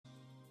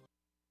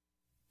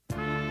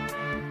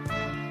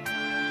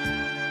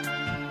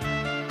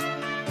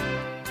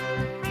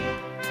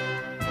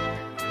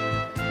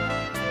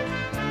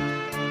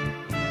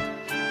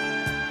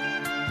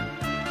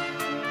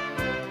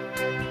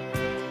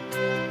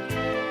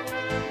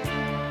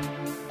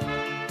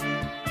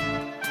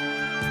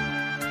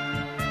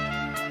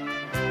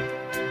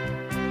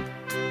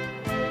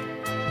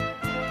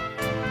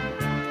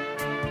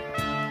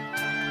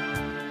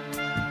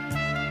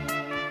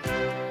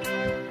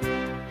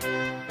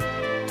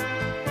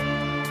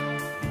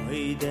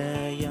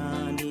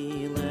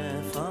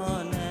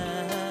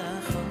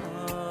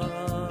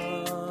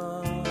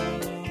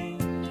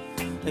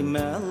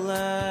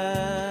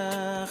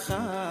melech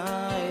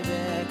chai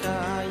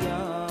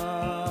v'kayam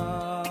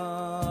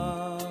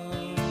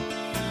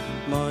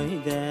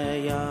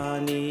moidei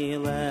ani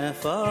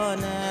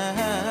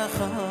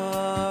lefanecha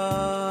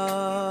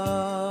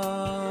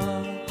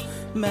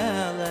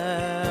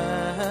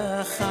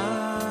melech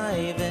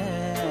chai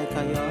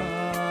v'kayam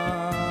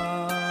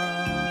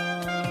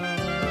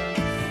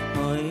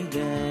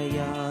moidei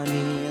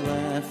ani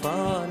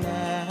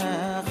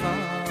lefanecha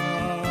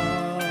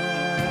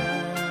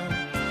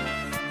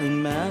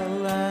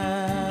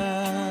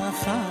melech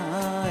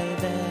chai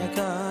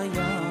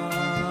v'kayam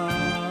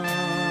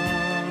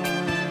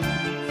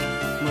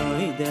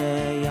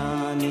moidei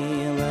ani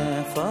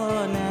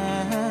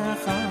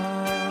lefanecha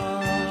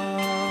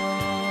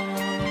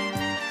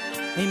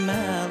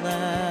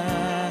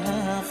melech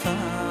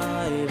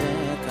chai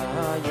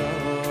v'kayam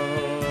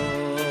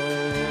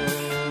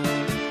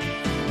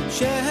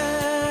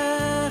shechazart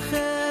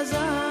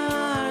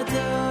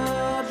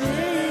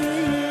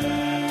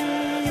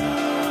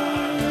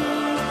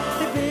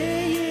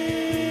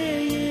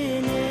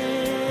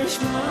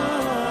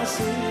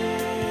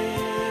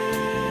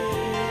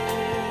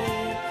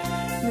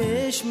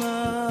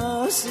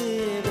Nishmasi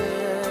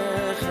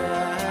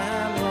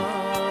b'chema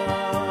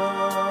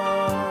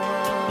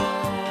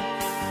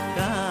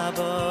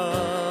Rabo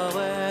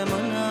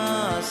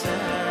emunasecha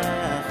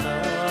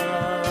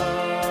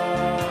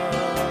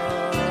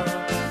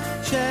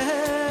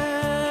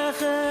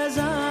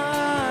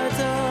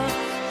Shechazarta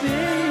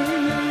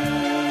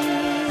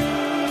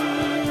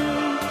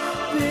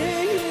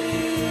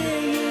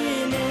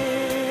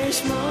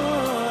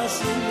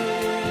Nishmasi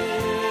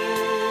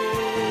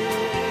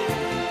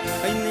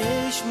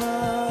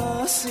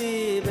Nishmasi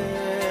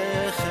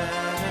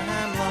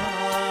b'chema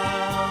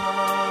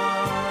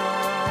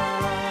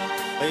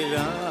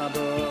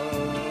Rabo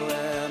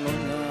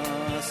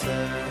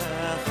emunasecha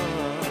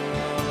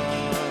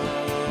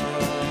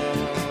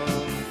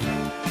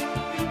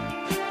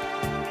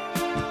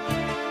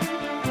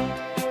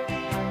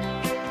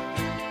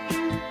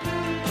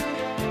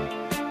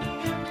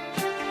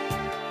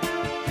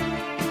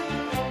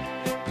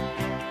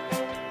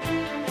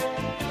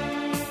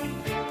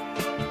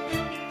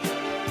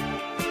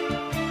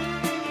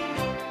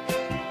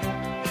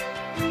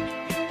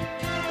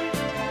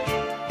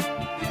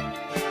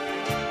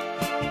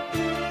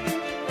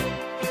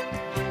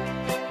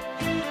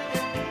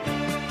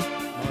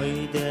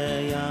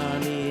Moidei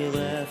ani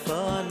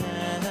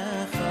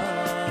lefanecha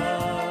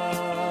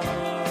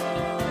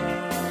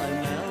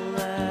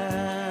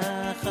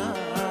melech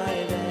chai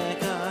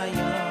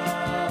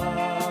v'kayam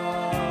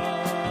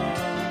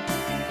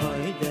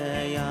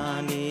Moidei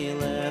ani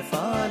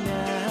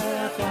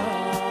lefanecha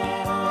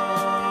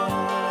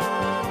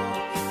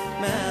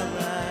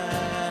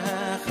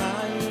melech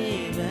chai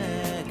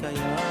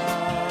v'kayam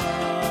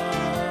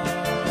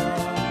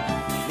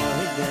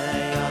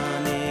Moidei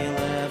ani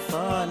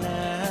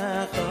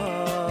lefanecha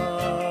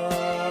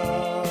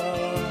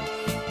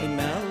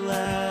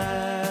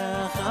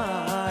melech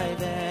chai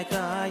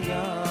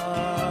v'kayam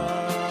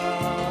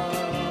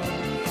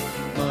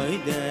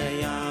Moidei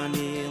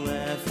ani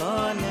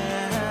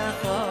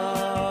lefanecha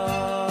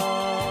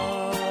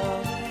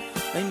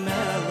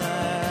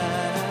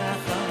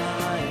melech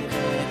chai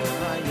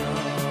v'kayam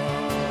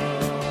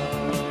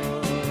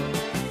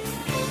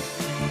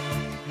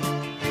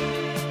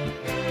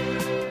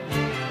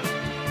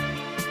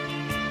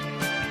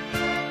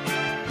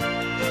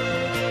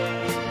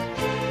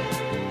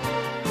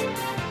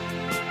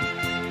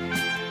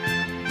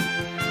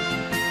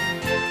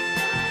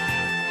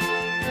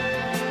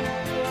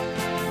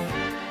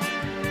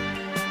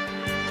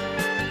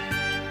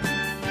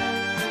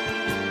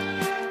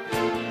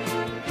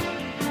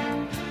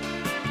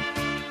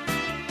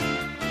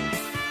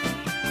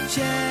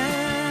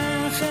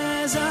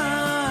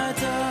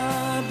Shechazart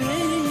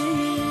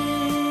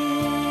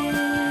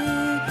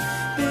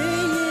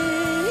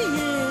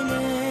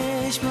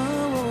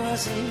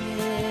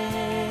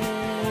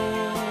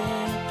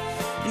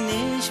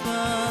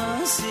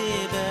Nishmasi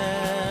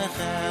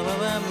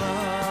b'chema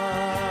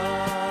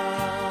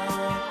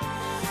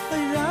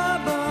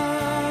Rabo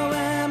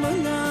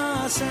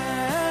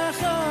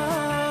emunasecha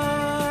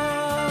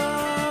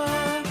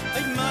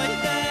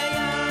Moidei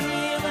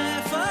ani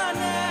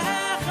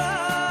lefanecha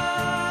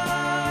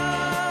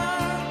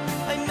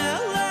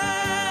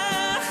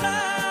melech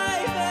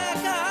chai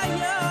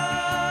v'kayam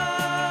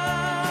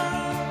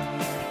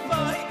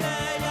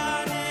Moidei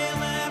ani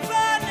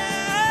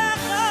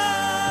lefanecha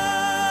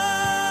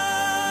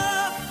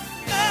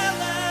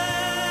melech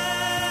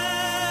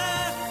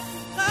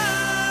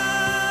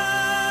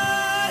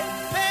chai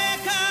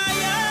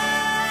v'kayam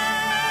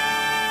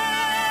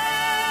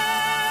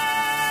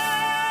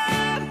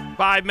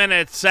 5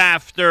 minutes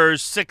after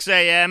 6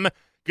 a.m.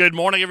 Good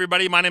morning,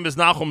 everybody. My name is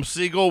Nachum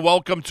Siegel.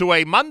 Welcome to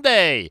a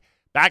Monday.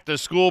 Back to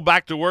school,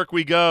 back to work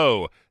we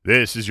go.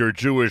 This is your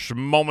Jewish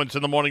Moments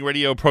in the Morning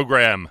radio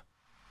program.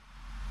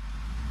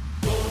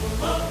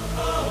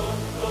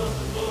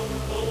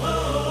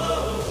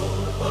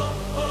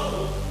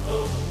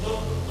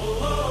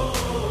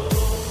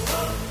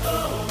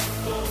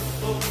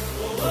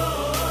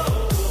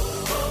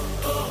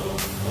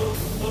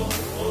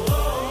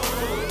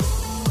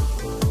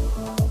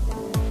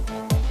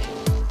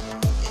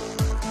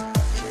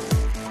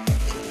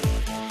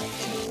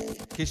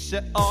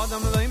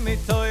 כשאדם לא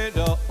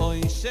מתוירו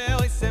אוי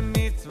שעושה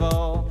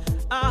מצוו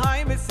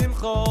אהי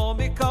בשמחו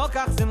מכל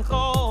כך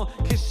שמחו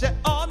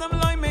כשאדם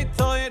לא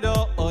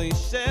מתוירו אוי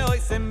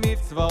שעושה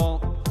מצוו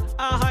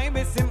אהי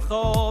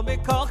בשמחו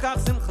מכל כך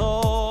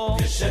שמחו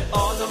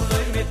כשאדם לא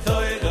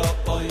מתוירו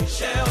אוי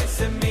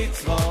שעושה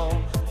מצוו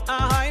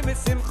אהי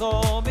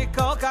בשמחו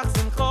מכל כך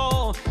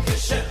שמחו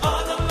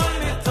כשאדם לא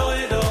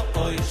מתוירו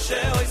אוי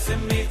שעושה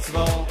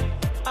מצוו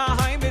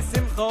אהי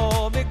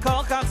בשמחו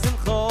מכל כך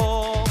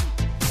שמחו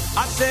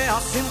עשה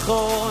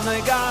השמחו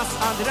נגס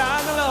עד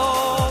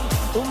רגלו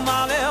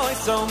ומעלה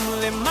אויסום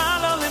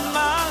למעלה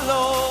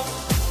למעלה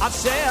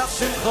עשה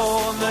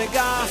השמחו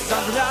נגס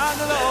עד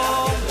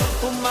רגלו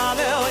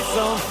ומעלה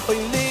אויסום אוי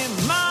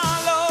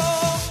למעלה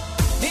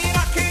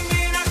מרקד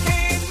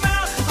מרקד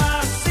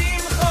מחמא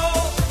שמחו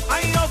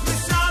עיוב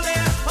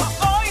מסעלה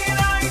אוי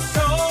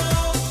רייסו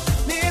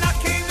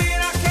מרקד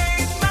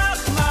מרקד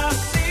מחמא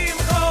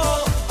שמחו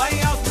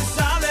עיוב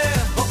מסעלה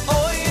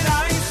אוי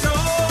רייסו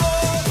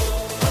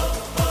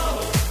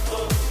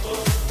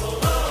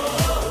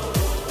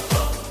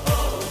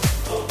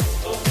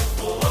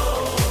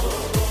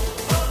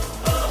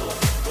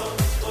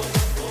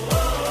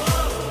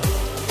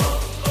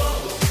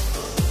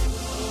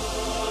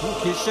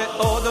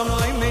כשאדם לא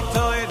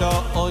מתוירו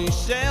אוי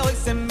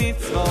שעושה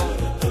מצוו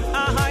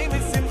אהי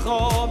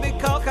בשמחו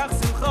מכל כך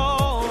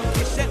שמחו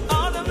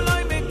כשאדם לא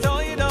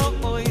מתוירו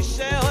אוי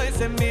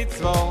שעושה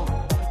מצוו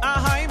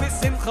אהי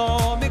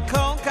בשמחו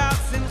מכל כך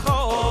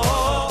שמחו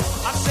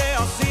עשה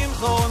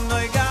השמחו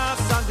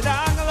נגס עד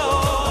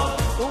רגלו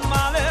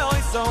ומעלה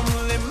אויסום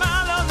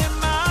למעלה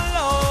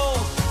למעלה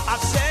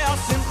עשה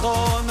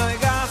השמחו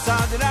נגס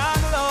עד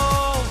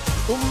רגלו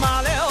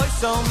ומעלה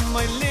אויסום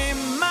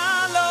למעלה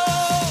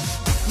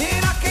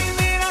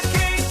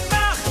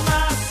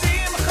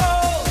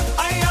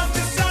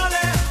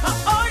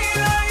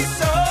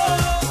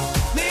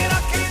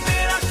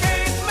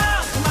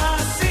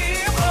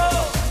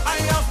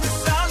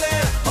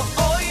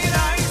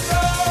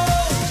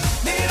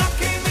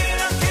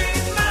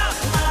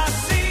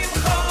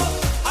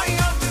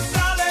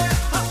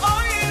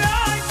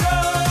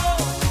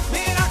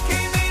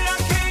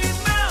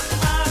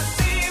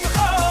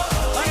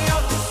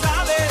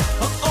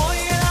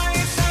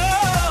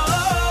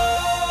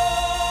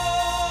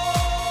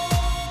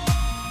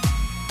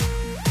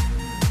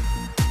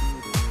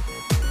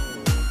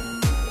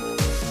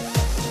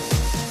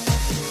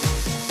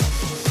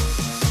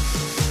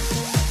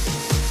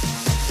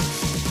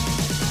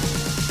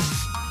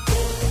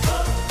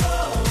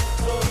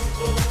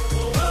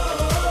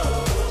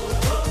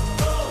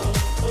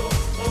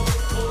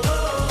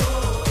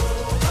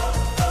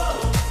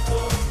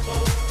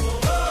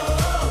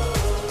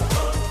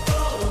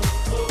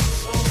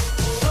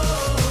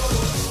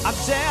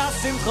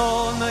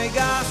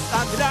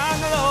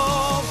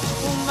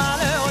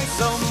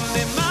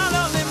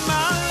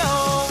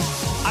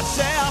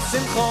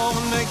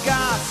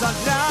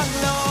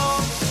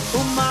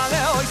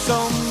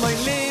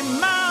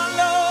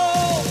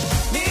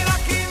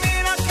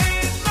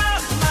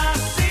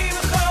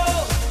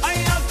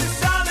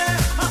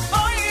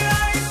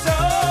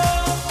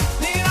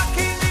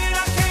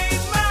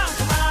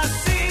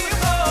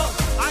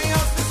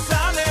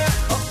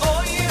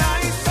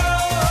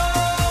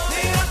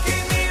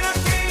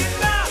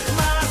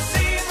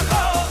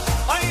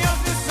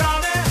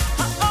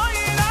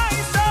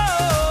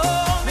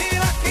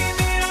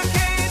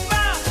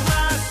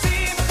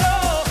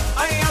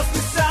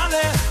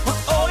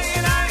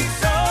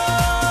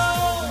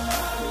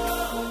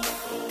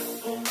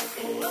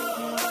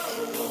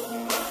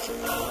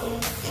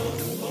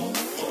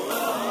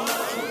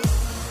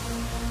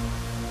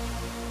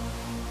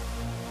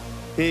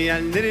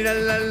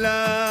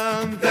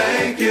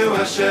Thank you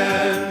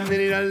Hashem.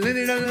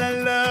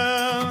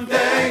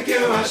 Thank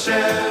you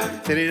Hashem.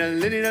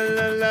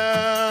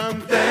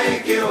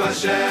 Thank you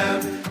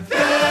Hashem.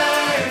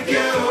 Thank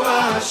you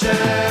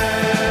Hashem.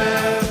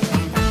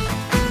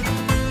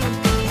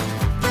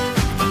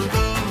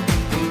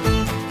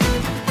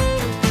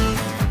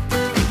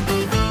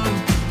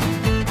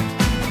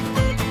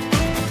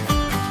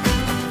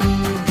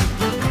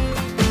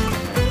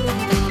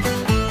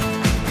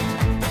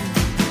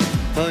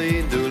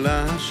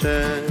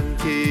 Hashem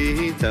ki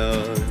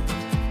tov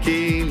ki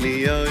li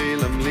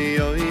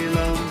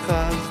oilam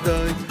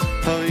chasdoi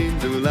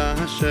hoidu la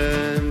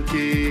Hashem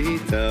ki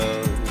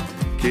tov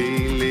ki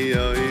li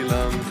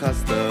oilam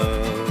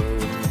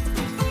chasdoi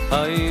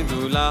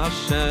hoidu la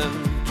Hashem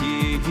ki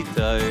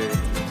tov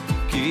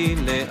ki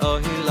li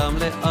oilam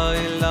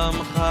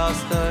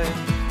chasdoi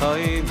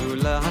hoidu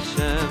la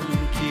Hashem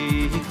ki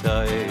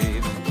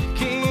tov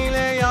ki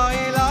li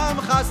oilam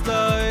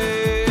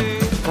chasdoi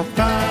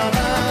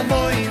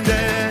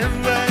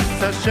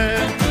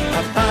Hashem,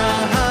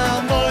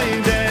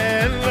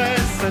 Hamoidem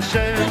Ves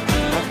Hashem,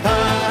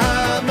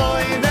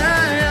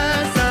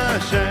 Hamoidem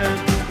Hashem,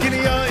 Kili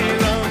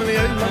Yoilam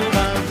Yoilam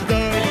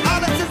Chasdoi.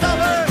 Alles is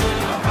over.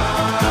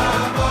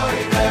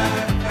 Hamoidem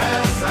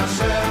Ves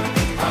Hashem,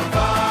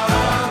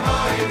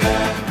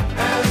 Hamoidem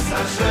Ves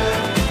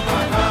Hashem,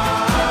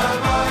 Hamoidem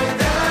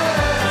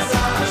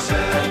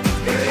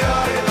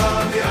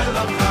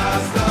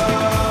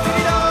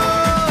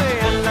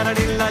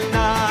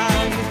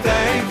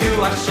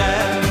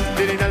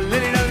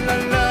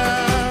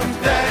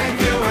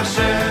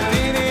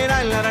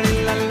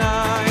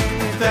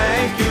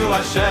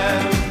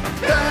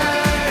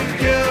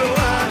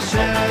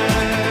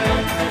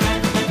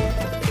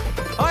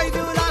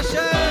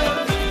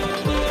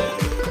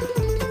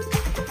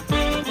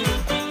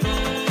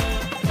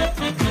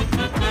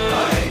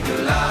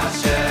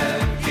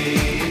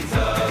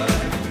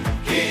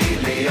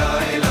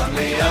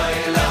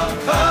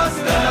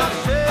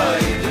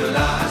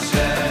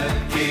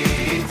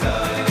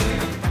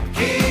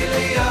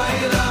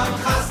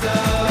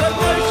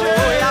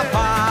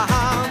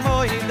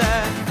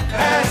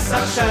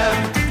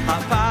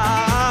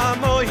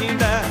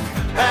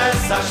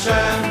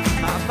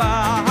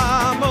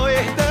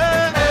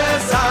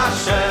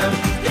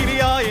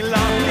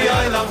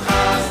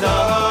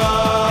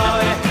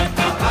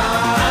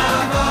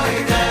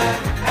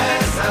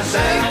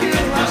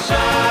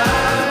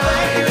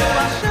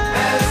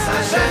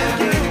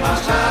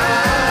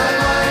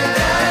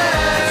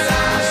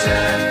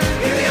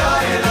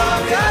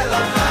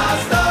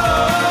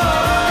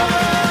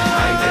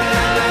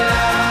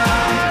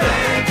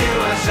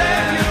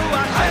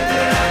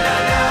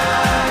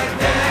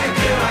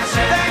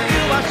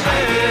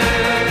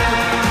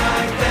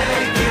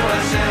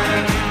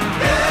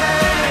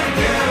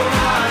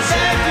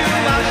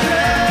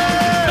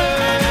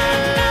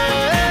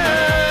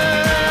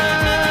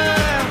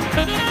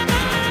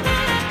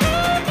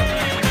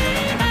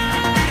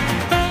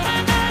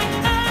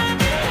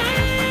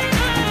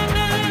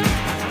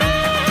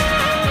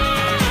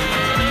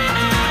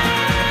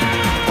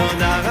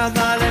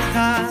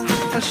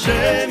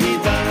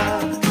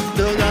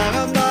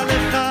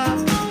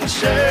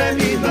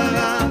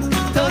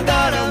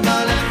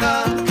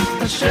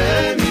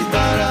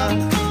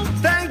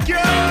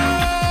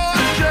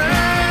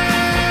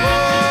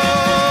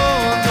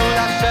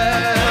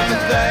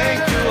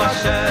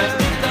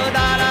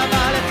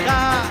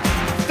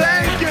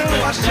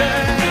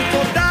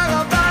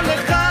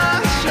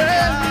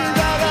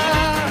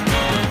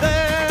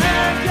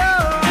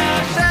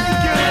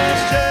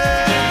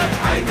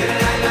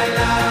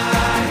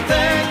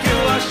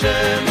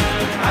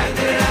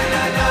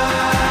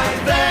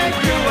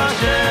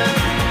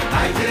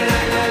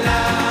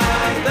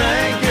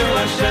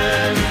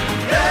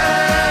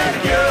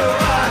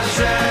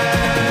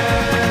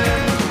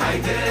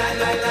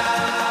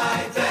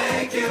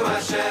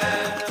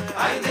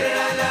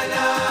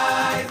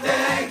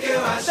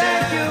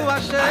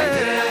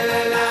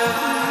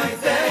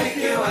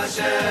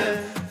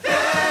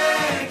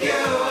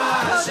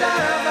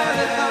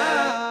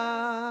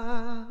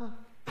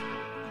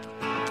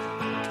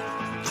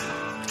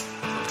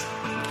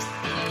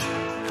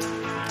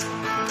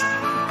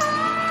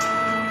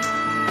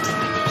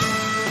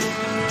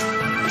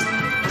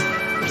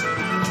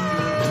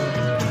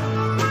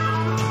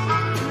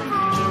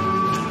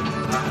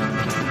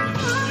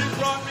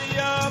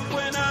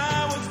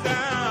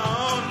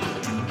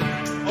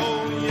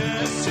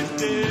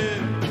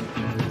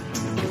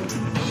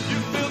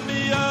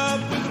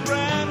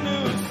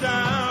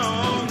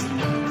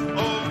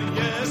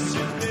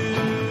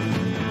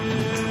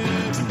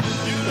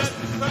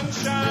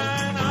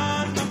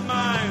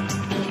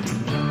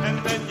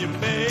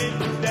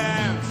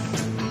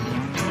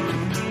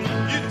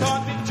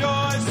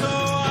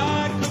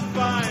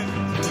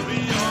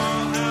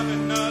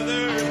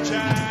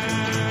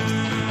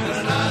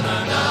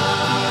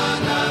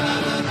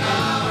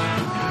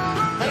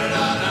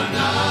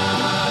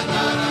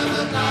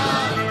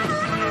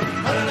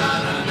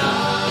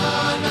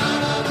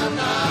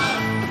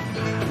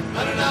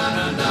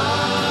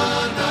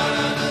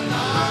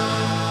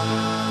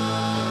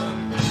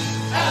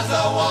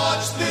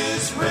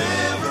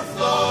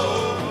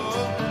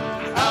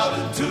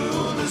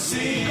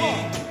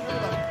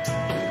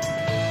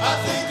I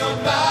think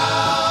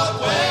about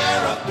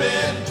where I've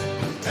been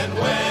and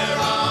where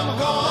I'm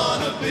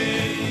gonna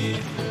be.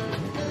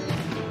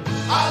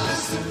 I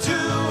listen to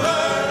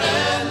her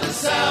endless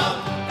sound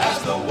as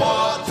the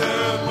water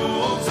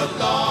moves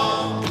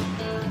along.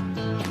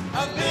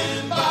 I've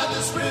been by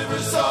this river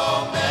so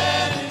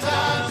many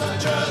times, I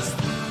just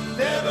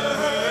never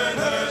heard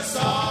her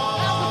song.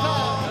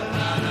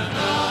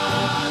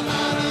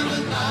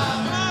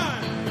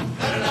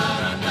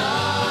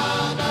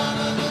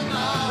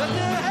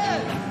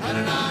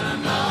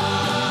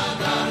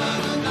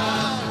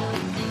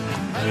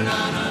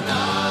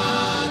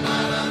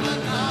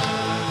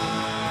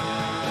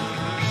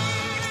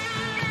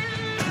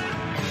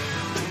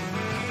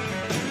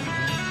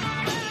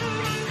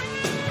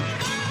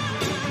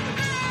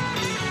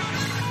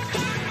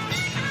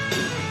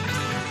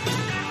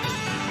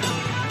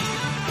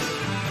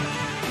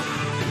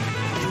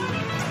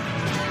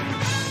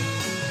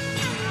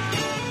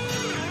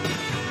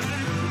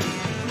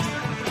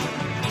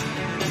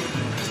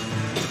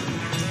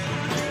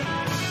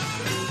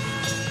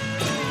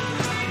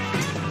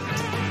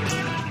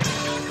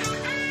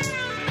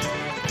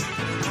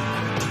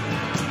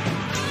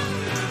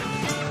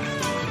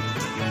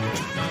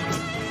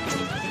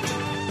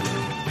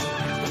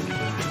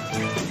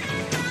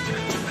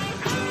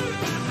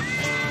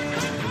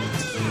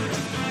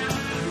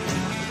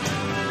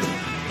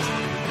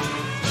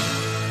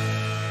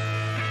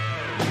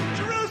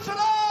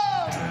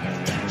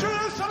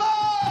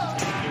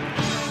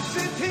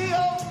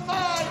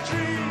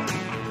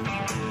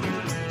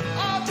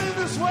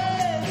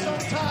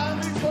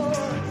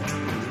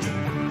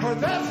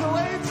 That's the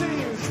way it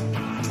seems.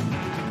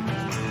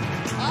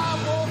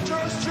 I've walked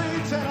your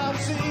streets and I've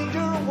seen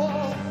your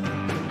wall,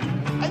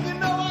 and you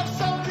know I've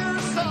sung your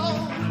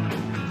song.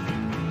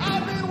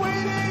 I've been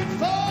waiting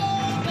for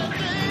the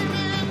day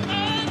that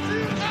to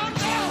come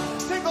down.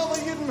 Take all the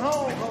hidden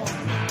home.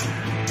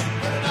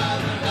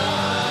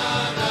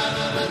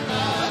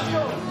 Let's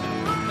go.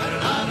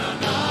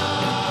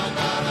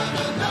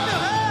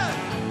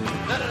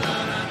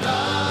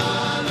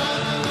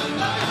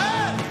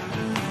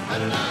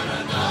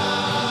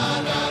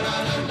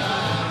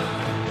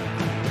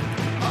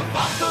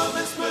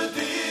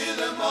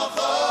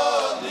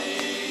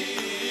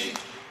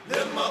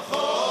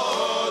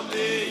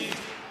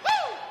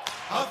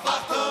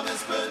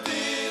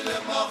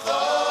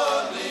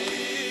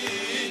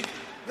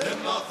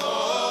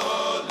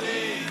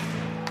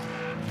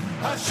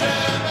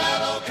 Hashem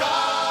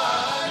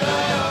Elokai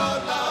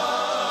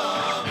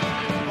Leolam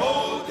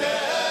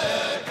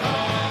Odeka.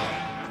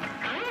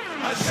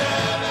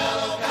 Hashem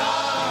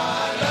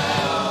Elokai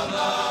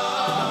Leolam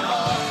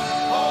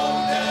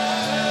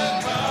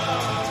Odeka.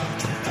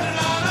 Na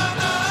na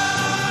na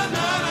na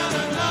na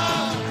na na.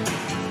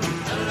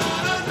 Na na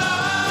na na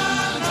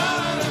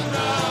na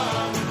na.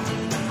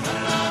 Na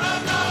na na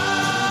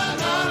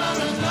na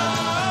na na.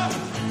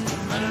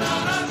 Na na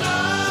na na.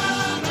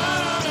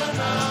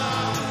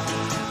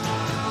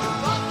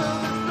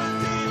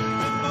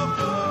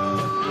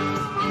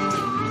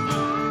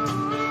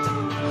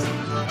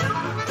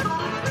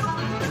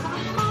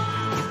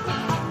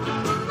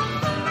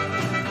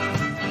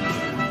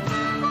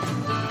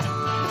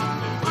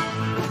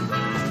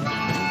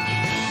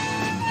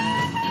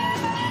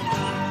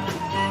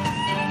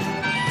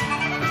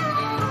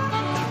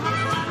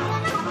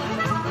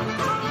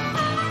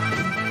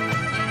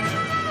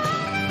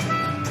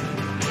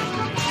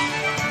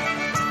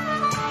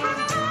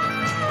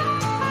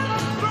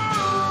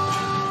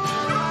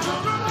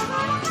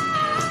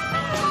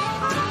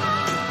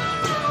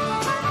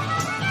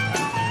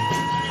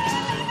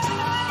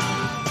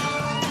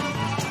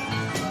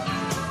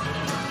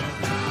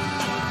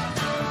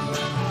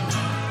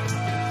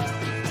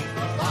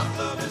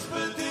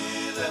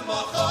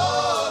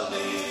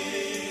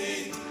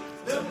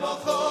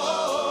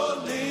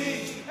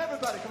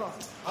 Everybody, come on.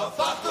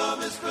 Afachto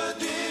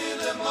mispedi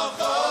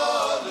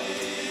lemacholi,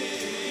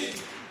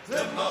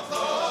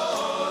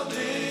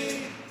 lemacholi.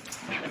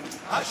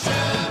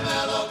 Hashem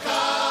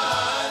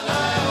Elokai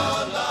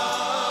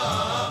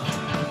leolam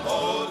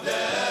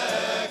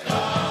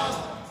odeka.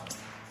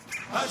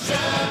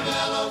 Hashem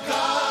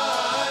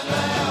Elokai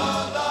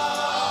leolam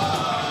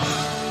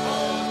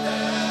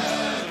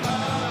odeka.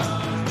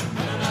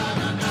 Na na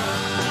na na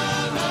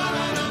na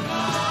na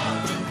na.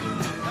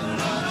 Na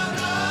na na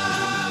na na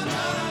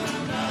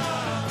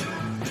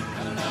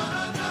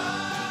na.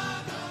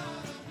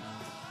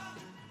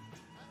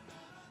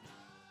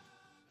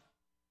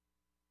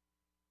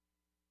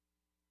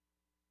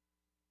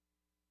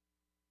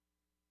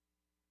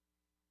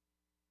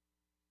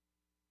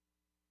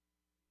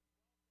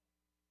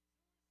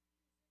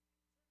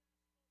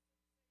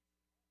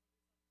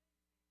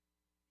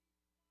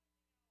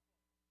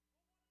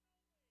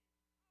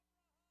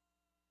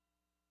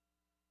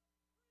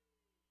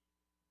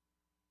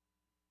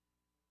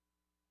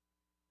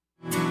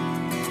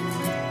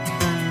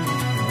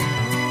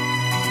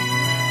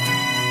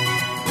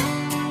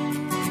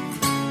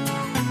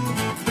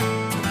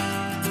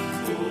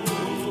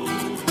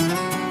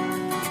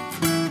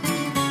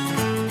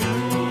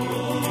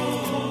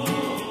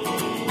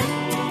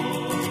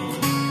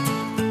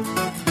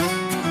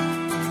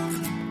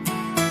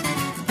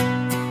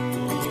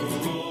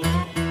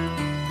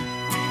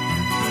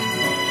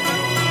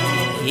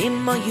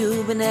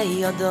 היו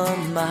בני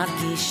אדם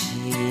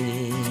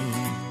מרגישים,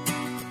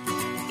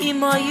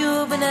 אם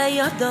היו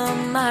בני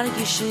אדם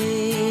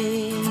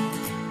מרגישים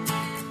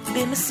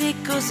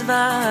במסיקוס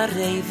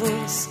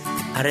והרייבוס,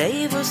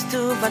 הרייבוס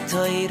טוב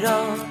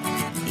התוירו,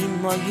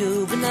 אם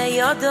היו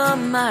בני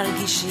אדם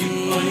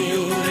מרגישים,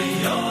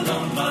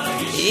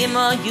 אם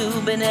היו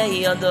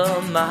בני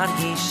אדם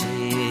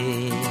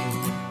מרגישים,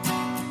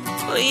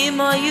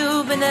 אם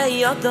היו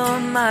בני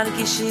אדם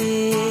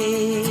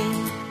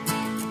מרגישים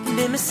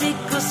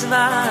במסיקוס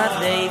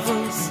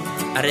והרייבוס,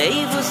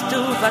 הרייבוס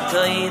טוב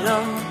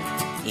התוירו,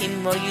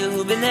 אם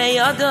היו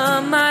בני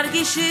אדם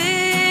מרגישים,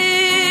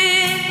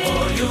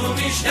 היו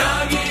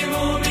משתגעים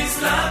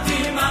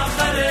ומסלטים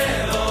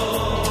אחריו,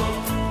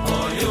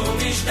 היו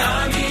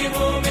משתגעים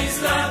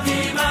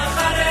ומסלטים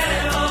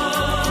אחריו,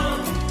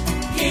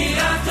 כי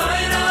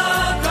התוירו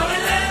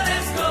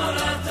כוללת כל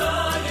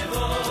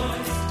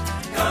התויבויס,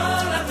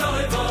 כל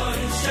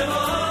התויבויס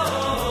שבוירו.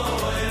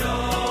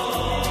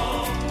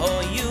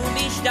 היו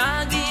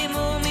משתגעים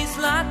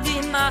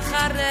ומסלטים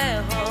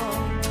אחריו,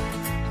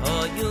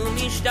 היו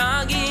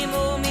משתגעים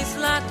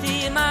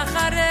ומסלטים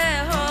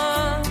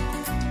אחריו,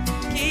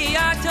 כי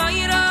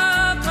התוירו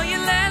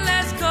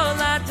כוללת כל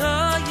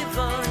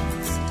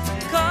התויבויס,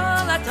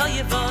 כל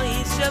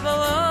התויבויס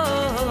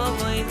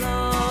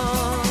שבוירו.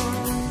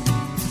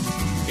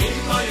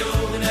 אם היו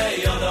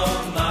בני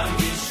אדם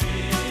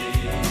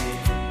מרגישים,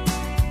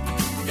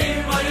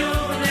 אם היו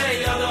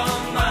בני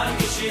אדם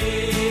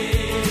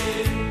מרגישים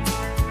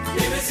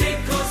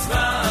במסיקוס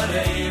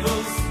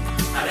והרייבוס,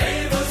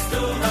 הרייבוס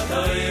טוב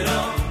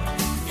התוירו,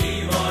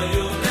 אם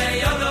היו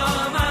בני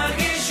אדם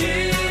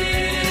מרגישים,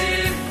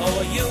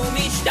 היו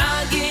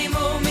משתגעים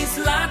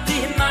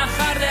ומסלטים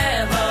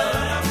אחריו,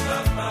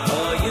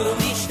 היו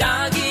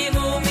משתגעים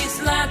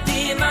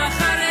ומסלטים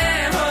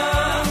אחריו,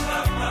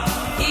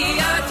 כי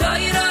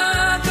התוירו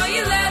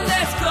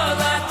כוללת כל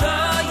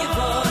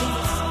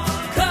התויבויס,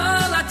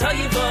 כל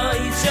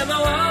התויבויס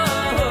שבוירו.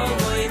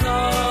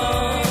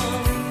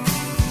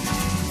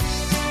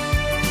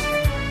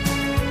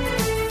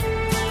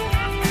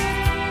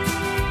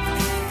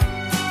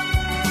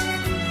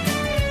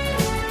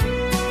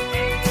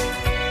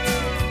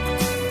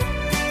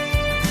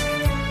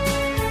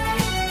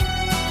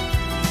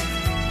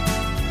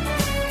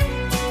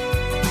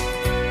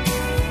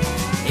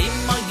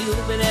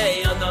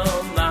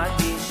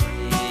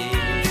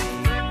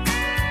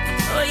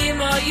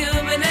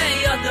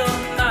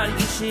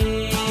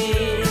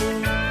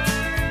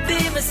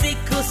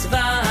 במסיקוס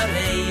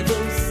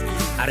והרייבוס,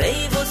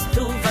 הרייבוס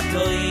טוב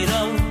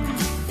התוירו,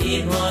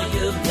 אם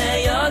היו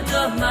בני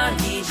אדם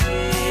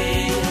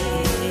מרגישים,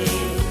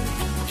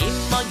 אם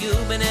היו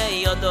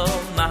בני אדם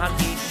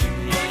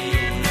מרגישים,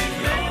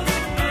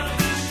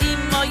 אם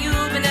היו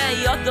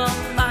בני אדם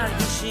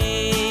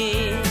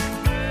מרגישים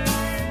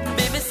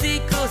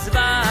במסיקוס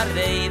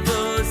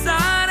והרייבוס,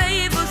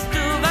 הרייבוס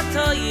טוב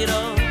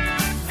התוירו,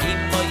 אם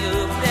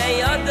היו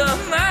בני אדם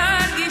מרגישים.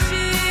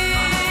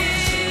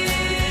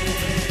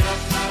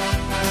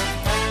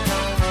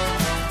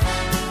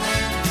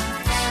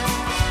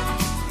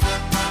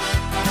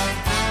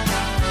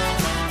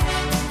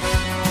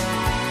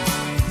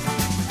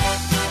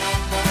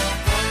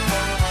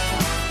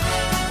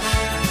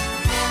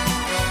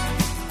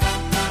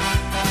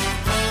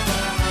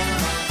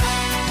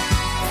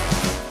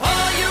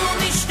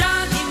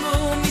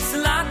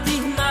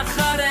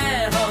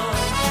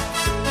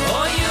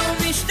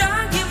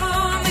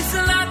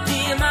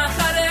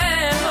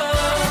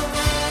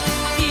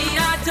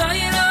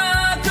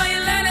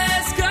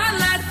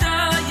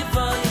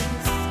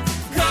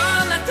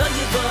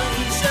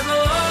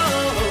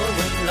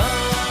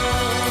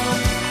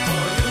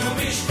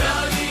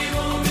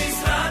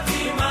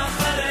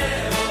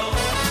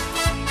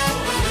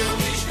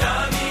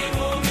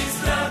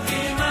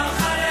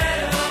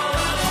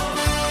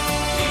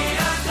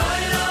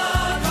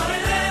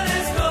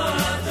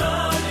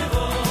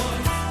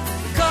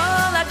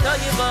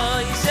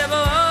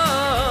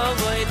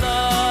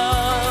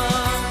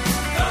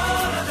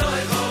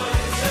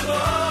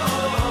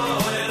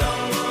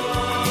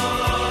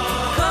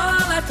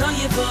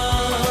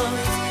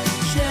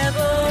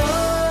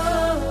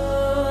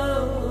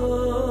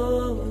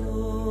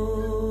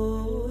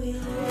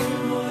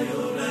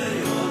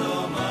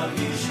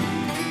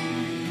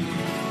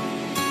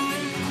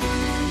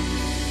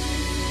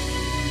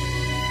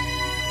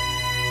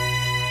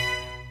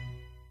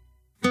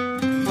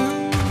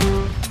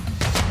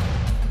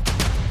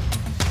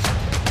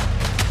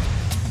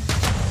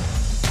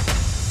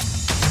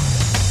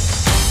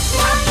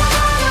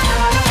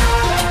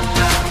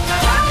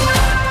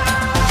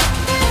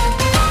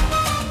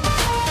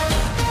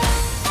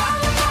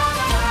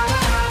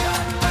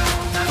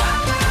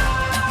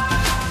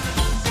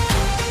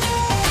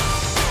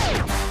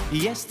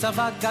 יש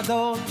צבא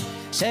גדול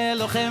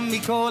שלוחם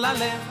מכל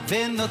הלב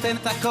ונותן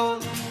את הכל,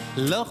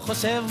 לא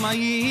חושב מה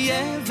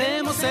יהיה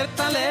ומוסר את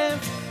הלב,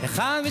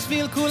 אחד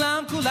בשביל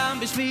כולם, כולם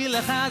בשביל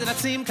אחד,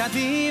 רצים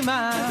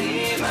קדימה.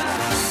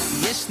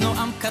 ישנו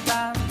עם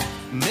קטן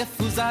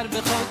מפוזר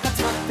בכל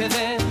קצוות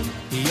תבל,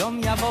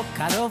 יום יבוא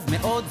קרוב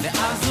מאוד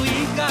ואז הוא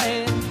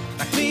ייגאל.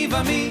 רק מי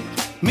ומי,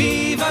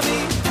 מי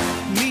ומי,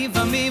 מי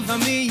ומי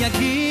ומי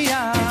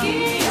יגיע.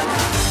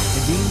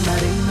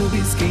 בנערינו,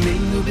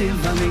 בזקנינו,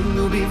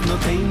 בבנינו,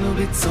 בבנותינו,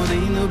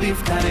 בצאנינו,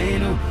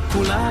 בבקרינו,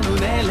 כולנו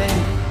נלך,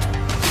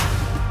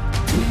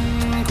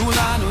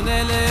 כולנו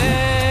נלך.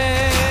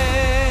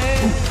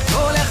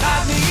 כל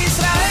אחד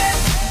מישראל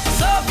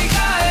בסוף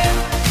ייגאל,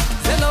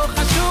 זה לא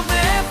חשוב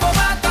מאיפה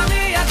באת,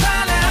 מי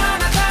אתה, לאן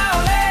אתה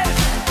הולך,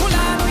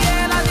 כולנו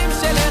ילדים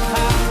שלך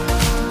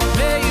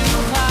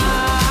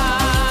וירוחם.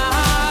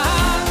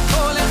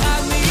 כל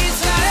אחד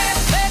מישראל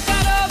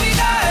בקרוב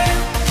ייגאל,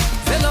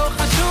 זה לא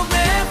חשוב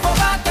מאיפה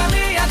באת,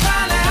 מי אתה,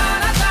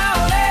 לאן אתה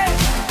הולך,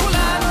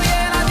 כולנו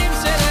ילדים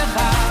שלך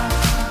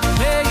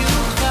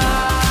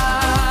וירוחם.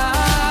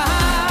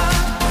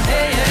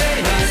 היי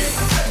היי היי.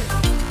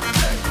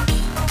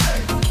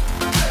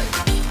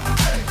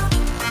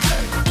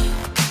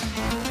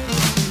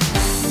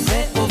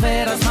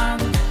 ועובר הזמן,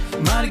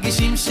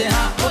 מרגישים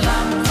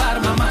שהעולם כבר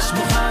ממש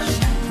מוכן,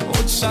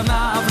 עוד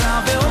שנה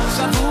עברה ועוד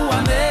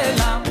שבוע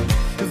נעלם,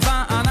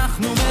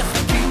 ואנחנו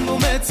מחכים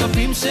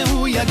ומצפים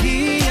שהוא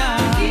יגיע.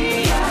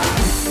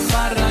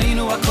 כבר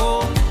ראינו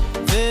הכל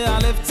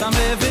והלב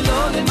צמא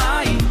ולא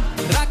למים,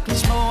 רק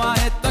לשמוע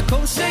את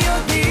הקול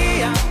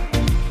שיודיע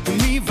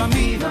מי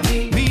ומי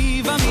ומי,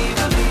 מי ומי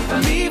ומי,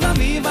 מי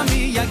ומי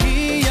ומי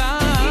יגיע.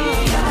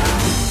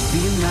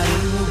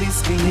 בנערינו,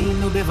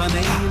 בזקנינו,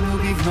 בבנינו,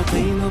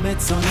 בבנותינו,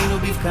 בצאנינו,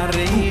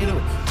 בבקרינו,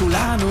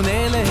 כולנו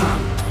נלך,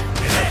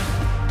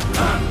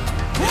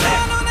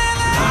 כולנו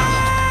נלך.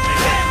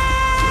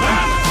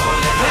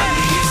 כל אחד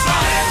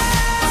מישראל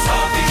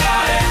בסוף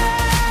ייגאל,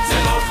 זה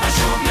לא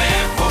חשוב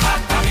מאיפה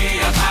באת, מי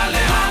אתה,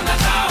 לאן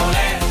אתה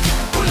הולך,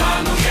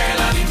 כולנו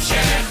ילדים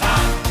שלך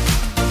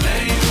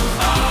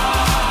וירוחם.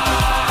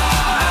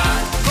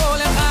 כל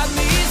אחד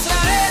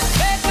מישראל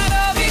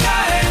בקרוב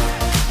ייגאל,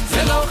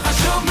 זה לא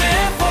חשוב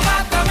מאיפה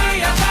באת,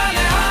 מי אתה,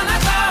 לאן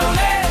אתה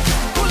הולך,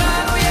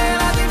 כולנו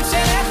ילדים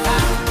שלך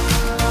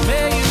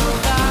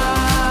וירוחם.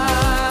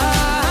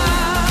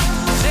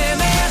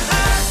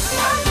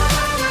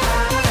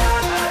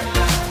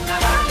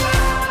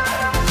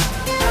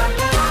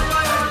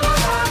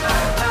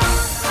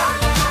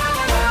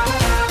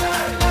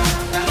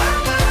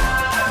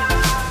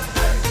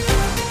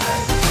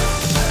 שם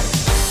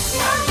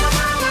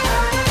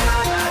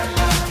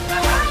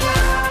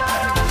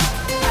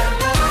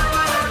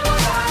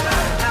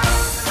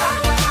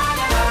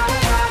אחד.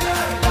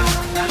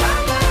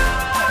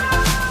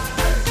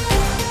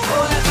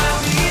 כל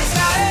אחד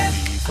מישראל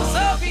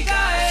בסוף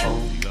ייגאל,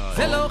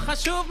 זה לא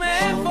חשוב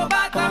מאיפה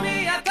באת,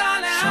 מי אתה,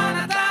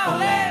 לאן אתה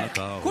הולך,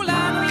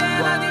 כולנו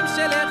ילדים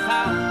שלך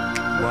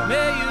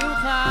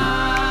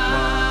וירוחם.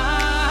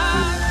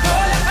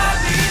 כל אחד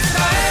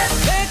מישראל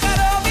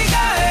בקרוב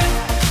ייגאל,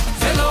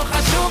 זה לא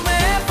חשוב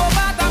מאיפה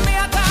באת, מי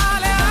אתה,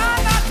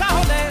 לאן אתה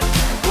הולך,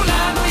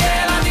 כולנו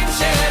ילדים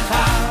שלך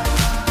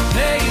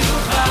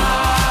וירוחם.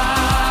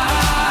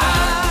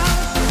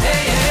 היי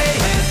היי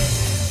היי.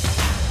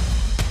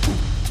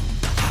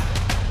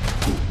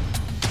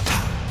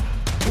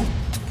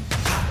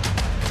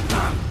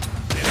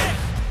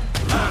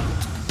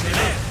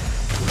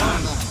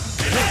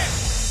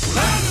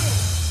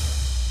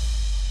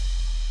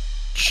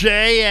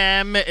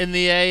 JM in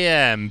the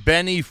AM.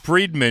 Benny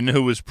Friedman,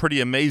 who was pretty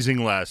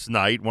amazing last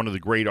night, one of the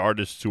great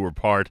artists who were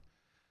part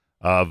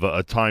of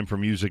A Time for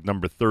Music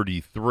number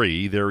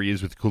 33. There he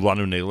is with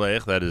Kulanu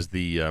Nelech. That is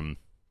the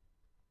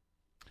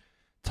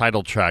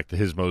title track to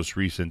his most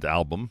recent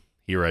album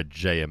here at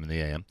JM in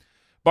the AM.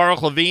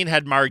 Baruch Levine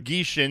had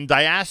Margishin,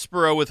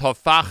 Diaspora with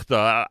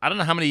Hofachta. I don't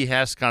know how many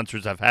Haas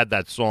concerts I've had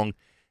that song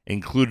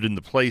included in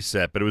the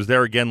playset, but it was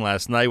there again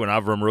last night when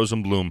Avram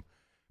Rosenblum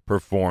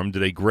performed.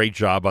 Did a great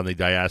job on the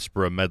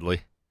Diaspora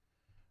medley.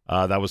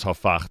 That was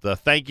Hofachta.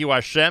 Thank you,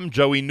 Hashem.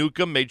 Joey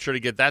Newcomb made sure to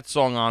get that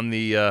song on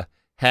the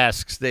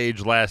Hask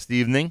stage last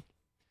evening.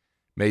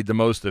 Made the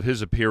most of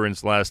his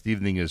appearance last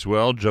evening as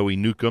well. Joey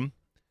Newcomb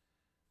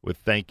with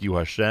Thank You,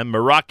 Hashem.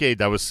 Merake,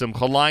 that was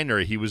Simcha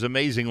Leiner. He was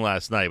amazing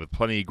last night with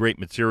plenty of great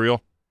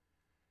material.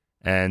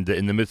 And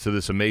in the midst of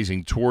this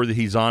amazing tour that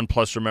he's on,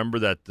 plus remember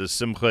that the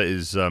Simcha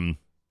is a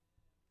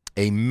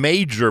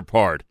major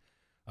part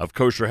of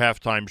Kosher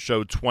Halftime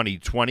Show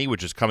 2020,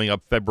 which is coming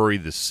up February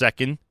the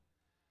 2nd,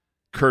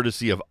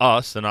 courtesy of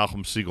us, the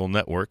Nachum Segal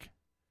Network.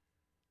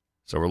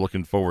 So we're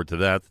looking forward to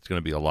that. It's going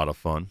to be a lot of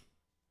fun.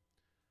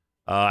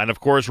 And, of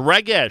course,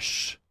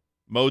 Regesh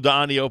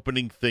Modani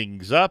opening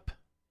things up.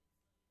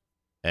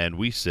 And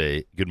we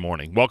say good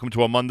morning. Welcome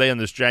to a Monday on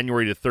this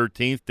January the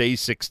 13th, day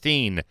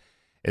 16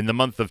 in the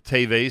month of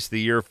Teves,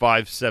 the year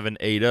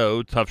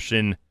 5780,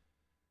 Tufshin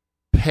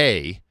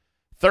Pei.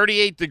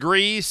 38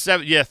 degrees,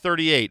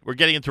 38. We're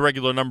getting into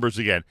regular numbers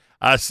again.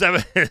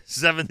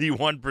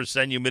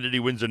 71% humidity,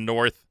 winds are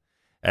north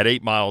at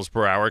 8 miles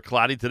per hour.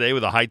 Cloudy today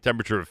with a high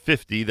temperature of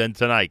 50. Then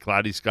tonight,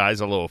 cloudy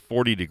skies, a low of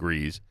 40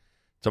 degrees.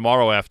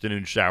 Tomorrow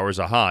afternoon showers,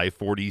 a high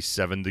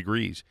 47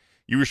 degrees.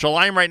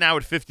 Yerushalayim right now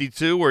at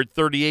 52. We're at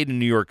 38 in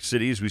New York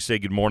City as we say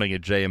good morning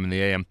at JM and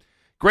the AM.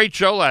 Great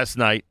show last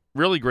night.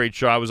 Really great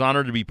show. I was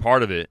honored to be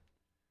part of it.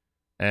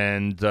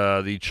 And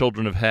the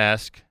Children of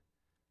HASC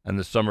and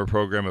the summer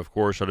program, of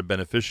course, are the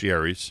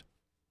beneficiaries.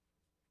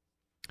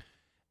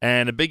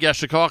 And a big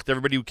yasher koach to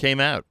everybody who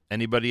came out,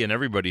 anybody and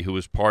everybody who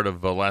was part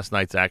of last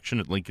night's action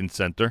at Lincoln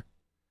Center.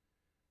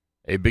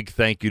 A big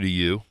thank you to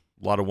you.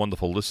 A lot of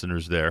wonderful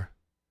listeners there.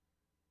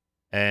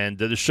 And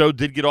the show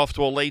did get off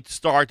to a late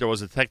start. There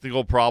was a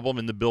technical problem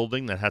in the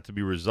building that had to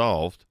be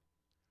resolved.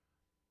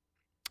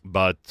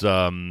 But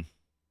Baruch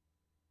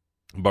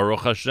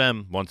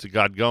Hashem, once it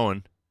got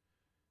going,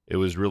 it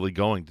was really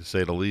going, to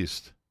say the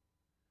least.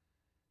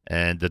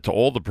 And to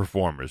all the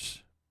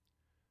performers,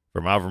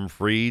 from Avram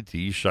Fried to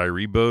Yishai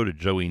Rebo to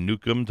Joey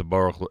Newcomb to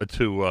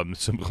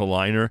Simcha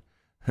Leiner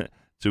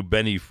to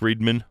Benny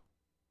Friedman,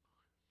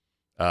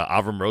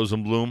 Avram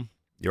Rosenblum,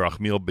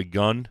 Yerachmiel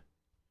Begun,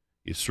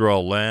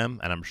 Yisrael Lamb,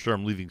 and I'm sure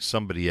I'm leaving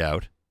somebody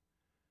out.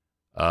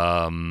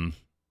 Trying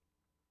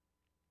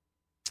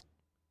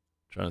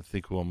to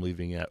think who I'm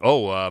leaving out.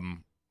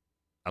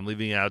 I'm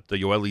leaving out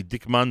Yoeli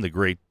Dickman, the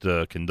great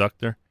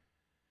conductor,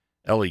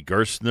 Ellie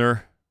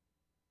Gerstner,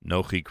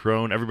 Nochi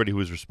Krohn, everybody who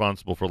was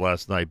responsible for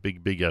last night.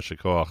 Big yasher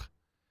koach.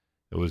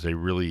 It was a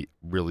really,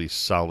 really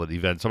solid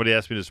event. Somebody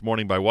asked me this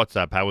morning by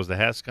WhatsApp, how was the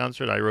HASC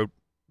concert? I wrote,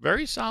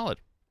 very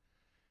solid.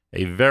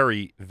 A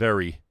very,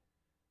 very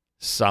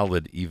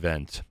solid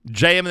event.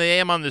 JM and the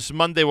AM on this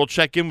Monday. We'll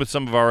check in with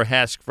some of our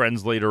HASC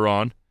friends later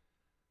on.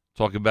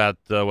 Talk about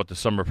what the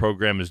summer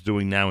program is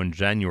doing now in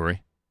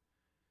January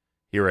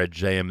here at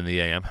JM and the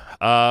AM.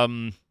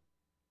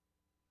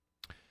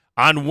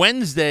 On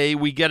Wednesday,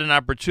 we get an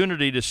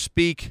opportunity to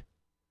speak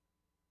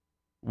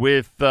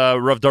with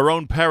Rav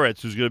Doron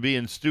Peretz, who's going to be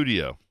in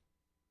studio.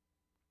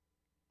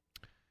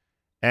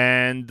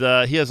 And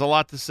he has a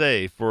lot to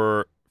say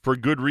for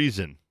good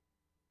reason.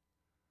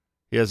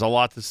 He has a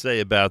lot to say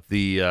about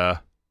the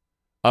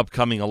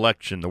upcoming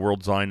election, the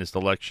World Zionist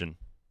election,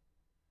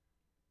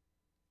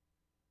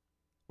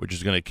 which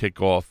is going to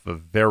kick off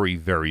very,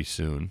 very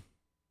soon.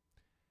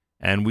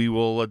 And we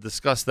will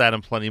discuss that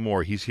and plenty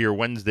more. He's here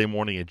Wednesday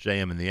morning at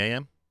JM and the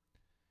AM.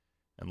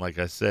 And like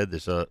I said,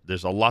 there's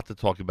a lot to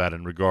talk about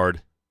in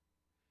regard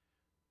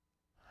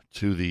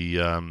to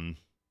the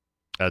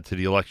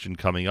election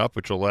coming up,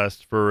 which will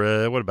last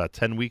for, about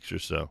 10 weeks or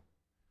so.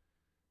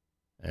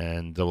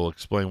 And we'll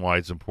explain why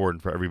it's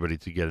important for everybody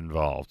to get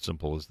involved.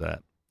 Simple as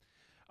that.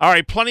 All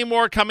right, plenty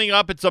more coming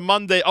up. It's a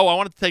Monday. Oh, I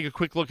wanted to take a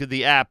quick look at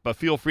the app.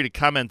 Feel free to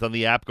comment on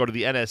the app. Go to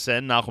the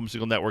NSN, Nachum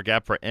Segal Network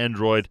app for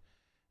Android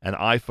and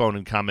iPhone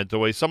and comment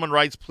away. Someone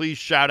writes, please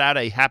shout out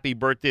a happy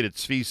birthday to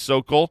Tzvi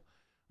Sokol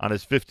on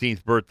his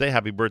 15th birthday.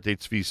 Happy birthday,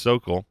 Tzvi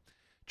Sokol.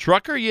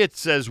 Trucker Yitz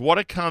says, what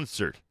a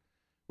concert.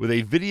 With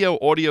a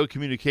video-audio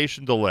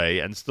communication delay,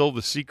 and still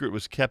the secret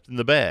was kept in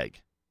the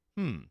bag.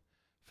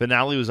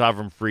 Finale was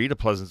Avram Fried, a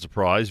pleasant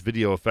surprise.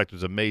 Video effect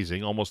was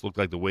amazing. Almost looked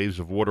like the waves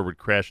of water would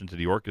crash into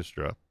the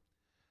orchestra.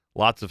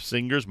 Lots of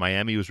singers.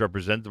 Miami was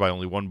represented by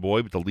only one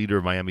boy, but the leader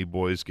of Miami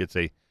Boys gets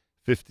a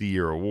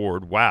 50-year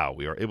award. Wow,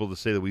 we are able to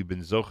say that we've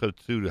been zocher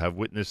to have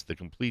witnessed the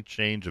complete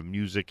change of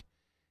music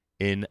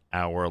in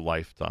our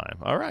lifetime.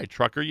 All right,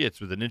 Trucker Yitz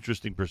with an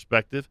interesting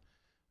perspective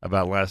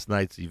about last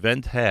night's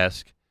event,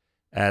 HASC,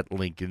 at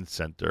Lincoln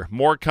Center.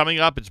 More coming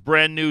up. It's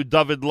brand new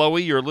David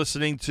Lowy. You're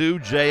listening to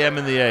JM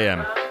in the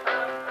AM.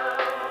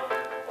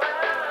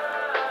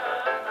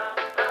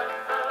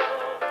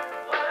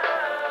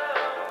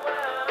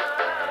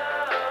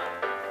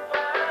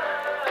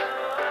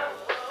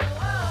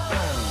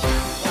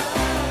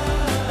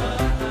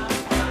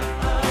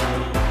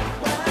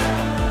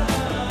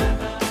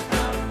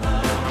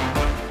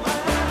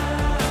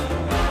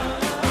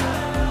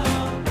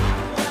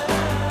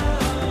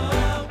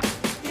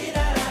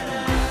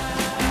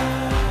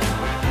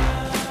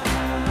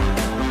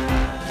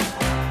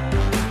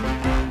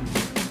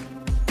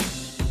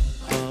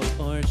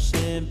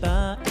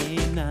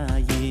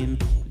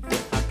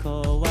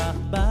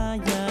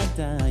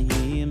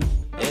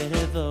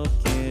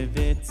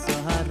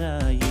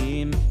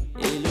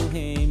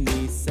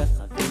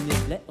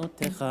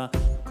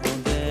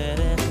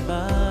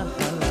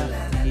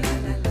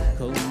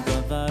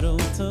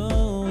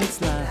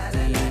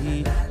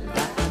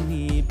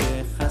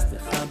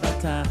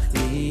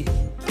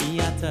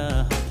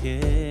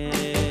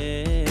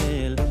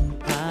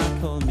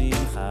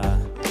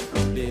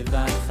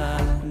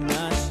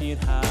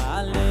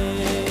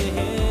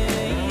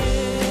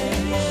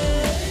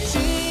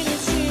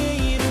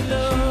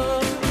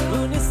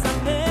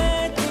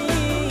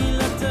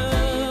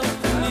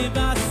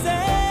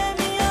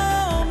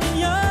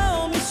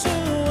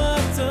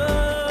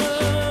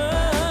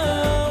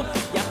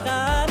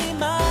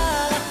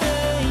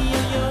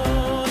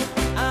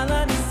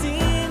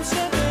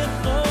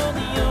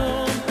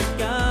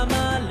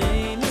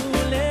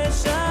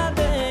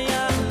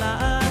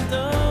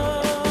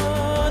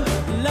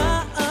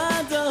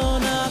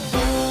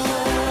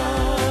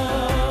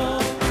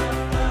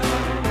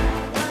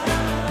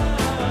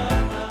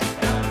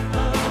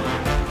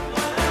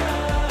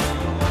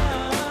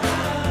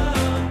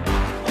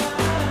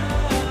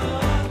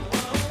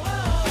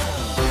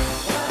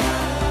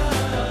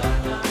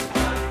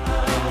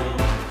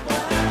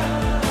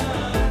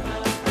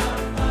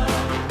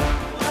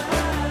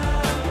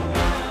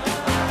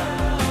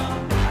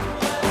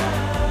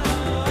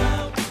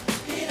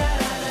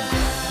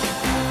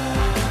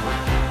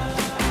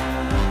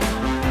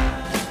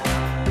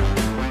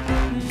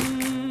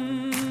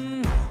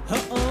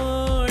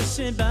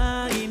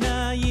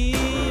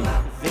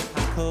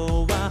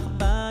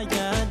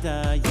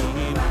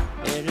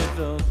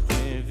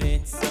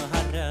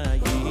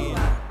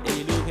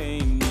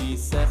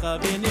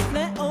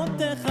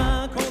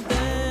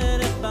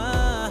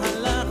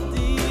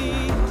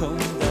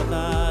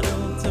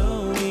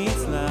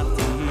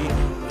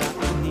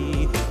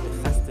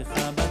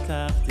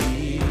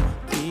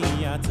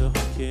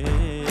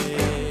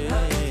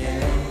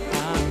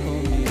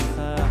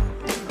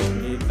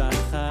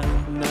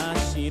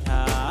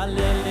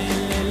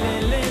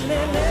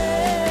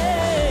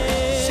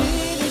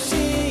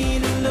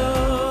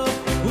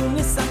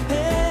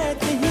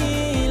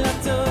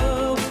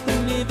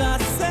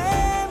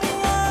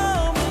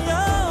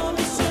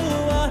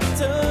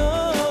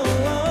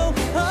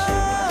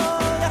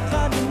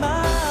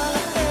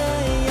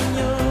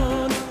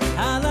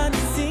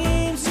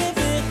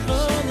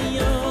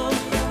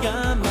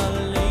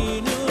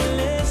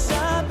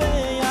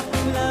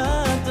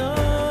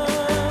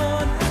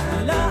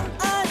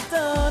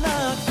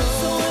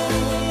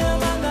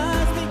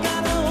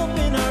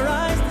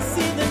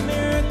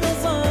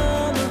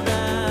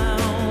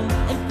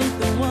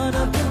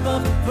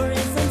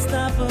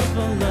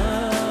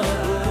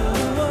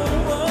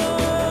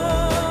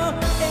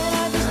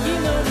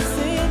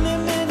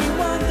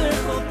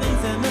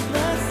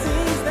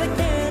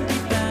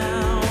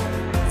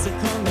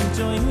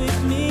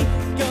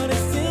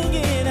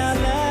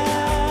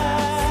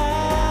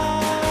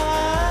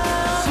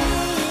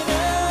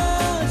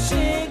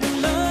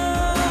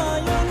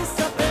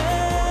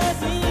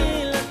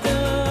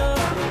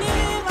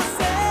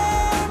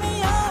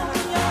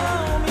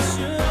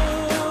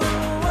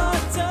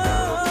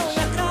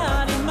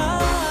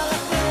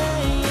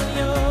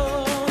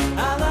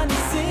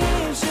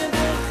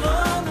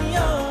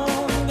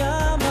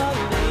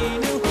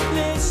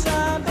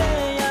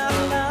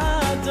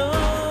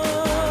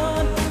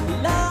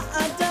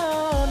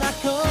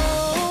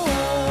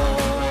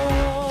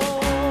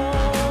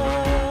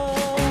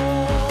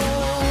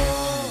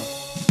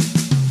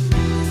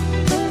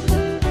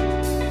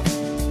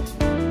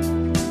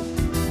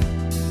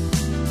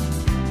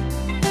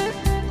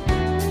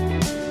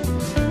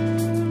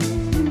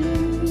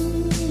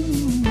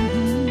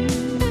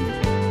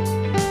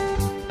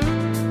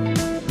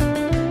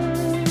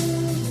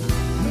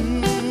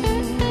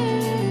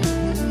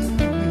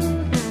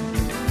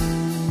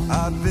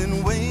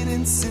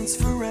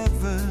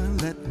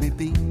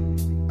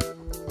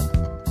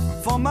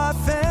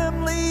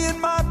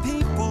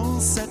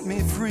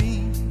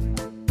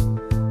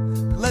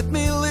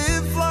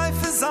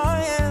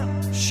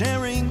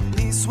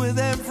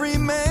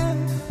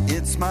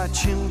 my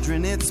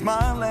children, it's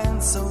my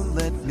land, so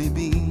let me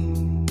be.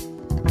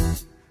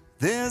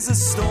 There's a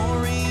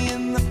story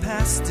in the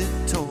past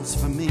it tolls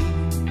for me.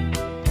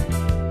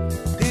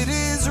 It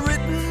is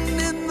written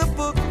in the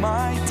book,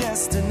 my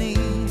destiny.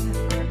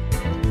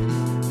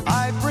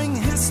 I bring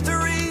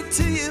history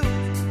to you,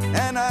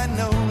 and I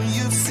know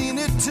you've seen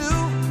it too.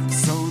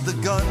 So the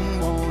gun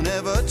won't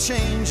ever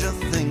change a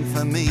thing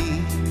for me.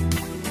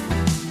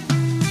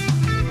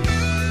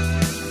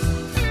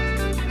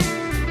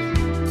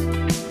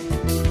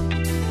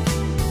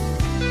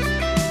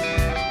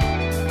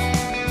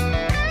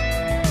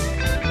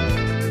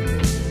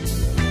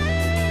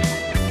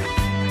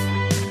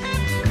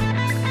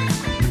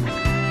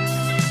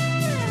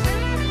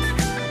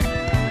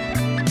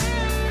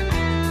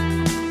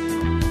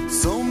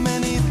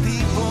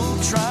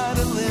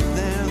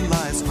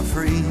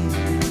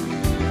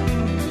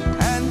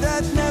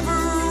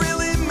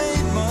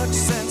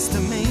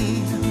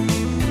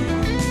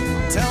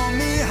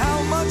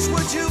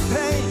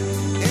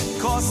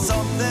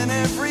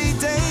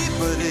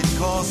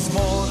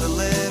 More to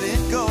let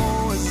it go,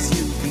 as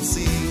you can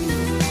see.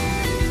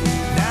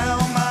 Now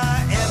my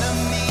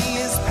enemy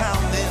is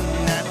pounding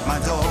at my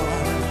door,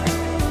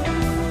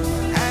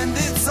 and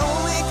it's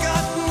only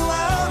gotten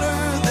louder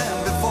than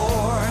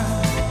before.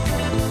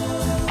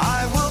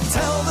 I will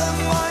tell them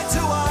eye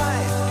to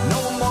eye,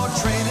 no more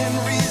trading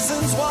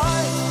reasons why,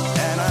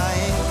 and I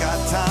ain't got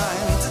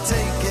time to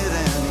take it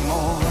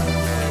anymore.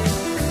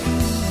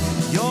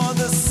 You're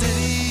the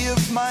city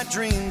of my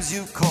dreams,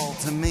 you call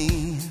to me,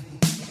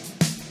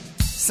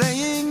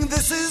 saying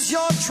this is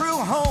your true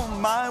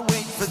home, I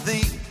wait for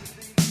thee.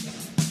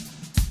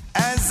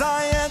 As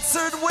I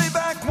answered way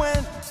back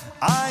when,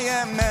 I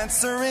am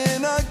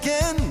answering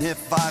again.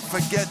 If I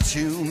forget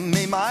you,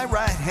 may my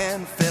right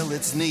hand feel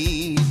its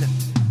need.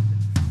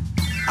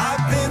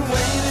 I've been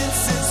waiting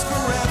since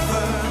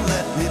forever,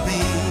 let me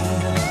be.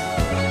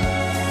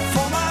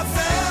 For my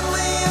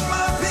family and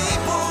my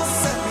people,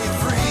 set me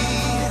free.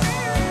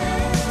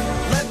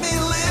 Let me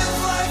live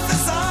life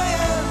as I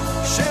am,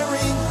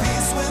 sharing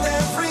peace with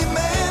every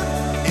man.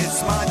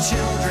 It's my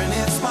children,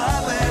 it's my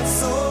land,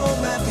 so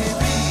let me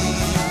be.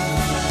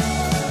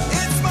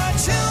 It's my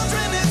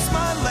children, it's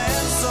my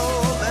land, so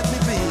let me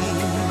be.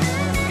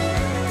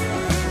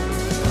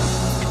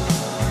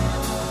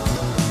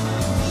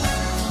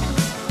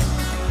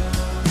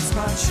 It's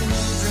my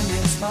children,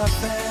 it's my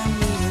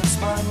family, it's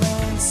my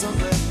land, so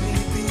let me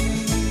be.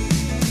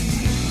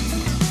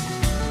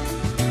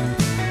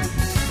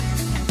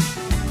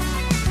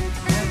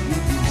 Let me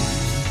be.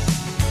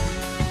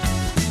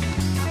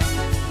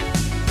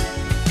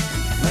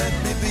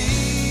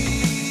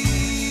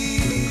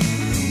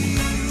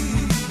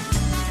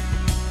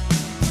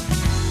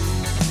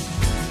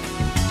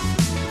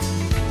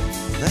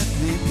 Let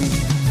me be.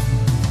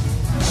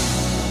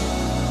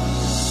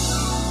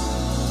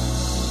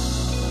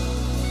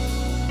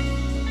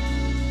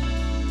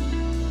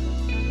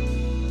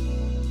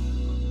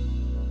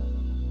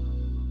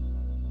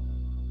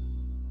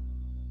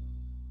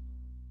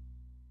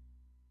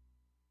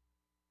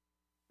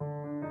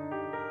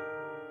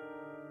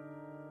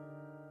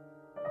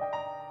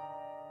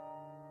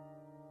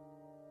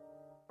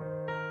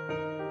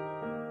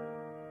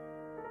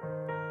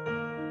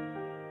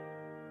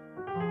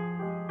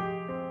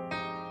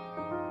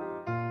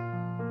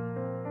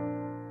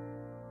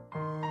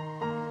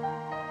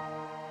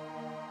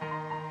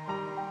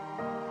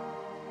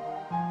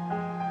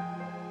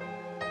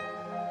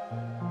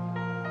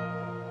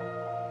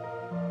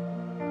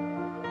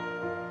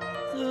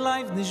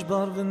 Life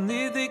nishbar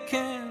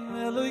v'nidiken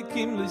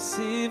Eloikim lo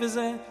yisiv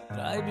ze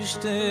Drei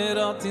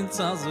bishterot in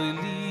tzazoi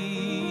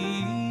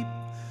lieb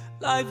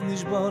Life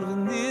nishbar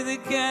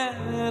v'nidiken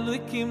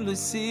Eloikim lo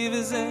yisiv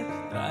ze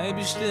Drei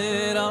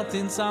bishterot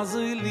in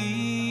tzazoi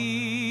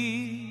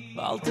lieb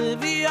Balte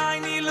vi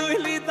ayni lui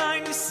li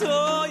dayni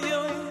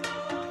soyo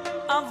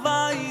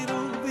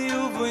Avairu vi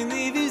uvoi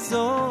ni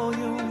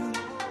vizoyo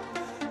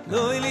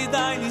Lui li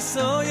dayni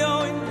soyo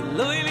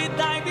Lui li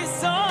dayni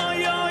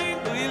soyo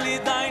Lui li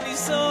dayni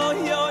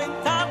soyo in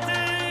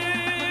tate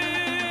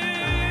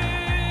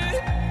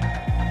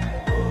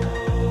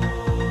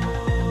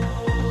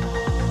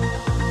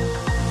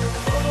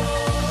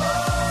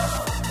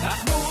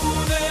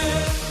Rachmune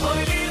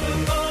Oy li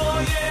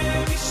l'moye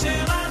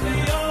Misherane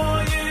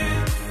yoye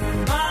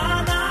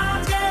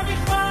Manat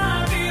gevich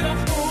mari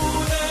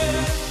Rachmune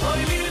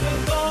Oy li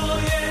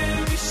l'moye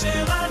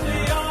Misherane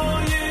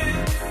yoye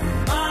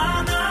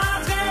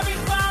Manat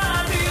gevich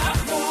mari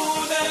Rachmune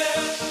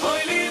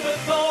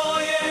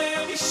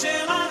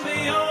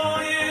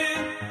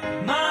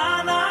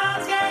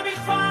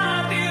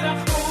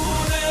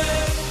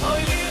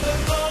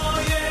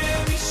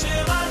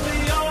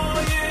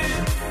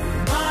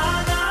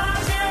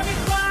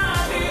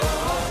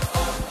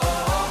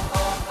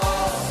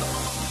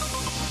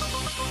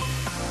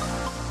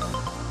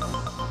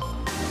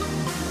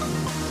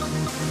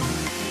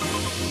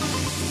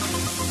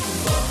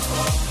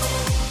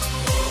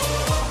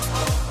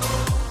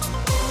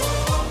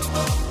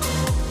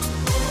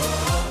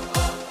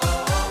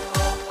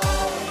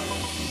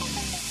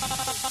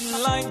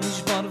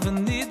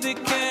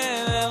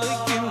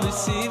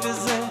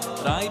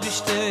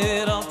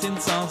der alt in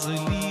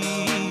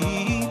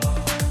Zanzeli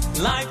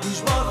Leib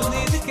nicht morgen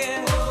in die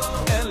Kehr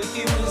Ehrlich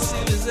im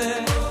Silse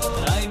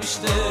Drei mich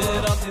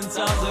der alt in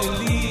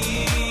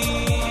Zanzeli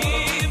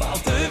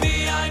Balte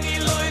wie ein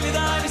Leule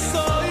da ist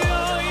so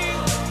joi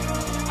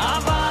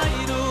Aber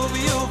du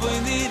wie du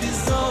in die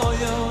so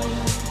joi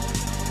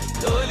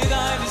Leule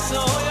da ist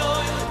so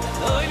joi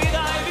Leule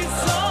da ist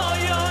so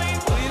joi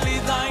Leule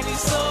da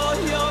ist so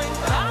joi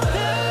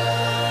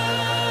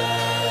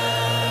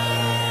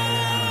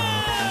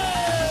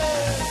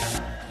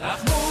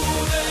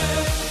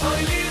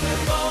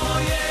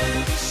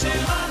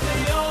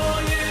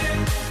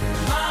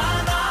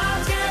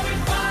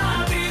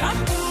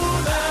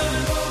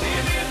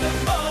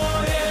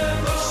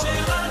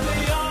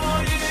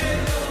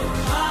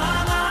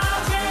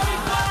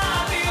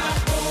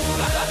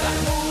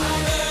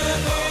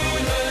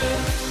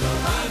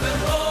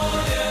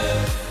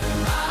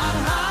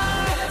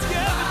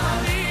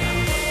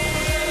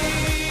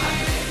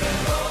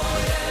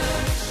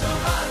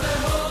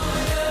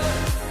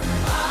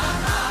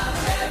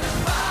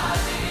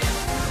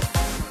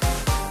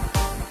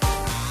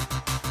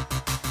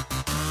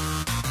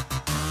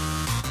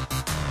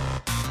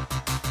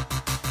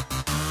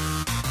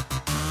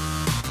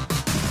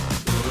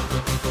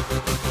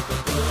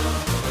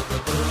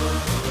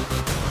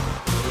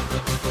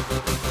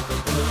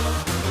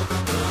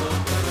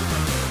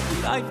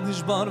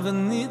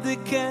Barven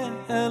nideke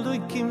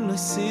Eloikim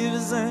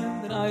lesivezen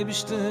Drei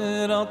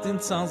bishter alt in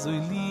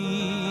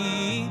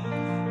Zanzoli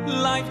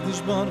Leif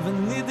nish barven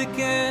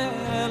nideke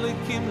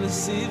Eloikim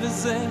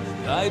lesivezen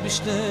Drei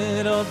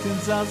bishter alt in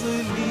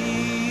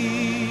Zanzoli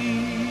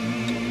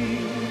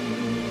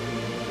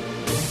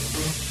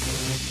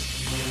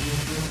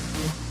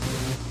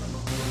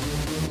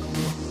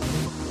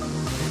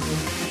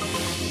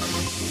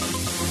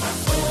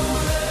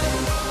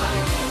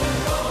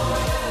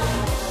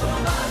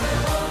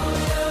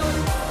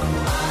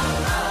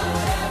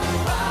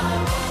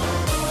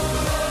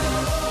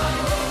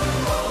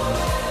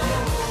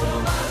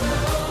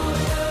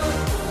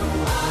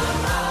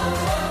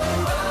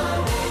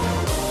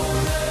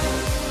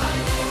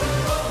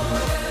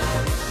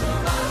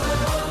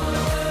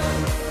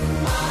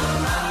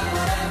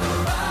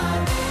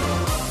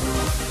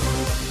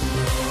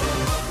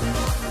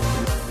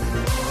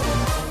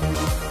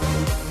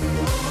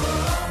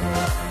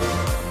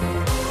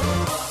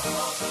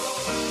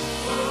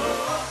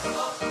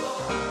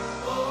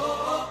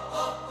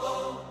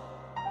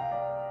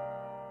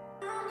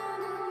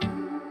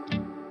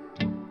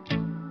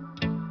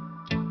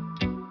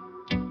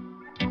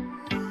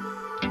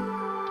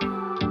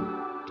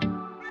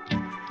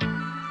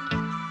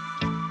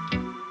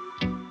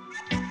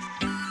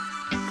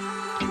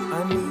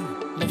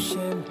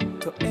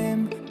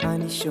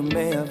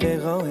שומע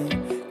ורואה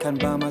כאן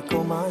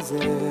במקום הזה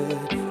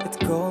את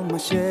כל מה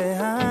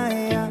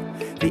שהיה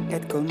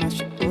ואת כל מה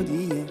שעוד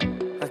יהיה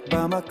רק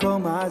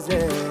במקום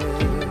הזה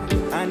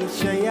אני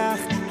שייך,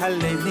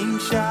 הלב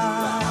נמשך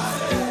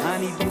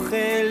אני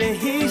בוכה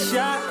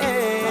להישאר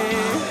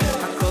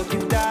הכל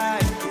כדאי,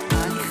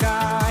 אני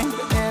חי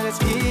בארץ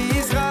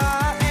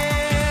ישראל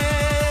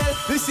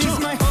This is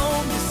my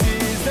home, this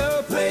is the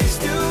place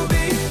to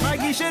be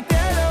מרגיש את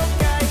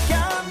אלוקיי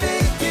כאן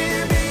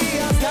בקרבי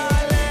אז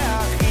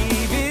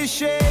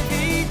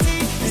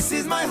This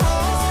is my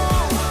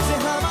home, זה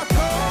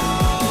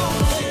המקום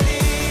שלי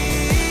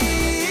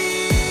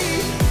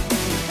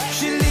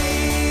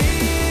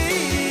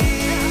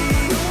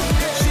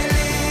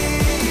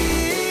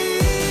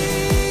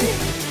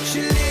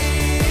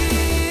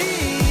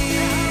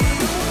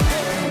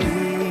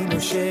אני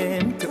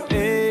נושם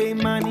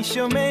טועם, אני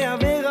שומע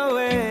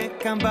ורואה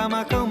כאן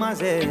במקום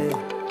הזה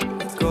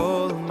את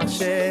כל מה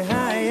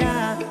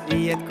שהיה,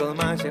 יהיה את כל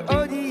מה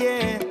שעוד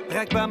יהיה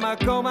רק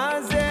במקום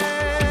הזה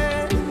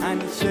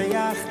אני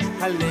שייך,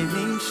 הלב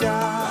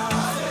נמשך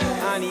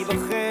אני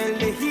בוחר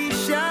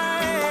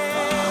להישאר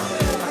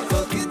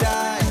הכל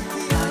כדאי,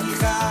 אני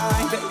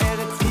חי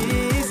בארץ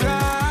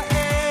ישראל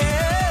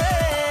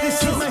This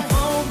is my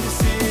home, this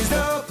is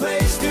the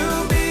place to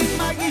be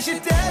מרגיש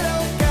את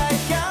אלוקיי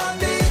כאן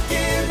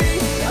בקרבי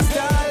אז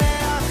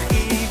תעלה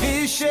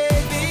אחי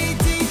ושב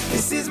איתי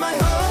This is my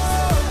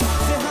home,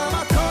 זה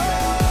המקום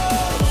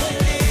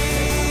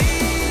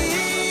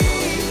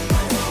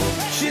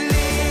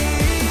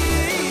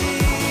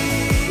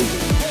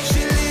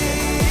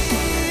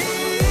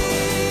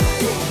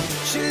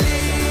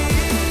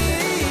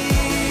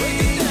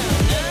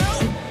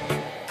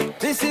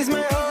This is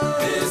my home.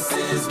 This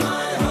is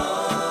my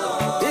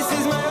home. This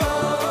is my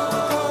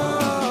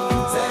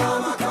home. זה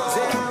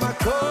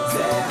המקום.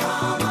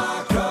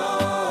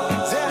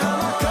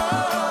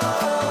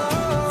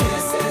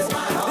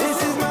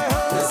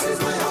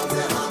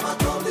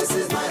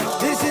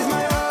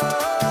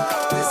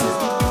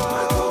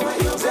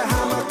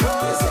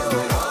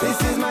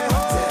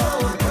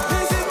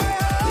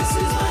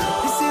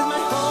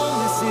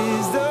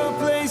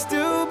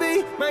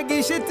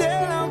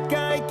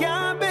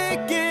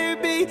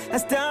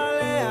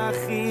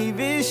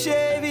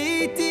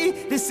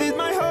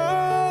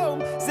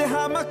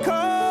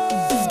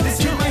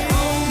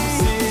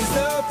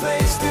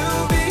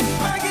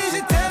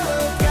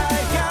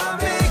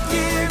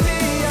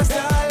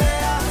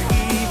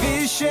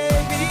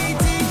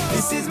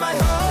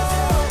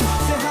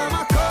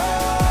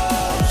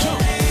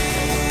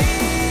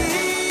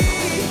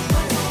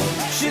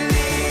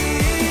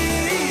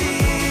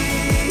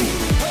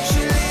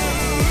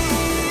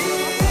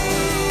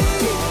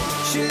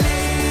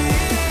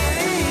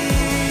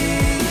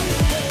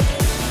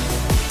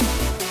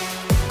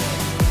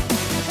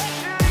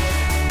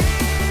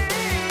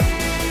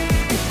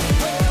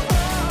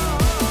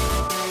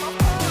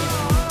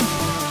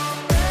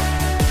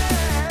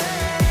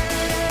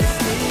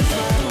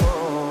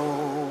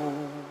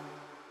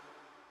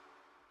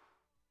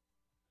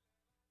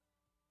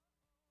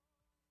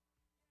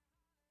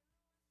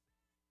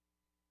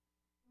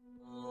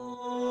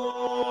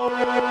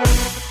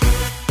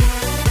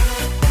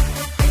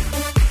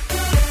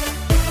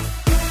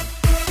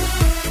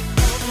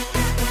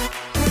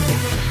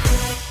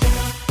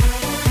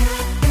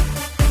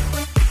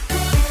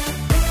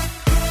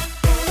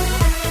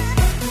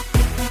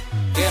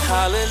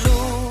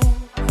 יהללו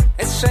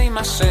את שם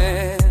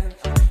השם,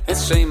 את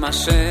שם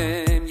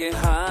השם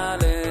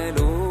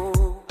יהללו.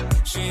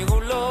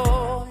 שירו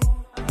לו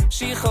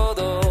שיר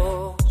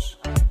חודש,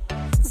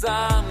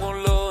 זמרו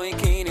לו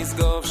כי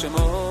נשגוב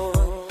שמו.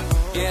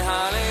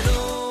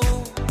 יהללו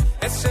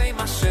את שם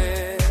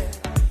השם,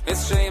 את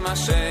שם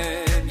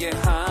השם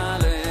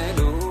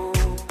יהללו.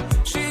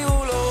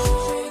 שירו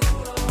לו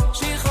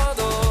שיר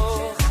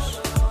חודש,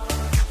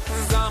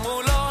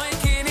 זמרו לו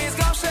כי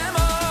נשגוב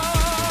שמו.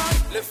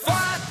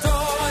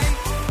 לבדוי,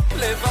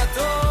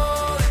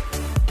 לבדוי,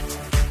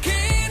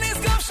 כי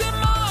נשגוב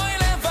שמו.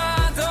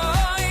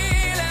 לבדוי,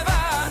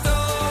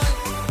 לבדוי,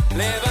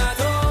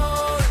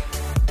 לבדוי,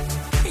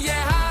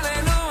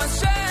 יהללו את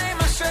שם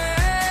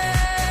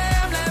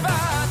השם.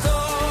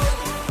 לבדוי,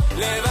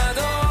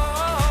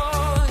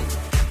 לבדוי,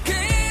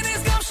 כי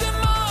נשגוב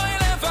שמו.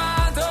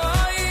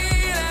 לבדוי,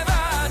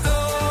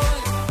 לבדוי,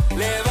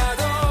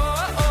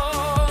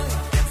 לבדוי,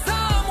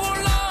 זמרו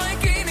לו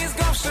כי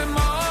נשגוב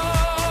שמו.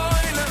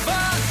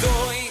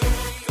 לבדוי.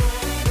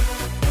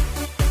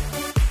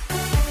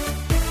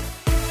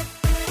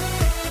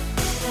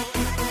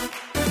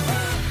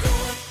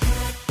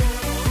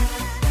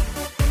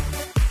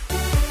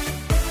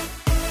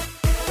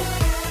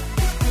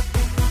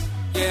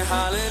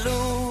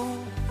 יהללו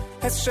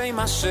את שם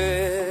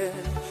השם,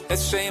 את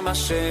שם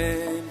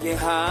השם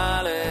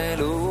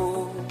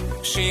יהללו.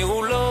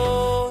 שירו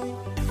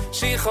לו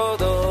שיר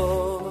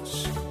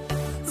חודש,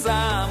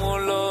 זמרו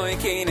לו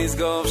כי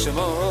נשגוב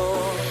שמו.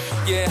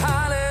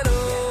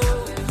 יהללו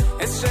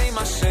את שם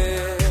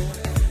השם,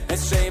 את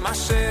שם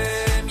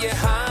השם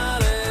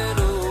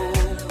יהללו.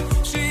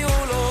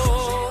 שירו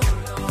לו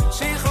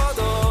שיר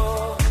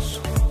חודש,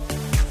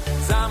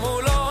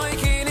 זמרו לו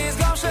כי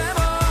נשגוב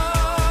שמו.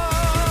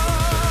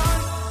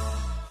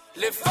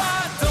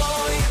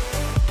 לבדוי,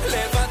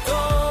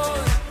 לבדוי,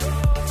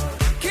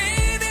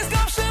 כי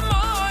נשגוב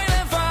שמו.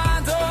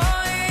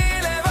 לבדוי,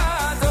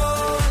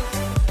 לבדוי,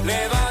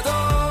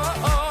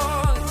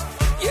 לבדוי,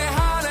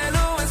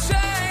 יהללו את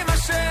שם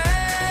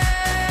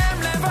השם.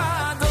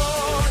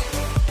 לבדוי,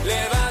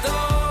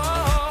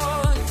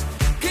 לבדוי,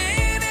 כי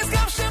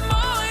נשגוב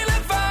שמו.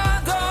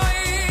 לבדוי,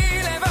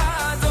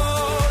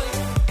 לבדוי,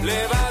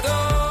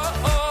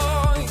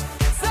 לבדוי,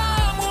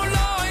 זמרו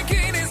לו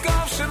כי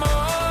נשגוב שמו.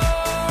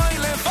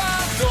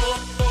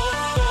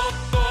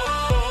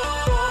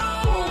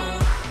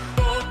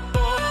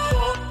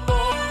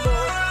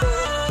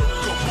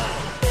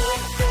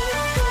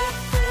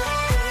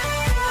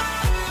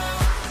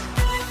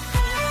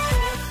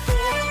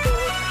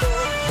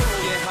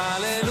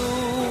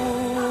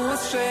 יהללו את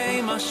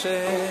שם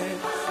השם,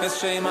 את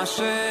שם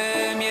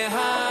השם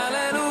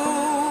יהללו.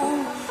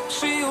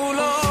 שירו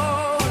לו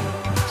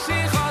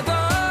שיר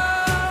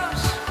חדש,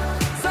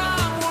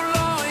 זמרו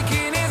לו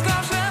כי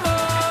נשגב שמו.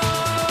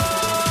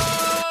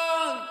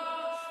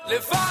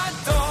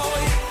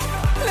 לבדוי,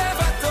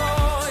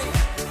 לבדוי,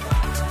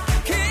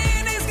 כי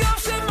נשגב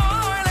שמו.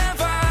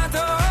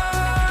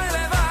 לבדוי,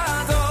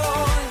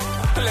 לבדוי,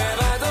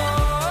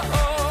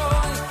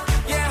 לבדוי,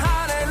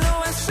 יהללו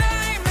את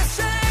שם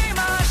השם.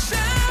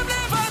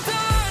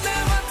 לבדוי,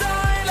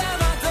 לבדוי,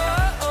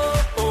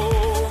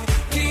 לבדוי,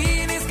 כי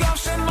נשגב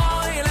שמו.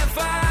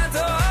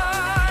 לבדוי,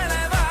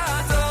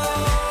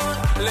 לבדוי,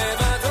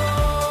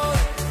 לבדוי,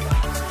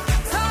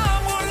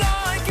 זמרו לו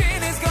כי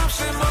נשגב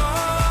שמו.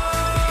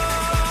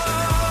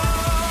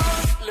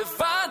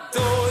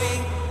 לבדוי.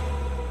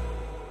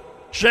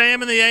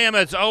 JM in the AM,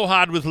 it's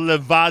Ohad with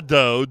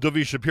Levado.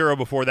 Dovi Shapiro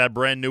before that,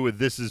 brand new with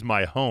This Is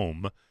My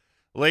Home.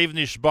 Leiv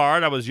Nishbar,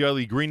 that was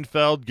Yoli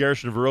Greenfeld.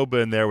 Gershon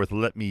Veroba in there with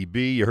Let Me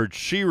Be. You heard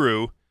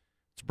Shiru.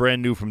 It's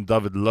brand new from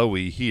David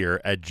Lowy here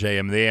at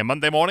JM in the AM.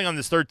 Monday morning on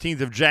this 13th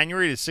of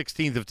January to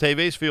 16th of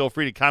Teves. Feel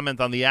free to comment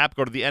on the app.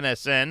 Go to the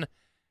NSN,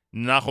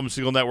 Nachum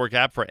Segal Network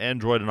app for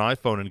Android and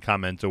iPhone and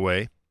comment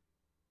away.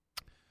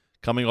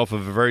 Coming off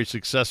of a very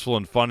successful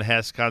and fun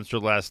Hess concert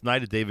last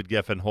night at David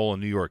Geffen Hall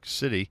in New York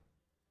City.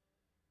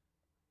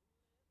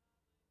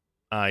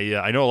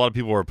 I know a lot of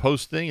people were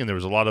posting, and there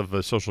was a lot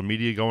of social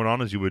media going on,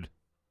 as you would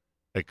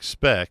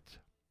expect.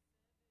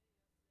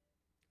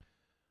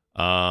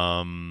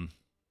 During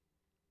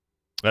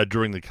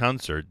the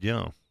concert,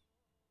 yeah.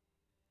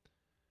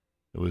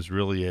 It was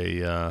really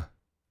it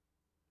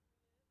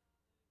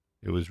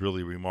was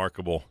really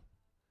remarkable.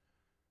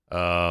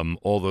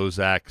 All those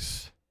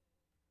acts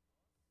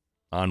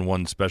on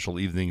one special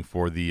evening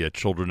for the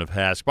children of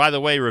Hask. By the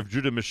way, Rav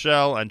Judah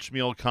Michel and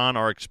Shmuel Khan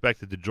are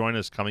expected to join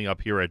us coming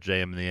up here at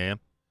JM in the AM.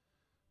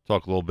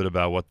 Talk a little bit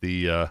about what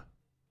the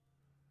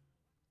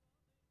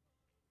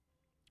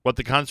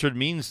concert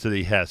means to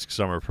the Hask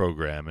summer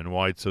program and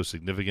why it's so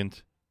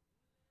significant.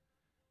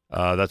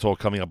 That's all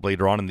coming up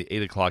later on in the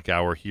 8 o'clock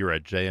hour here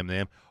at JM in the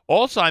AM.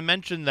 Also, I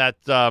mentioned that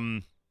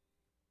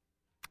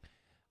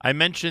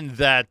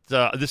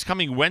this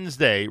coming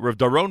Wednesday, Rav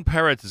Daron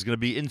Peretz is going to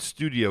be in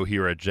studio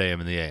here at JM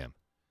in the AM.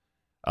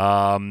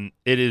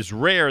 It is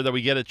rare that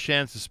we get a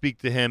chance to speak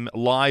to him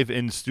live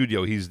in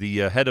studio. He's the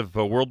head of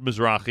World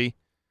Mizrahi.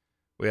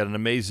 We had an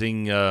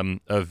amazing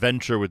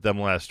venture with them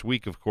last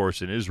week, of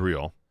course, in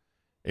Israel.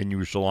 in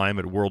Yerushalayim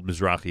at World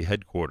Mizrahi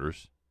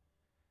headquarters.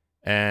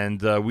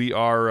 And we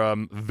are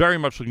very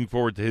much looking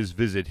forward to his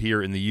visit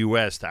here in the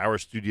U.S. to our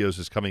studios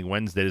this coming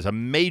Wednesday. There's a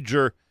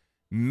major,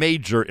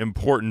 major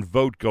important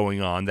vote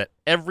going on that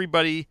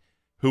everybody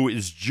who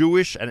is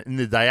Jewish and in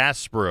the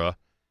diaspora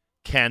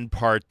can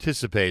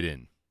participate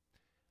in.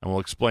 And we'll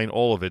explain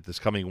all of it this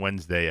coming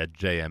Wednesday at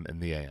JM in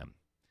the AM.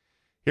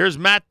 Here's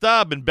Matt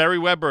Dubb and Barry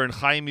Weber and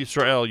Chaim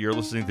Yisrael. You're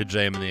listening to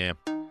JM in the AM.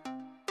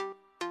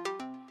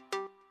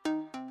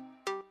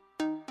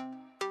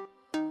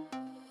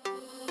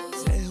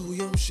 זהו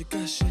יום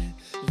שקשה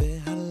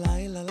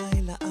והלילה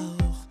לילה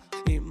ארוך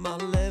עם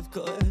הלב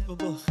כואב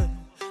ובוכה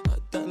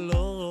אתה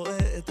לא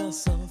רואה את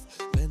הסוף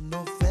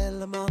ונופל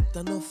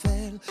למטה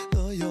נופל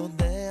לא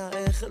יודע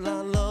איך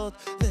לעלות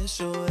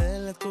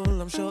ושואל את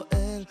כולם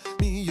שואל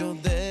מי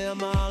יודע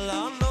מה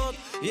לענות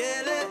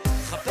ילד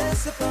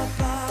חפש את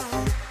פאפה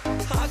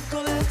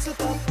הכל אצל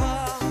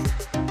פאפה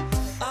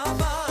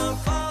אבא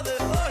פאדר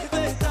אוי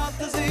ואיתת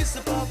תזיז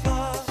את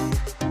פאפה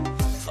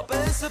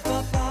חפש את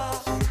פאפה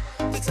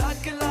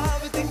תצעק אליו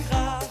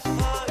ותקרא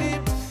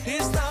האם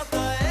הסתרת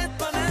את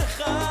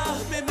פניך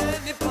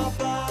ממני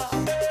פאפה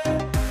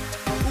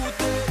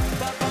פוטה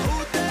פאפה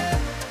פוטה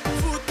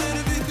פוטה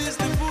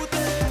וביביס לפוטה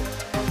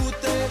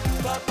פוטה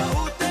פאפה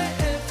פוטה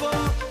איפה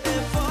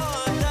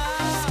אתה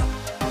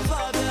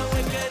Father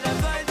when can I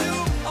find you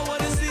I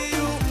wanna see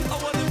you I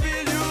wanna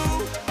feel you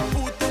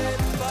פוטה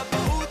פאפה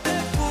פוטה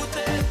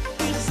פוטה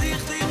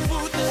תחזיך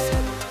תחפוטה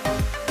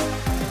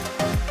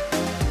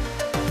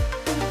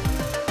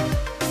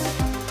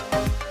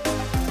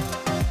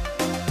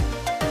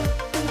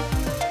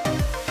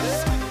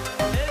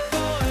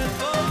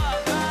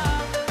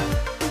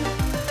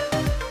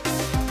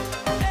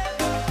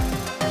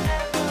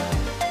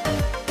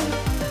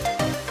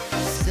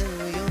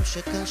זהו יום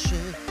שקשה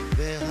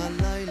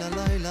והלילה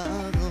לילה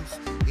ארוך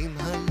עם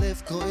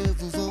הלב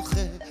כואב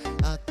ובוכה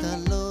אתה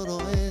לא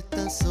רואה את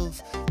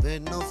הסוף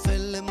ונופל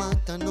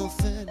למטה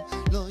נופל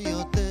לא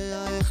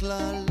יודע איך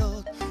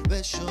לעלות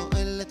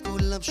ושואל את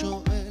כולם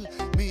שואל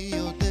מי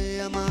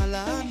יודע מה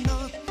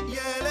לענות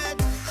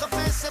ילד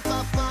חפש את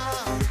פאפה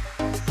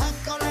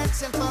הכל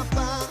אצל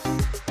פאפה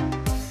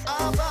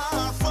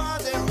אבא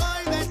פאדר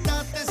אוי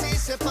ואתה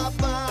תזיז את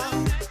פאפה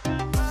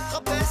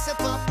חפש את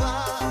פאפה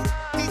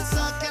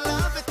תצעק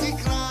אליו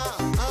ותקרא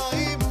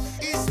האם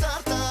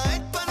הסתרת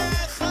את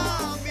פניך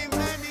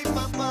ממני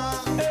פאפה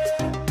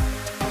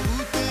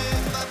פוטה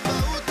פאפה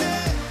פוטה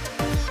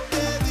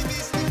פוטה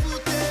ביביסטי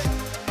פוטה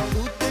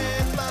פוטה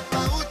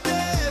פאפה פוטה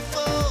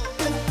איפה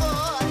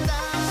אתה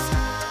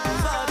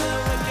Father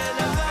when can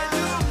I find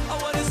you I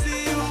wanna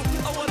see you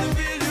I wanna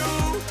feel you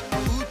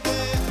פוטה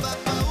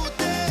פאפה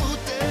פוטה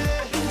פוטה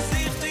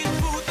תחזיך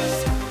תחפוטה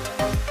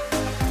איפה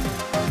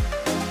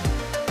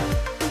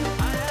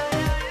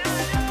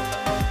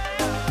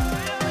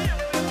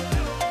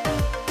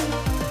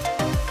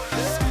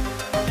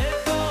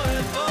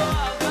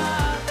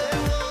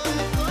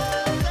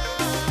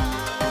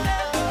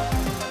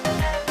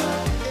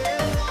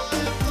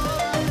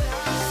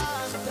אבא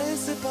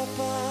חפש את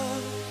פאפה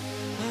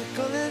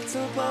הכל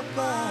אצל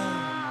פאפה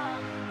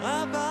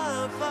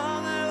אבא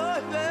פאדר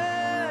אוי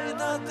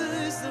ואיתת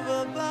תזיז את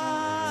פאפה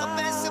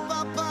חפש את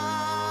פאפה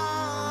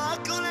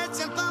הכל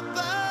אצל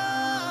פאפה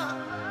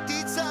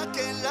תצעק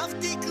אליו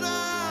תקרא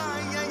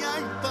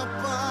איי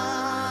פאפה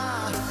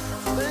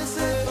חפש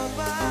את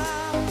פאפה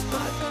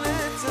הכל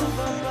אצל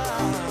פאפה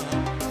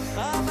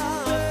אבא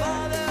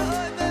פאדר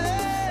אוי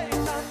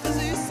ואיתת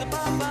תזיז את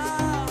פאפה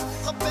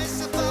חפש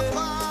את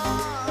פאפה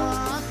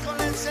הכל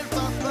אצל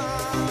פאפה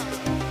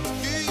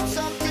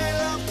תצעק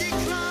אליו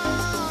תקרא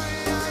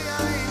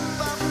איי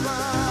פאפה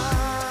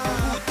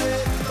פוטה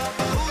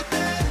פאפה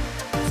פוטה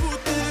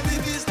פוטה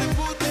ביביס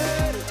לפוטה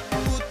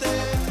פוטה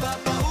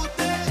פאפה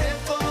פוטה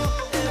איפה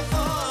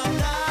אתה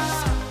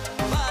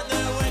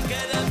Father when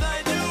can I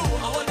find you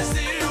I wanna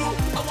see you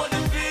I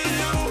wanna feel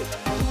you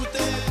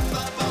פוטה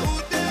פאפה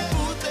פוטה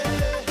פוטה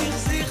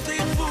תחזיך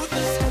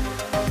תחפוטה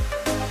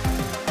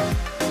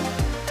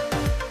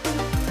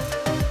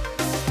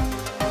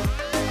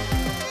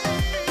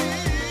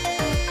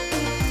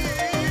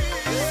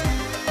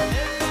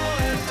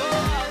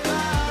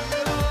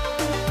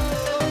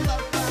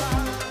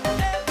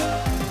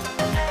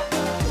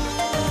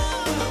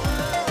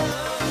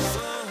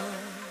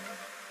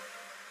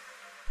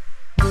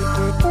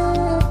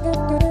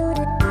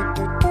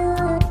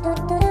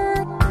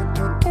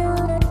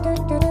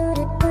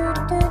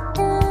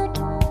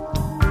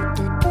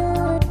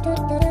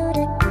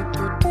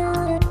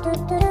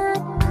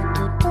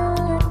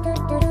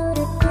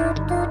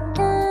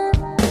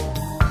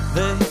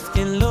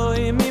והתקן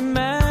לוי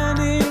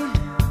ממני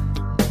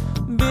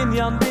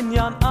בניין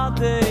בניין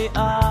עדי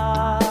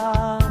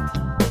עד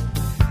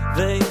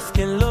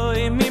והתקן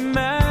לוי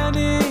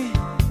ממני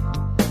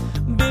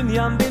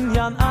בניין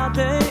בניין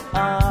עדי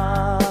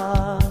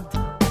עד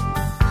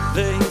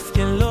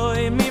והתקן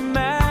לוי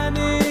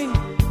ממני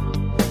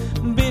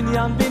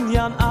בניין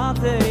בניין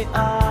עדי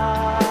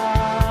עד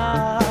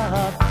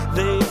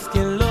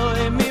והתקן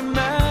לוי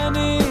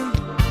ממני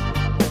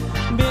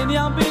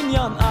בניין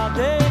בניין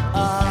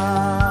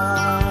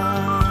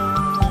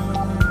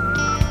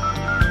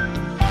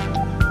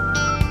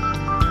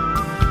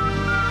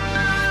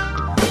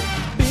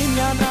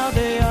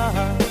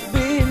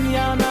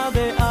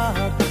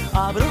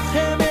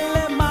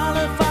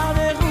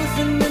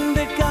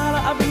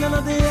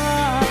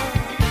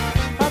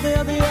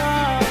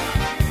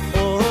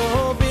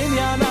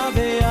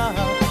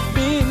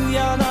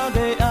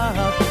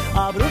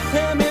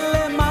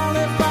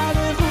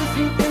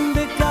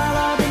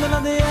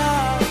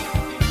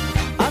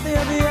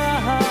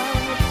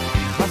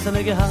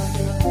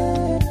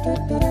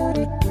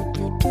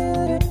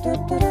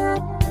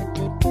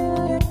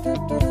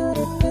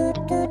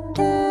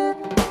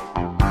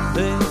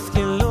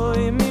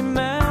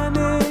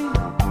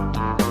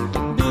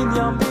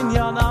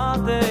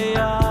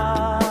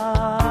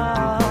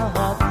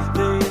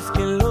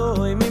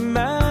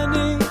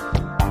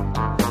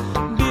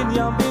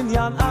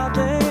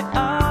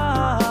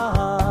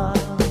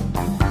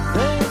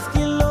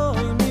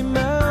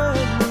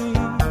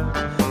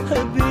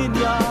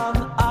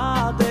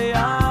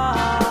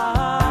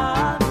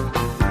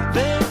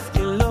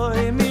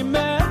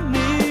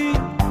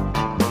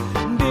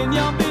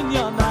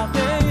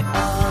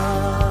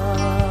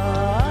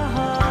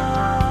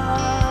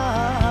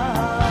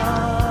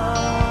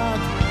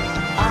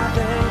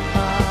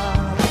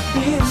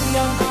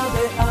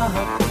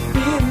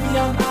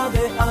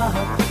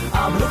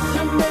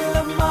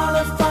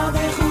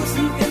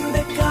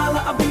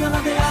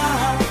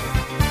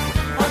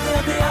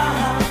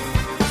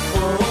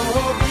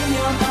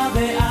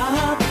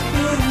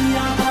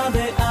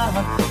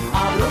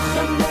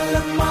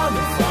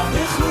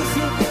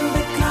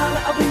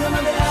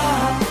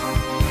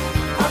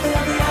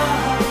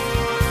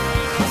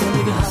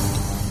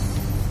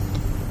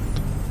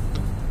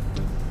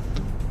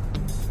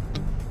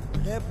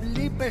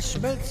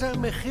בשמלצר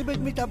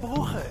מחיבד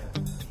מתברוכה.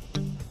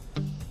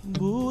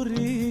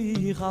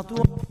 בורי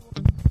חתו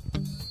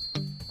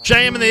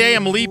JM and the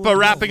AM Lipa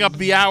wrapping up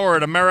the hour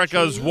at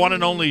America's one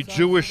and only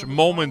Jewish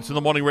Moments in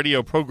the Morning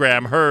radio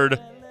program, heard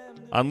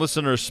on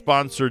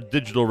listener-sponsored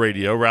digital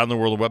radio around the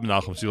world, web,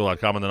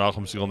 NachumSegal.com, and the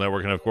Nachum Segal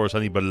Network, and, of course,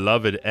 on the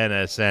beloved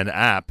NSN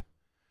app.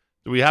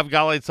 Do we have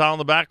Galei Tzahal in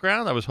the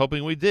background? I was hoping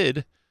we did.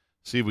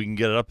 See if we can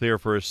get it up there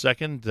for a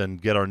second and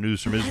get our news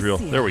from Israel.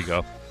 There we go.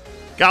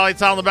 Galei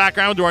Tzahal in the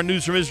background. Do our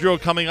news from Israel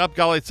coming up.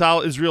 Galei Tzahal,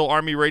 Israel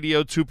Army Radio,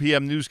 2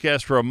 p.m.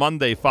 newscast for a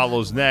Monday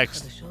follows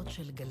next.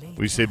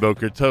 We say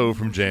Boker Tov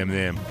from JM and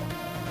the AM.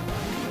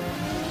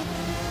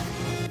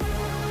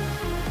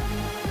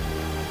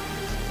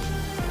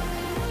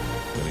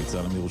 גלי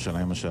צה"ל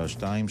מירושלים השעה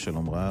 2,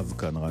 שלום רב,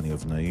 כאן רני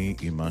אבנאי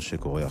עם מה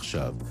שקורה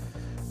עכשיו.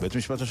 בית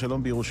משפט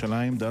השלום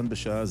בירושלים דן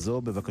בשעה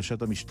זו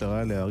בבקשת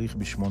המשטרה להאריך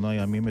ב8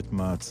 ימים את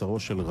מעצרו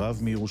של רב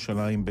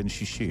מירושלים בן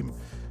 60,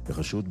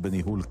 בחשוד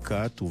בניהול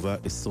כת ובה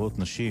עשרות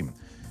נשים.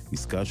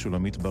 עסקה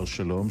שולמית בר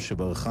שלום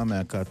שברחה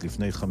מהכת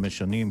לפני 5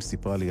 שנים,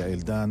 סיפרה לי יעל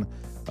דן,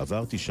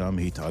 עברתי שם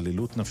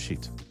התעללות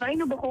נפשית.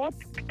 ראינו בחורות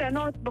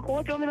קטנות,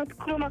 בחורות לא מבינות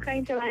כלום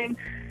מהחיים שלהם.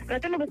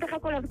 רצינו בסך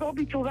הכל לחזור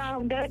בתשובה,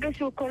 ברגע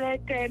שהוא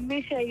קולט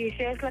מישהי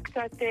שיש לה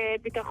קצת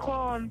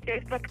ביטחון,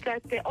 שיש לה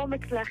קצת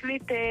אומץ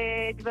להחליט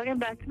דברים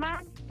בעצמה,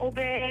 הוא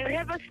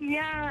ברבע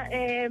שנייה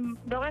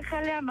דורך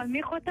עליה,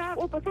 מנמיך אותה,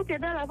 הוא פשוט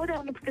ידע לעבוד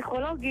עלינו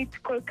פסיכולוגית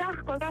כל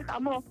כך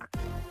עמוק.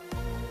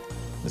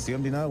 נשיא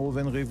המדינה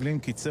ראובן ריבלין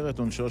קיצר את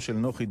עונשו של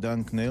נוחי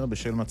דנקנר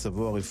בשל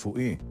מצבו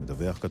הרפואי.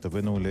 מדווח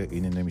כתבנו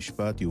לענייני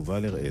משפט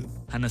יובל הראל.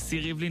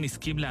 הנשיא ריבלין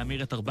הסכים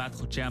להמיר את 4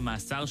 חודשי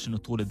המאסר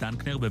שנותרו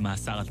לדנקנר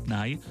במאסר על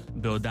תנאי.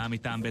 בהודעה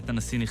מטעם בית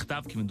הנשיא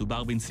נכתב כי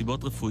מדובר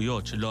בנסיבות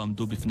רפואיות שלא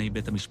עמדו בפני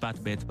בית המשפט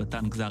בעת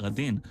מתן גזר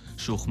הדין,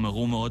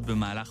 שהוחמרו מאוד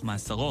במהלך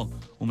מאסרו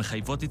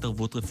ומחייבות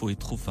התערבות רפואית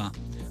דחופה.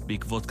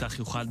 בעקבות כך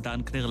יוכל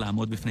דנקנר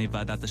לעמוד בפני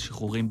ועדת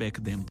השחרורים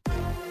בהקדם.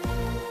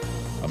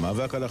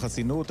 המאבק על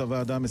החסינות,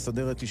 הוועדה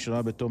המסדרת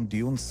אישרה בתום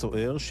דיון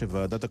סוער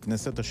שוועדת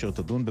הכנסת אשר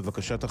תדון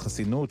בבקשת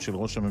החסינות של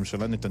ראש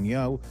הממשלה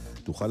נתניהו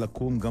תוכל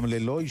לקום גם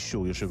ללא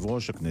אישור יושב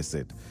ראש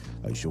הכנסת.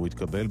 האישור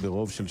התקבל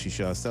ברוב של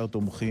 16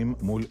 תומכים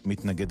מול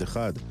מתנגד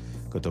אחד.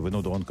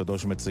 כתבנו דורון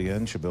קדוש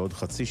מציין שבעוד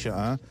חצי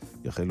שעה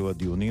יחלו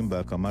הדיונים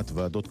בהקמת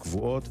ועדות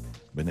קבועות,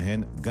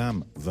 ביניהן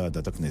גם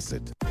ועדת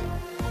הכנסת.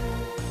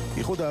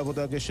 איחוד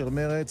העבודה גשר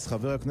מרץ,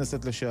 חבר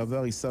הכנסת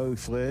לשעבר עיסאווי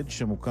פריג'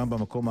 שמוקם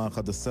במקום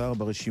ה-11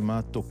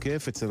 ברשימה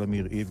תוקף אצל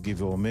אמיר איבגי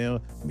ואומר,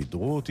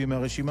 מדרו אותי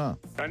מהרשימה.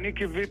 אני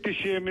קיוויתי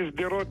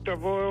שמסדרות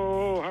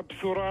תבוא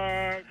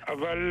הבשורה,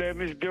 אבל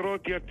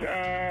מסדרות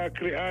יצאה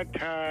קריאת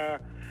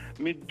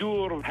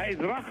המדור.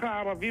 האזרח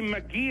הערבי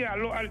מגיע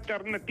לו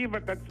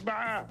אלטרנטיבת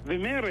הצבעה,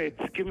 ומרץ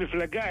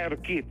כמפלגה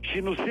ערכית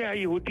שנושא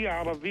היהודי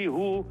הערבי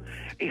הוא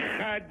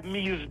אחד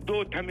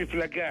מיסודות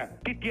המפלגה,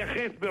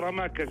 תתייחס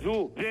ברמה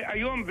כזו, זה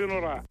היום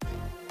ונורא.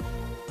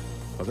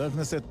 חבר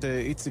הכנסת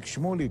איציק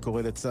שמולי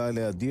קורא לצה"ל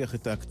להדיח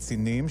את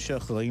הקצינים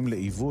שאחראים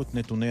לעיוות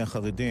נתוני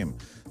החרדים.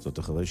 זאת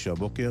אחרי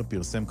שהבוקר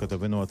פרסם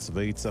כתבנו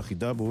הצבאי צחי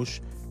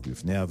דבוש,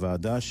 בפני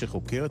הוועדה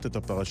שחוקרת את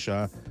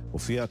הפרשה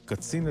הופיע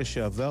קצין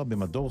לשעבר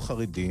במדור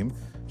חרדים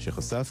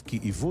שחשף כי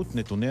עיוות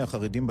נתוני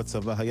החרדים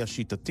בצבא היה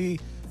שיטתי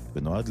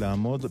ונועד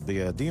לעמוד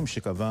ביעדים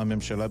שקבעה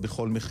הממשלה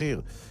בכל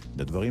מחיר.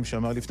 לדברים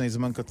שאמר לפני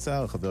זמן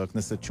קצר חבר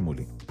הכנסת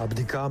שמולי.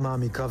 הבדיקה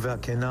המעמיקה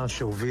והכנה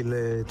שהוביל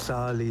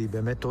צה"ל היא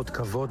באמת עוד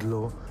כבוד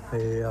לו,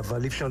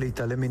 אבל אי אפשר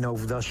להתעלם מן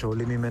העובדה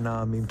שעולים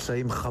ממנה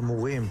ממצאים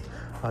חמורים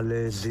על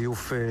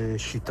זיוף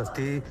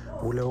שיטתי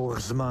ולאורך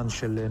זמן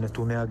של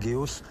נתוני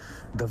הגיוס,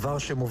 דבר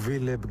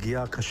שמוביל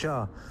לפגיעה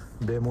קשה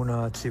באמון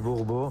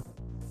הציבור בו.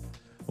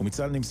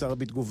 ומצה"ל נמסר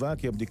בתגובה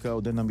כי הבדיקה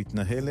עודנה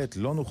מתנהלת,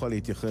 לא נוכל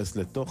להתייחס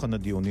לתוכן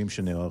הדיונים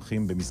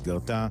שנערכים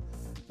במסגרתה,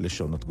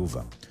 לשון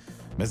התגובה.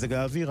 מזג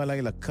האוויר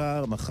הלילה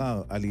קר,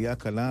 מחר עלייה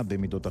קלה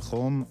במידות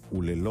החום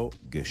וללא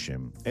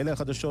גשם. אלה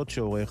החדשות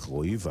שעורך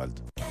רועי ולד.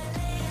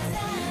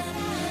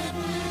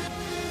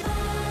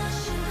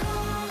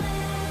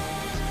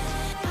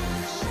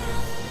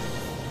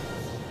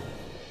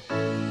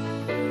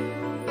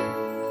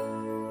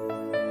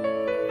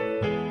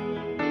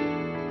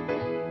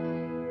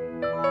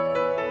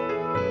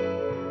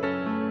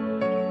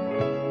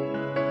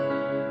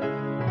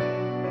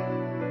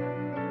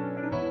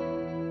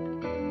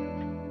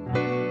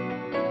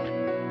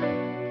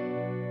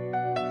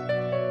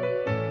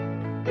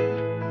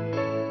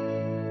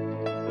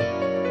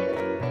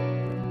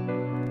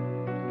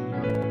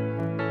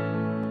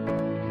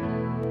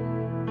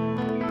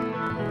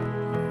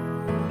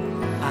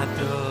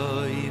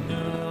 Adoi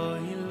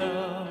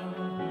lo,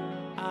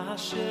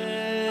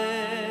 Asher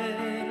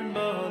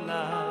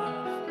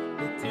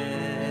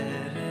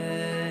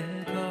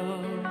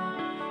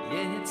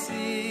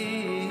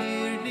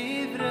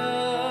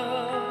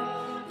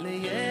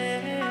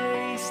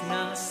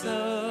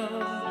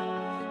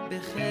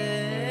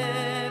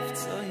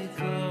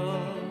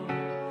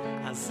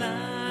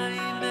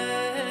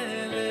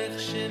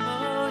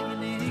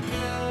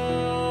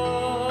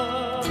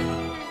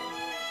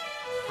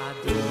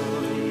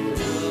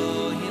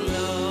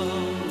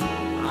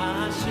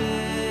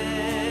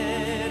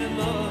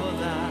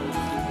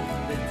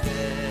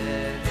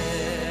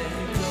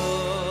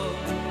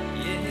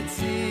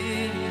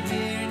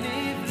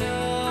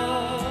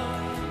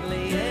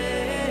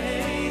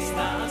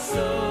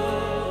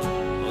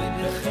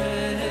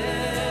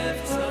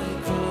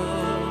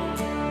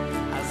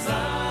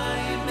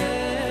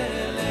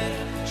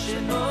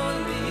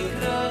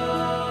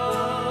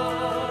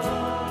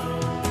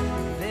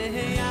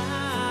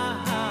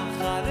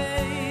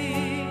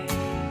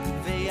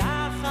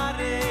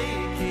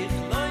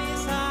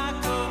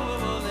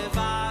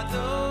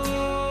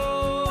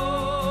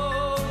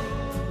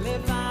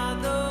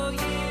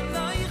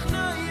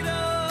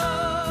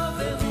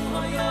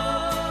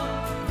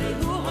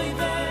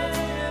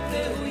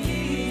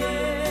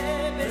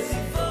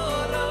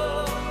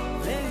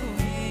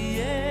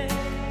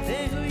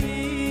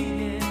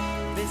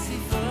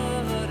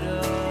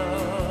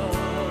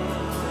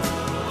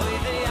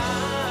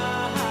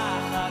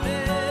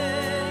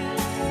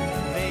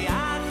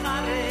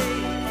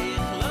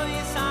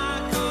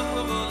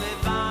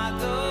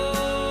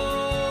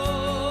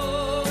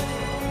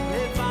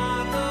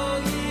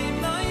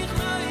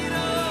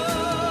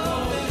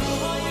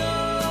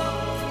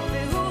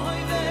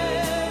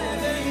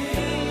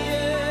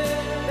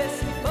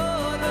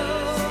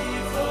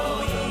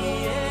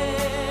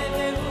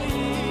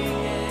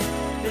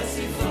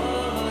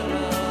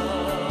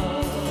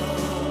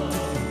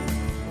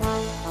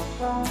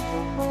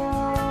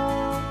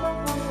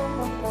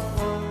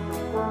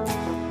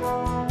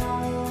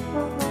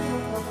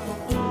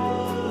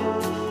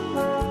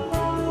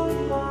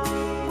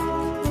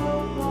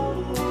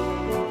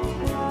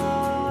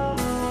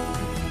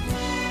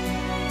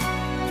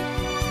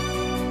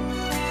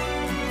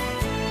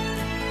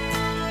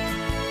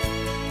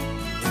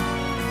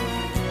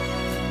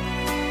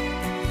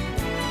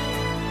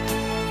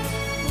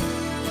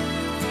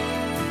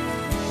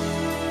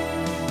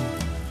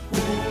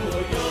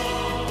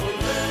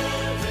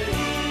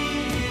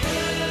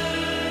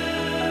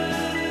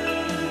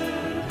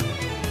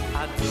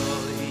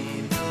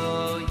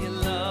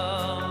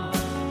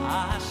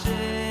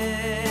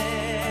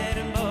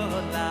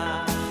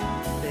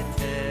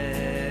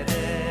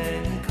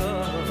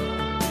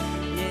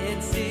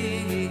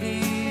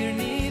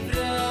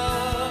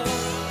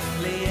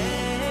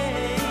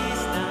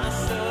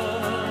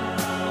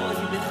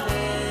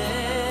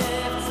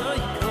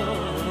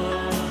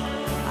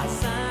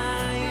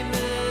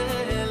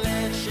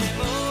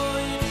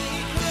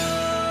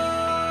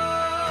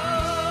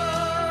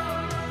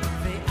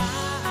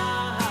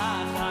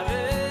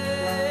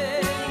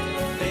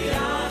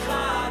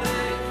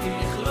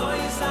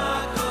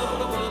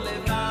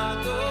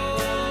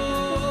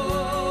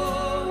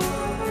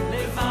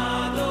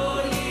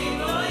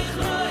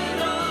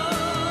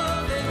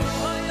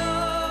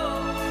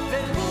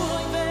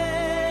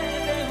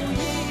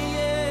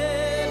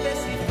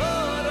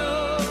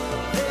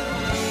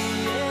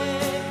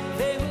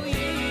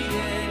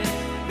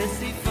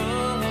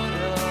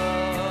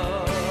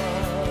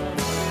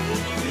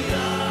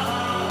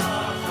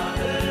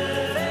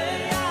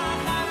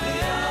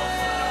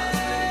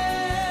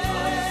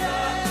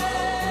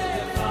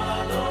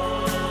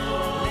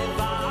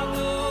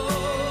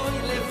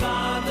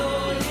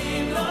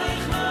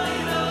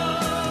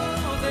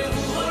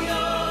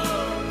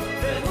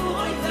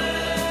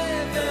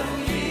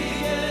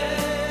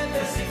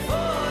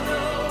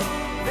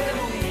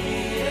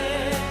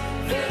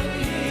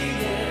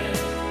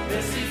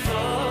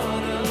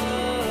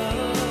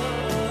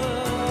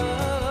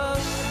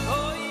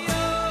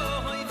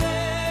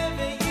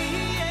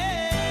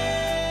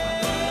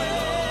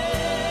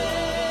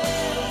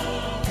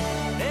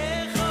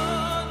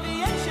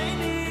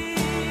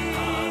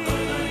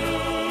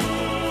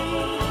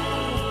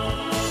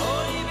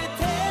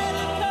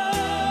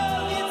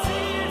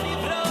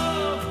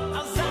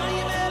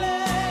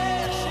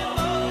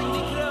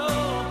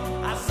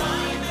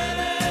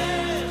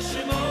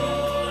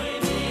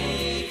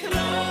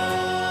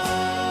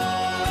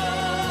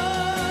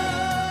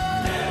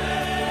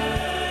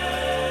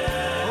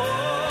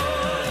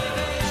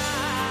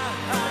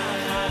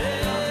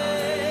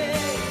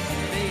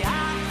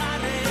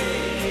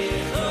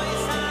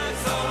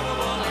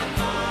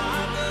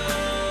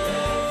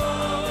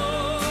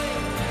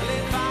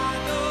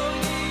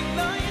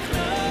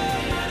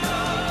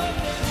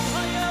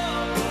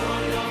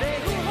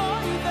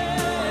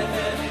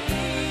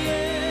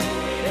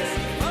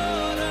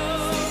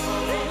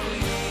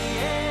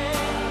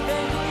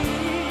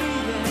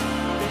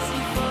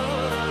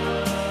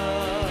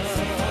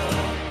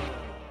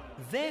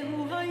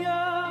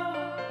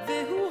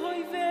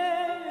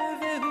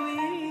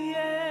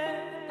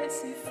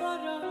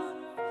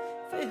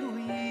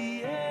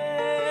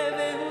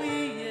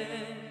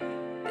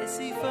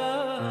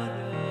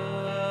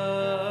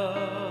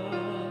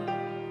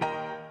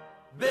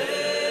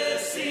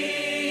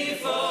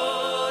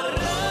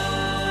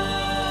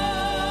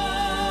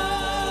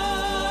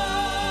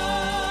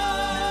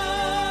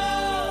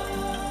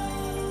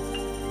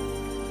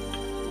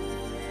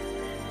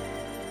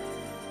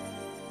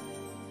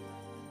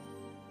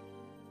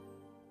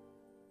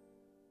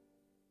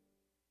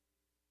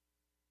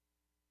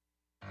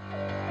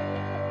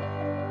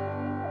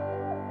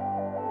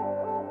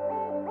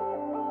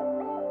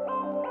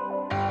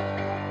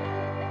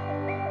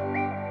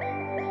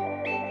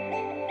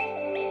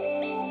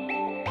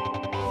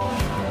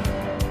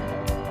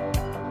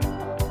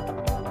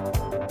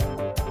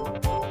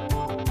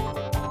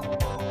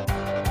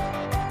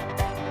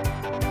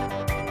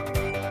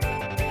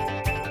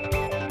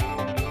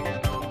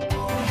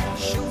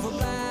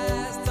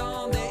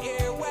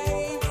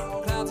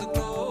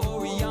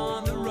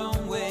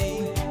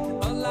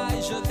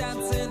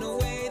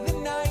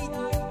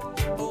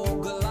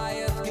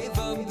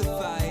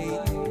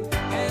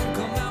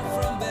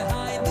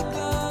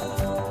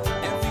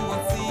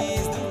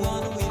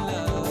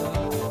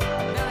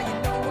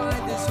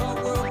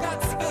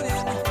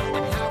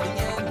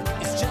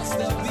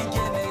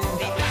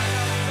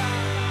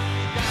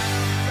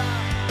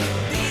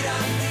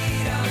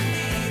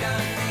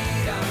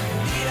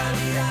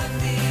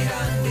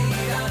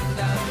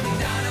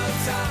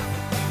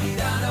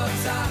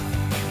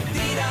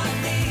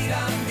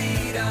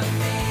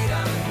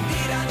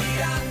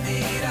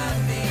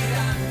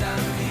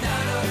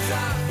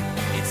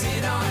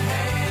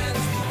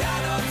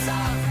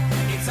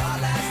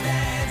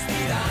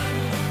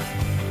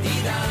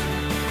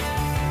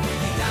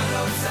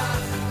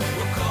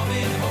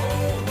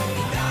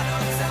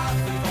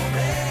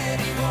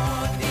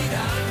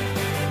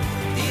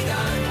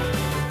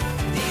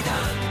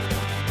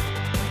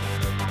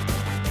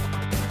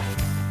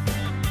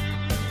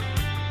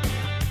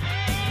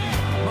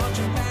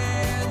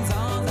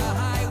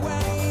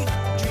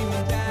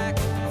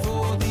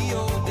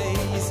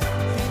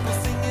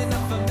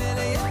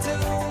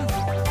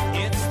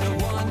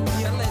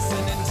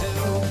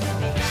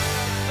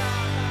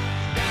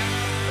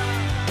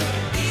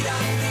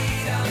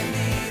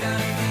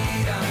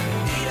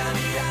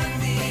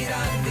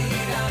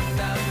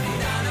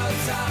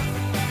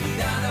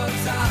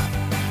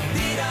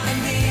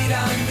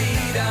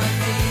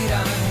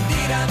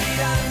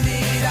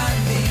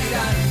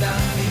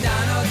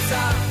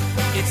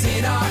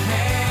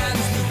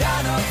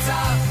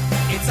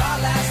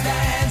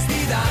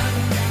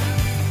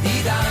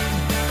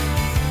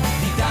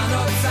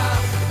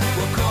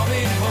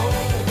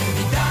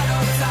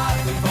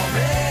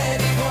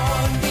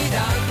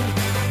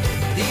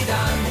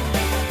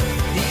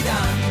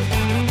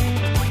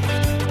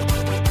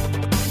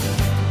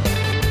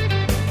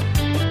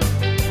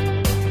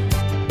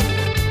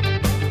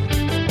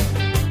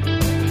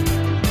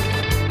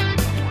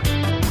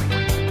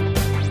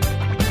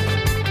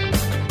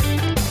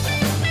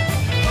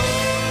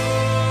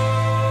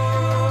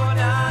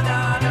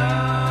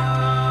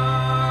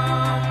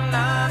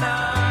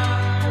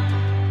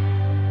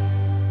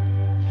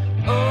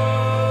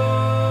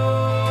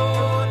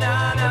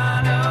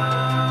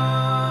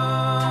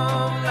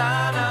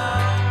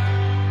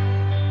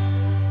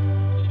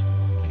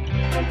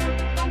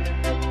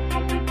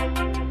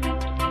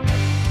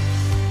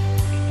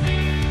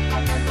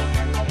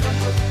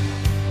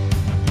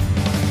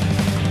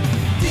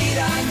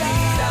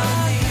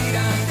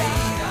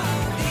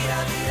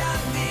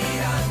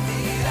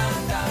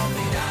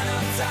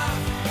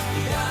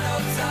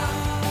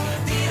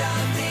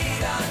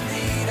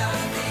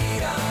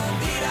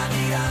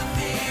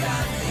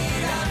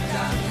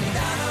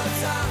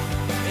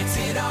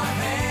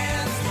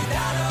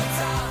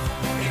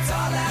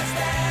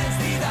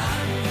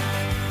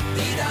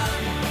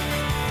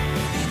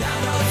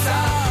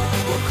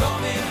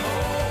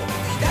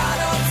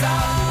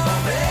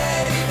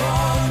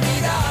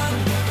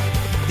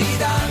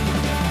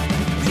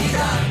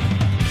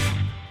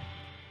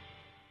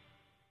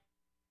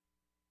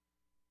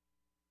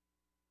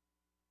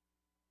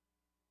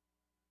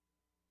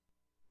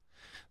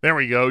There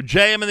we go.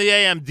 JM in the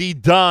AM. D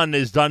Dunn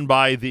is done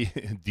by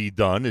D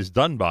Dunn is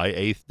done by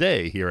Eighth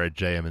Day here at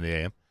JM in the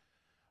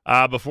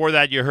AM. Before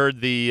that, you heard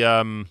the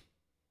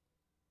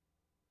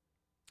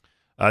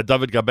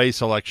David Gabay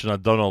selection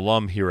on Don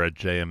Olam here at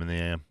JM in the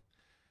AM.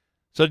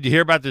 So did you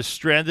hear about this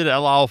stranded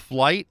El Al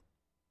flight?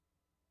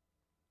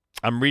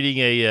 I'm reading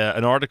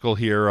an article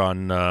here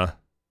on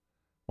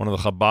one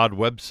of the Chabad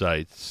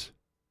websites.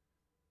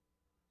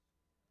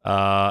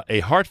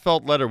 A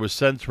heartfelt letter was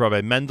sent to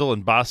Rabbi Mendel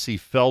and Basi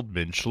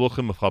Feldman,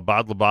 Shluchim of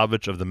Chabad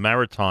Lubavitch of the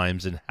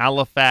Maritimes in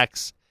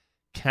Halifax,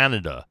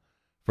 Canada,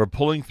 for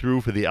pulling through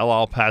for the El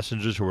Al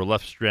passengers who were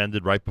left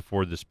stranded right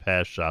before this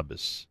past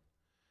Shabbos.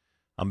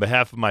 On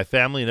behalf of my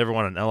family and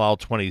everyone on El Al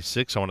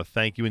 26, I want to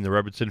thank you and the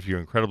Rebbitzin for your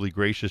incredibly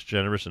gracious,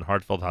 generous, and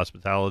heartfelt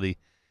hospitality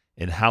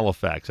in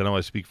Halifax. I know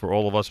I speak for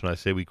all of us when I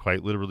say we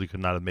quite literally could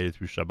not have made it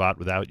through Shabbat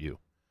without you.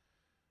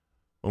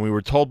 When we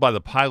were told by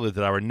the pilot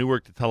that our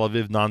Newark to Tel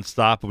Aviv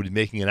nonstop would be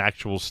making an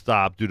actual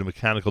stop due to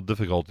mechanical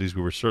difficulties,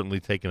 we were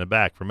certainly taken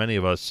aback. For many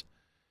of us,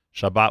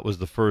 Shabbat was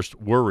the first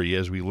worry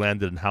as we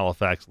landed in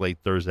Halifax late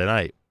Thursday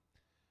night.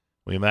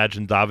 We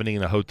imagined davening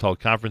in a hotel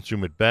conference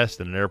room at best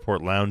and an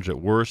airport lounge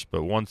at worst,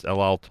 but once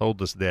El Al told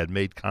us they had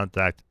made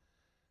contact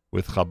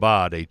with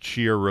Chabad, a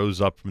cheer rose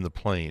up from the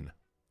plane.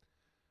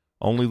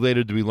 Only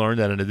later did we learn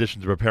that in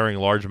addition to preparing a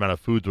large amount of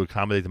food to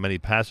accommodate the many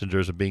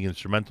passengers and being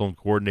instrumental in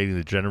coordinating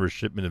the generous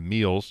shipment of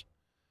meals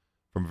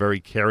from very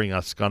caring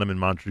Askanim in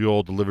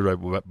Montreal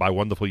delivered by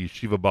wonderful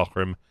yeshiva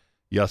bachrim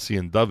Yossi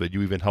and David,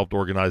 you even helped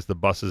organize the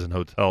buses and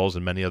hotels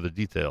and many other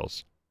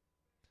details.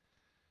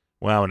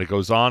 Wow, and it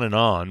goes on and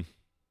on.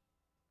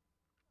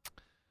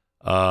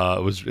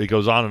 It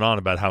goes on and on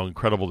about how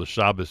incredible the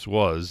Shabbos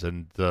was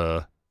and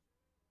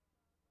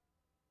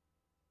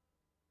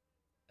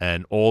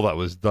all that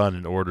was done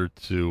in order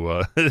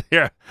to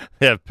they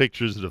have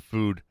pictures of the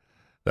food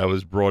that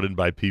was brought in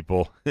by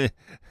people that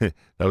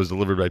was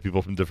delivered by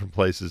people from different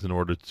places in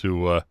order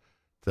to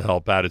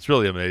help out. It's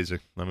really amazing.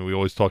 I mean, we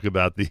always talk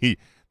about the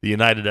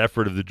united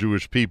effort of the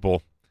Jewish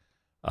people,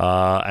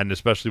 and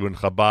especially when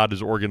Chabad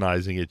is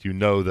organizing it, you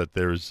know that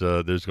there's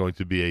going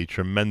to be a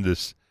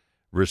tremendous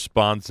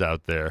response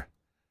out there.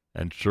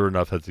 And sure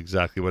enough, that's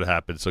exactly what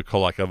happened. So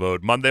Kol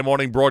HaKavod. Monday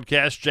morning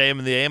broadcast, JM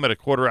in the AM at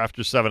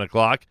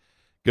 7:15.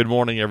 Good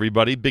morning,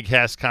 everybody. Big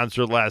Hass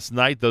concert last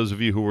night. Those of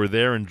you who were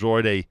there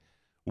enjoyed a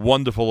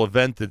wonderful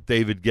event at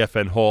David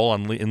Geffen Hall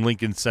in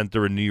Lincoln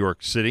Center in New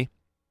York City.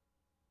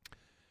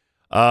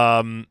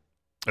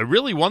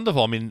 Really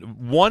wonderful. I mean,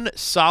 one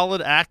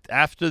solid act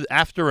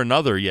after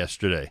another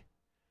yesterday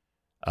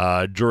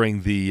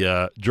during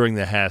the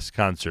Hass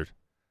concert.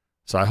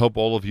 So I hope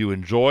all of you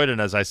enjoyed. And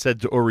as I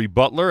said to Uri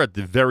Butler at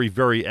the very,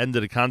 very end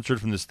of the concert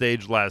from the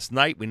stage last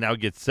night, we now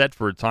get set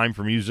for a Time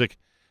for Music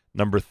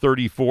number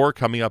 34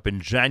 coming up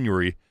in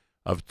January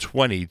of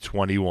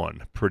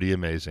 2021. Pretty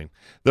amazing.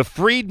 The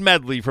Freed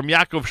medley from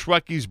Yaakov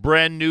Shwekey's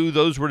brand new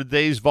Those Were the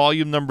Days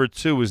volume number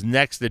 2 is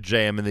next at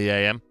JM in the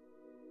AM.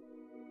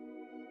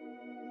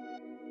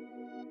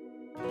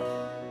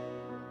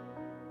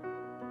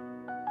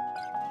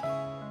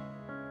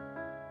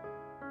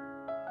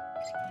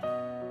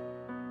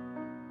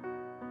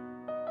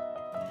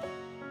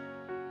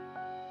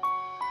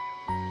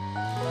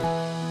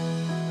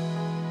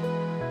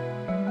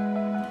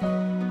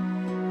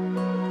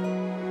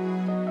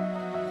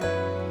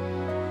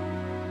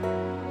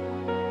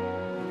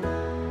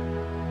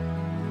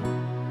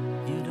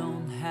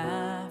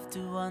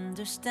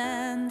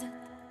 Understand it,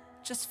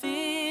 just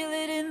feel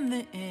it in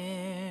the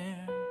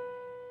air.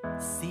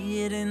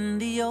 See it in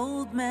the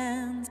old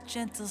man's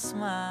gentle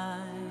smile.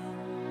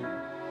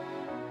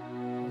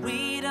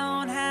 We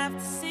don't have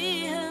to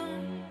see him,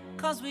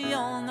 'cause we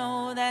all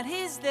know that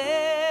he's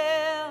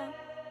there.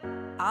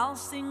 I'll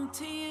sing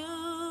to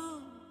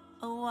you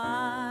a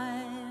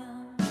while.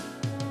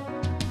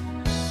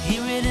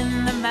 Hear it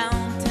in the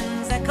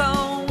mountains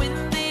echo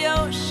when the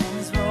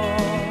oceans roar.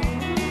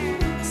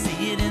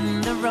 See it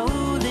in the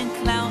rolling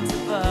clouds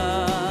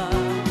above.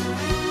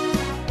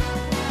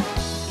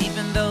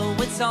 Even though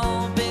it's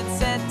all been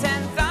said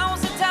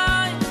 10,000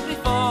 times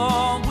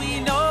before, we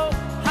know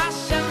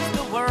Hashem's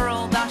the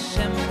world,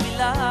 Hashem we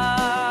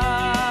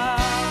love.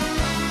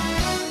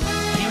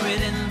 Hear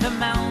it in the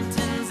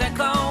mountains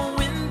echo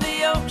when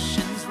the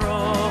oceans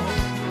roar.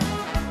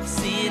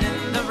 See it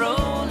in the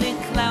rolling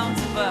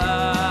clouds above.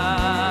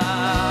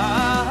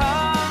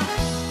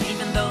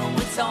 Even though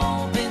it's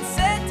all been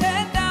said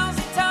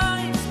 10,000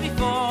 times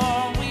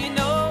before, we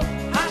know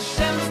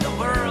Hashem's the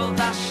world,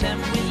 Hashem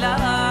we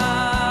love.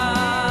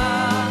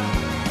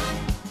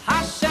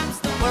 Hashem's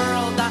the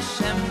world,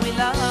 Hashem we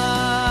love.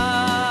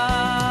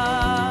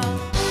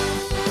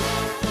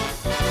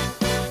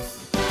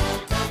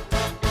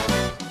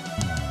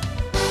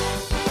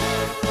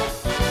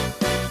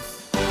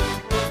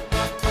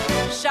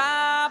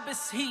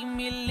 Shabbos hi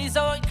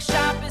milizoik,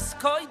 Shabbos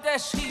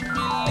kodesh hi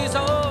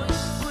milizoik.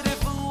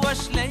 Urefu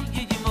ashlei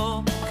yimo,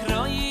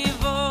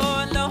 kroivo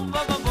lo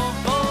bo bo bo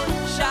bo.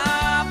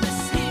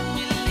 Shabbos hi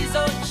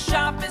milizoik,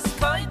 Shabbos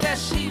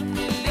kodesh hi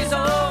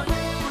milizoik.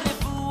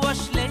 Urefu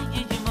ashlei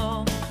yimo,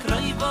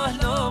 kroivo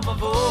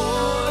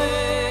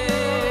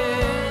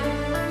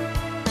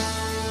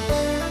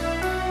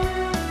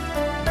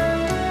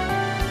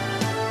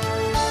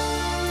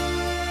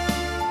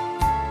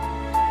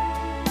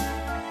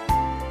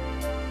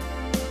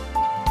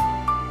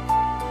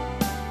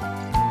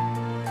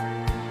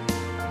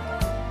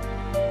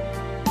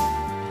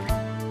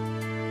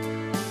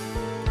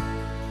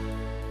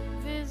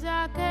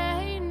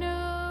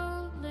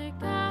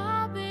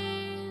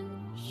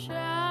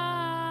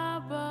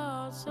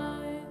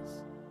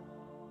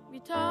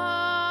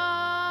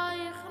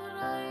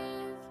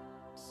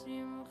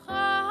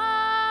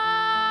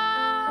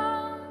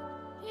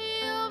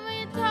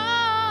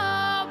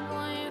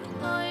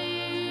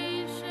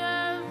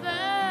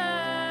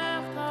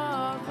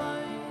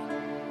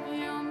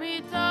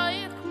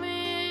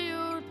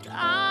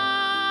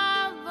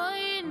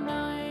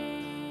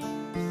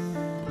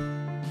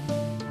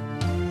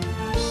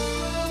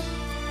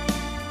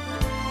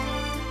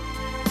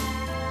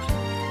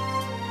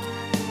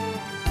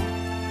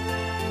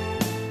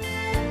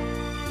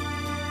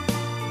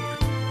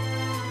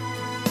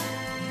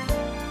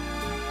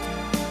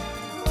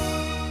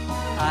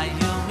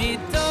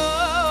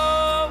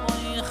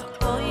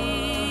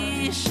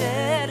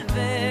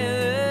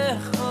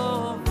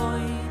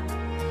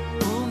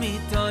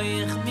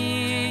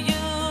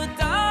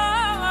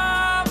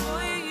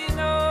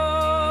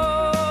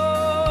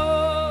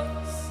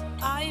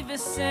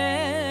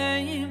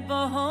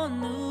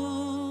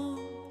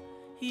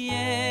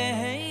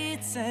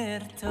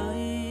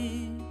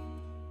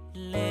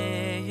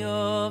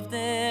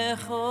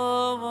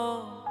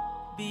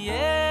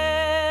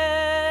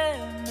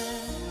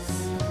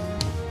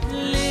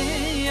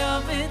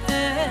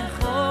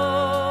בדחו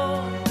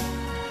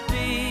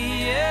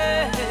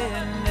ביאמס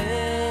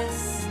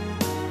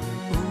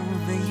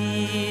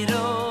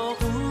וביירו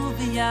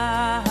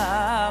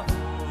וביאבו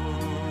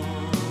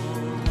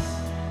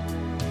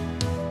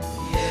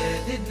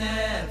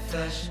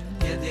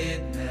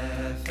ידיד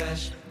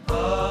נפש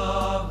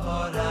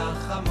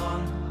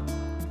ברחמון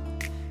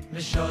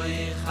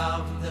משויך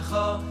עבדך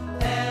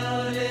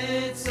אל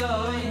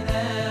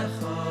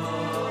רצונך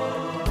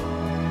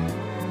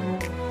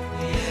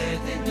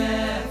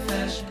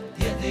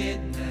ידיד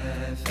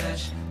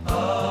נפש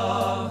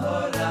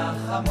ברחמון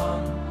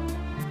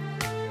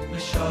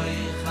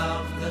משויך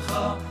עבדך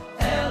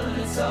אל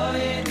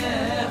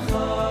רצונך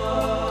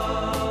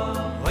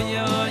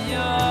אוי אוי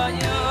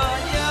אוי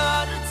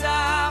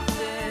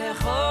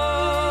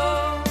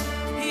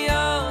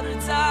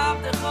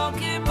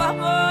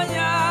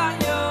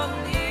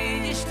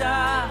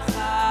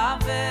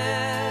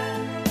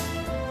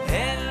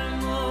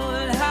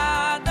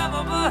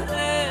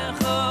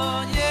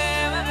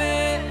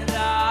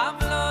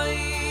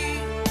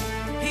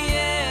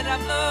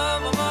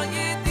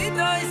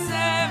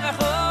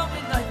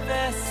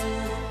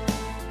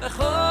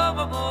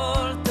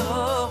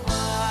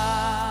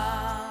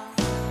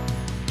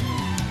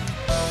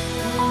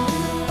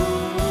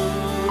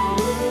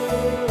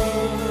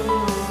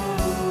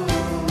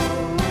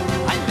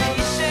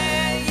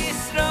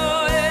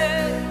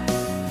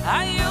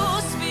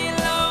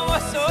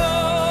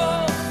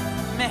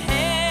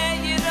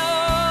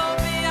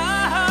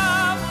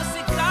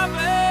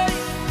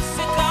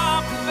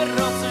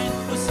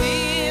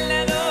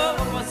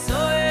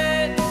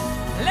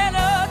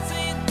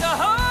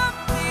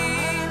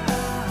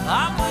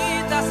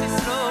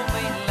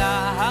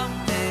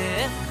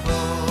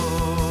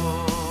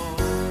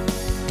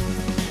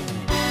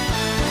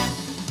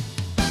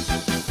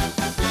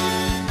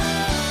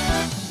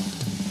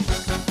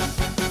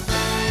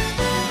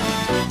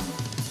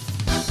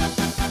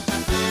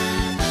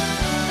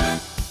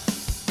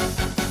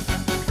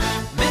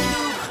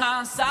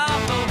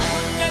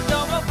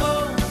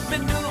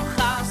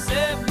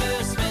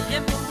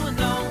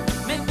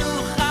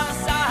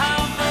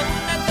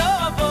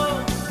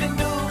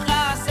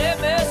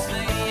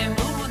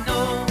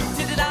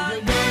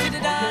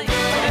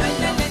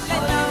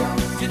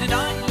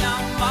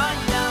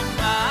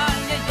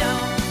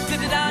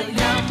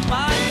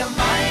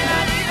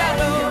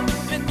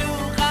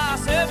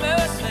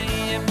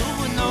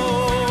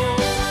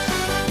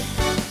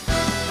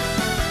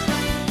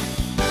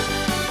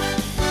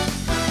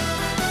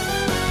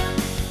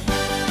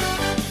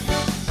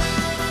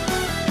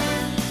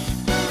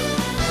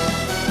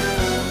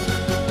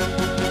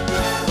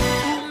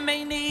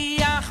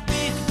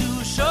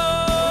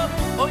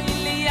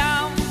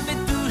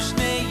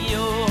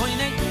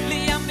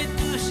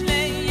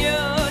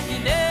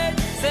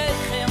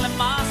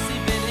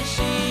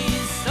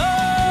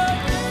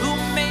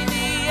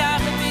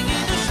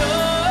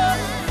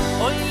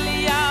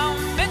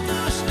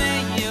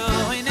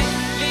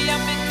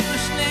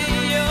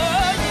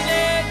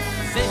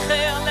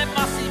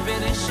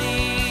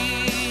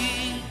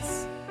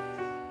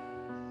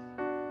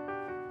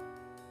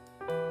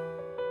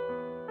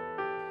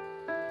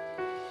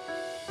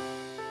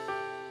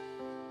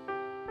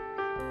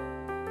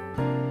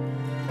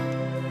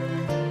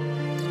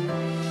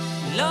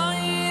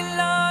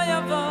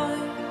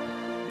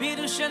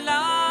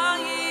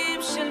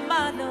בירושלים של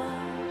מעלה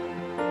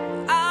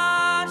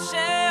עד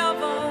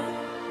שאבוא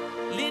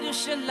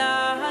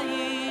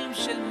לירושלים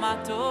של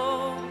מטה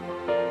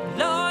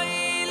לא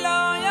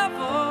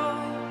יבוא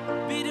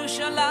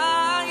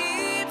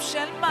בירושלים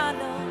של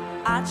מעלה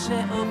עד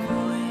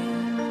שאבוא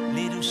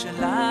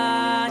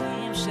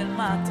לירושלים של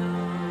מטה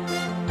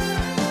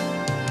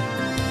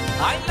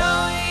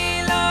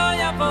לא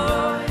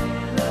יבוא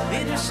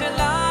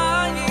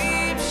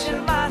בירושלים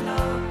של מעלה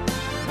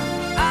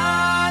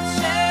עד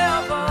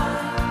שאבוא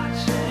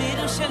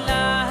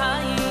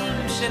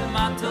לירושלים של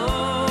מטה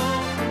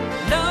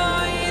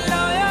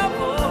לא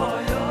יבוא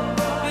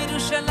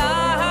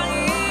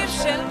בירושלים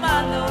של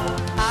מעלה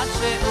עד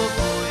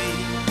שאבוא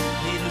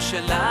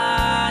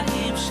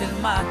לירושלים של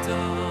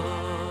מטה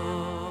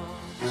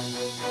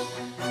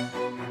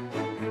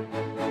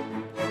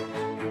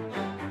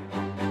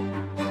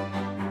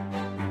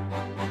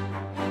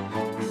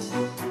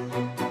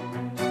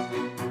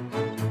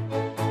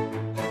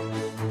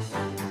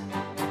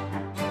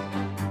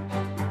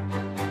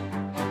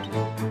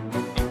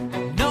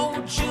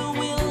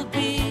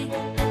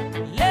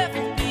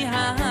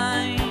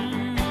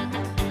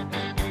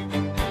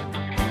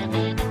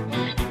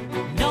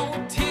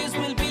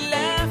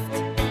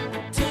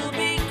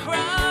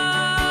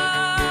Cry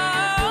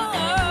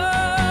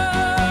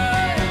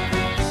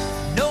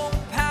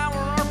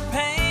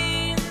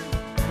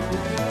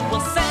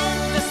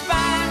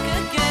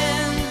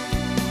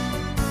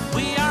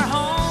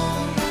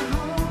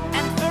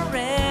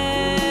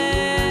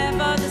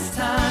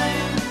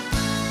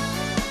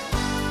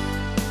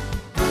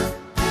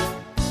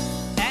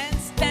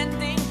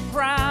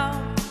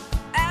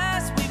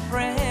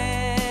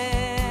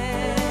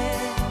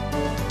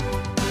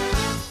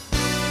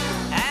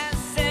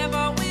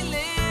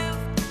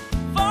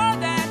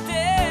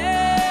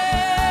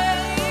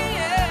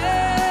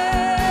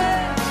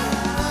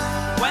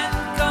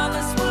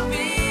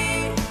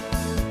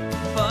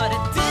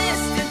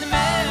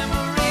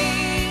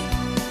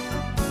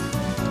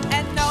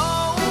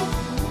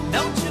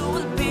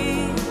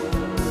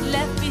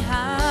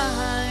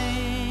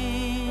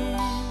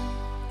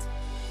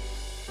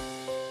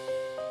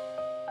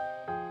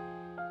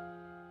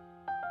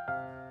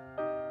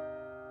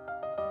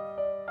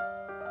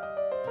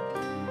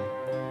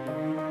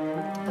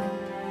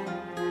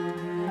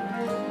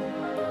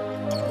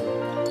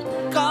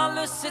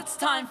 'cause it's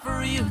time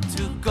for you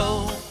to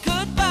go.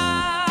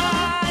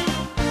 Goodbye.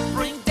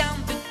 Bring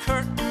down the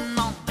curtain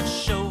on the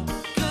show.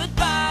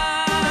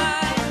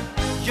 Goodbye.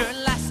 You're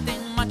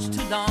lasting much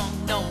too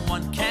long, no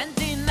one can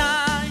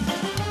deny.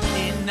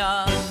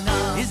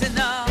 Enough is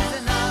enough.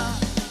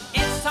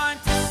 It's time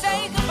to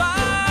say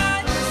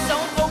goodbye. So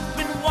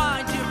open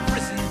wide your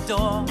prison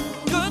door.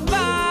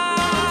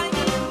 Goodbye.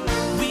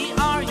 We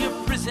are your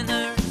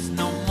prisoners,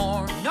 no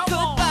more.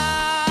 Goodbye.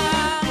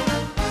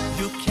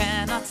 You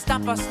cannot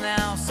stop us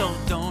now, so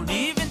don't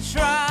even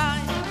try.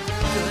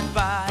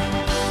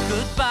 Goodbye,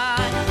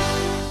 goodbye.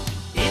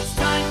 It's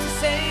time to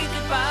say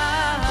goodbye.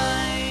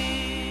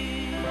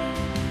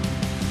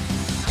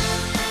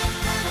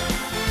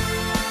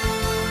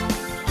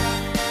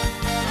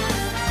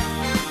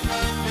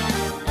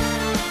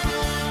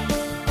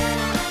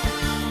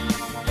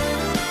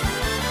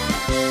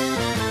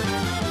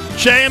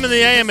 JM in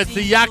the AM, it's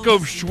the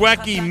Yaakov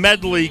Shweki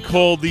medley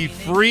called the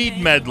Freed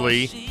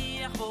Medley.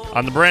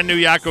 On the brand new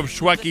Yaakov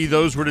Shweki,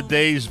 Those Were the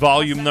Days,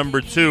 volume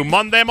number 2.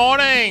 Monday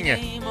morning!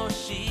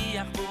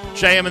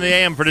 JM in the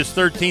AM for this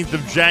 13th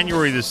of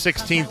January, the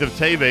 16th of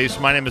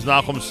Teves. My name is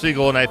Nachum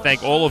Siegel, and I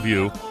thank all of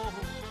you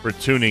for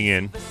tuning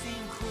in.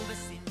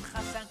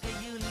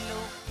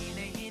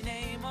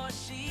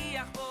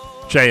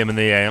 JM in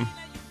the AM.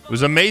 It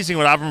was amazing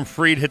when Avram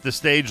Fried hit the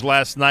stage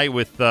last night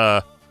with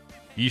Yishai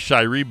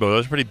Rebo. That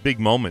was a pretty big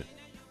moment.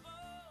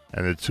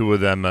 And the two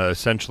of them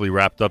essentially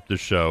wrapped up the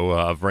show.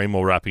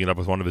 Avramo wrapping it up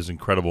with one of his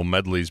incredible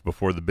medleys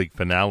before the big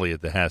finale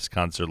at the Hask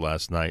concert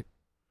last night.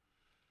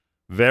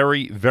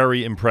 Very,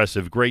 very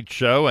impressive. Great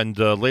show. And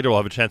later we'll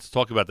have a chance to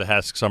talk about the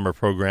Hask summer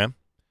program,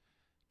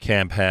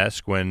 Camp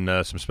Hask, when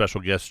some special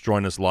guests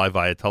join us live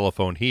via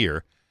telephone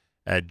here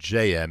at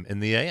JM in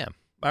the AM.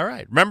 All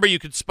right. Remember, you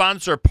could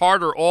sponsor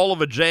part or all of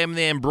a JM in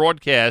the AM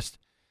broadcast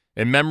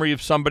in memory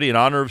of somebody, in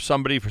honor of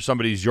somebody, for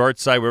somebody's yard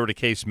site, whatever the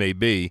case may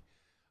be,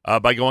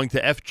 by going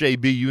to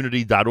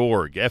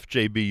fjbunity.org,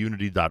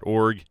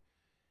 fjbunity.org,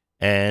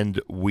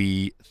 and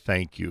we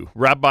thank you.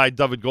 Rabbi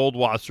David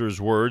Goldwasser's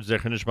words,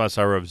 Zecher Nishmas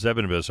Harav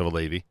Zebin B'Yosef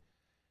Halevi,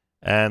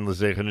 and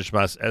Zecher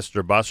Nishmas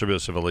Esther Basar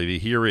B'Yosef Halevi.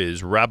 Here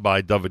is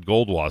Rabbi David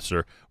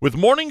Goldwasser with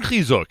Morning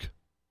Chizuk.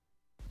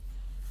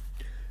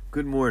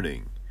 Good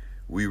morning.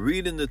 We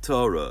read in the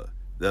Torah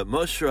that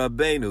Moshe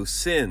Rabbeinu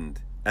sinned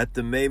at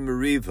the Mei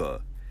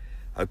Meriva.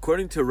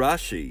 According to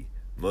Rashi,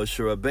 Moshe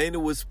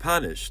Rabbeinu was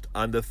punished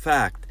on the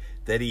fact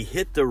that he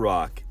hit the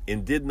rock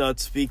and did not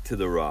speak to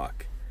the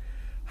rock.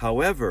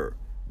 However,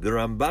 the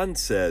Ramban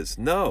says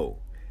no,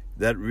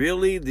 that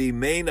really the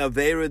main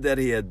Aveira that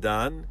he had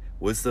done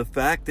was the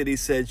fact that he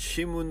said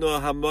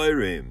Shimuno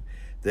Hamorim,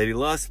 that he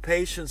lost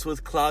patience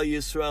with Klal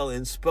Yisrael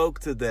and spoke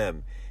to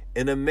them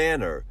in a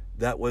manner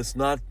that was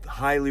not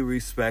highly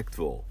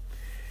respectful.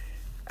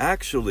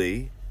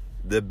 Actually,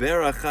 the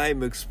Ber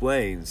HaChaim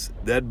explains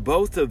that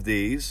both of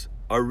these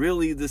are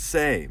really the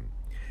same.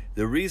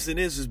 The reason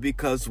is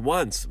because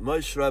once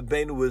Moshe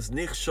Rabbeinu was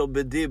nichshel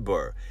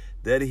b'dibur,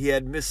 that he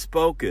had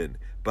misspoken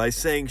by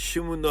saying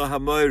Shimuno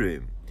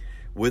Hamorim.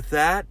 With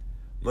that,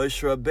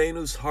 Moshe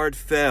Rabbeinu's heart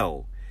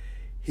fell.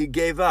 He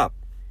gave up.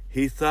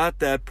 He thought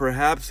that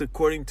perhaps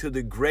according to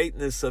the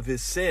greatness of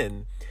his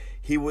sin,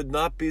 he would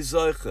not be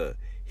zoche,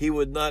 he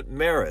would not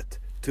merit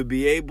to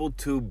be able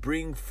to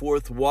bring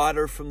forth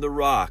water from the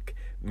rock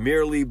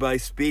merely by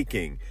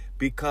speaking,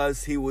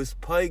 because he was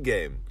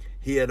paigem.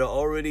 He had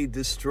already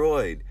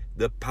destroyed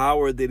the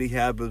power that he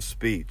had of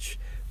speech.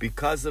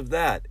 Because of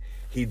that,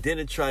 he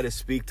didn't try to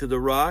speak to the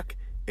rock,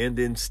 and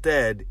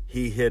instead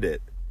he hit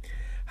it.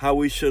 How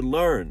we should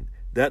learn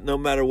that no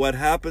matter what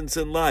happens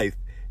in life,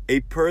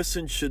 a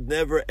person should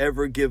never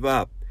ever give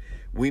up.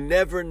 We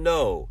never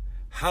know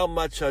how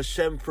much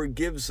Hashem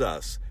forgives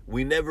us.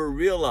 We never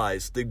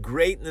realize the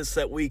greatness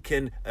that we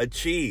can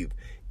achieve,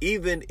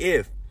 even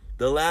if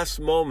the last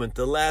moment,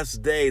 the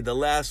last day, the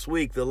last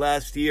week, the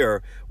last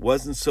year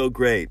wasn't so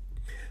great.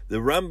 The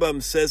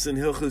Rambam says in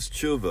Hilchos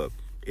Tshuva,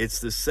 it's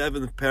the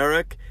 7th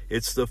parak,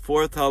 it's the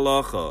 4th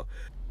halacha.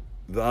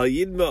 V'al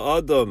yidma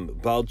adam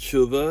bal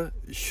tshuva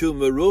shu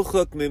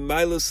meruchak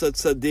mimailus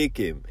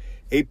hatzadikim.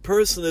 A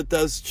person that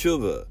does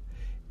tshuva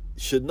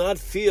should not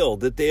feel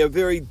that they are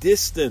very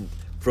distant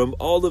from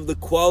all of the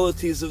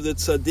qualities of the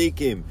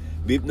tzadikim,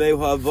 mipnei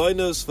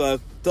ha'avonos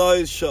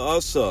v'ha'tois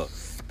sha'asa,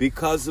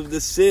 because of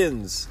the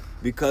sins,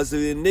 because of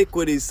the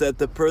iniquities that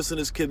the person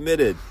has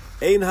committed.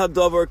 Ein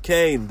hadavar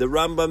kain. The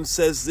Rambam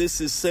says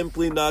this is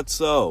simply not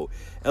so.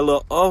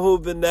 Ela ahu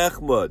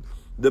v'nechmad.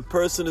 The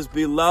person is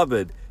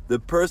beloved. The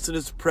person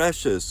is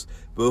precious.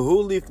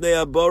 V'hu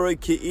lifnei abara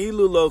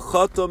ki'ilu lo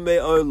chatom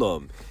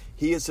me'olam.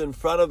 He is in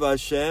front of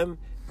Hashem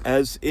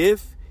as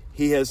if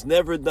he has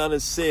never done a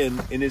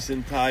sin in his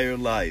entire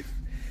life.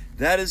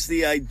 That is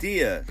the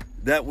idea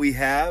that we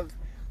have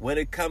when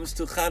it comes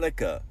to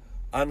Hanukkah.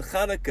 On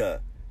Hanukkah,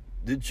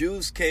 the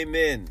Jews came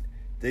in.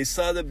 They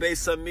saw the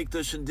Beis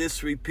HaMikdash in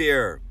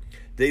disrepair.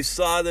 They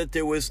saw that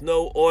there was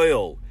no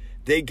oil.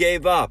 They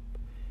gave up.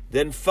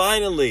 Then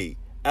finally,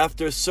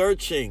 after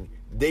searching,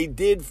 they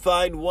did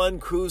find one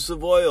cruse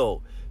of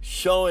oil,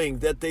 showing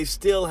that they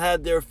still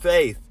had their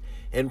faith.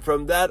 And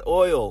from that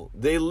oil,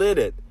 they lit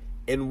it.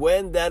 And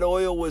when that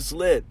oil was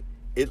lit,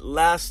 it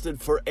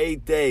lasted for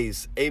 8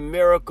 days. A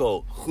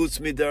miracle. Chutz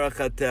miderach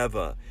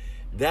hateva.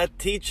 That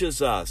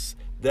teaches us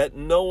that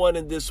no one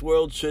in this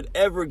world should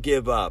ever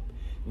give up.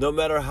 No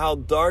matter how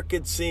dark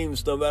it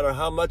seems, no matter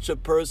how much a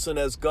person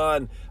has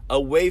gone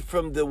away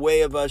from the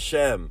way of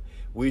Hashem,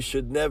 we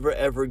should never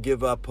ever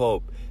give up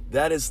hope.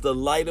 That is the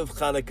light of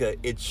Hanukkah.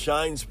 It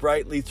shines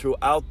brightly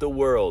throughout the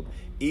world,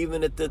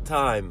 even at the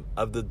time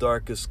of the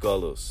darkest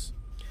galus.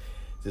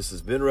 This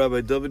has been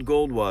Rabbi David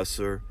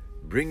Goldwasser,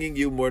 bringing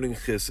you Morning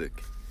Chizuk.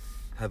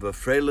 Have a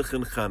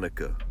freilichen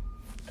Hanukkah.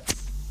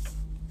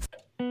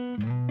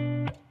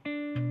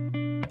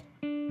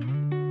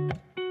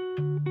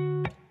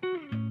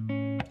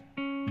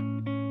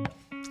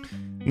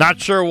 Not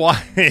sure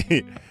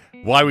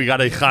why we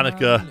got a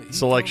Hanukkah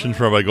selection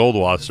from Rabbi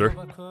Goldwasser,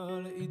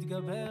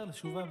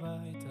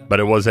 but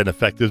it was an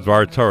effective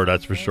Dvar Torah,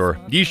 that's for sure.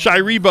 Yishai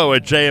Rebo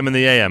at JM in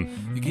the AM.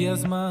 הגיע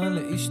הזמן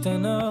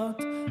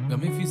להשתנות,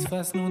 גם אם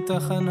פספסנו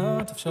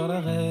תחנות אפשר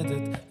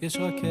לרדת, יש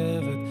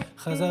רכבת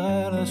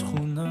חזרה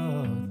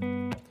לשכונות.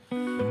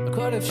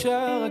 הכל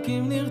אפשר רק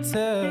אם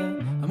נרצה,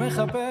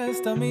 המחפש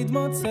תמיד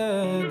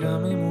מוצא,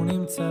 גם אם הוא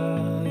נמצא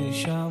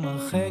שם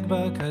הרחק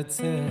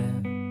בקצה.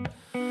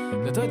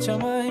 דלתות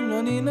שמיים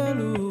לא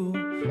ננעלו,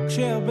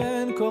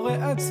 כשהבן קורא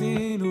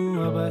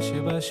הצילו, אבא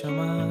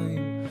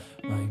שבשמיים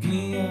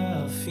מגיע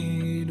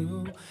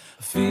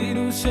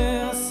אפילו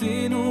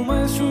שעשינו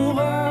משהו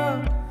רע,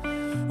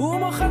 הוא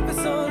מוחל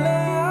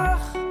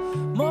וסולח,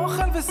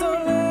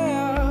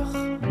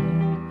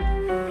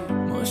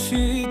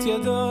 מושיט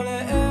ידו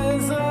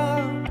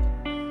לעזרה,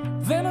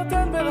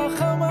 ונותן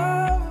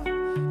ברחמיו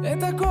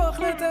את הכוח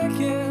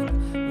לתקן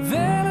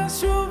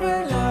ולשוב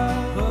אליו.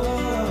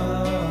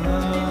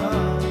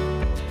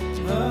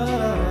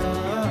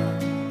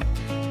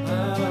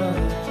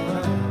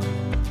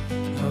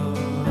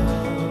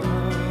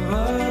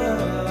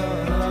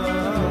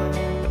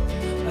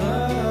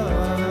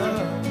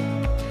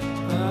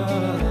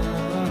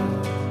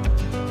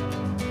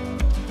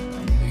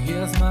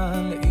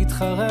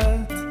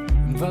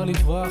 אם כבר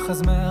לברוח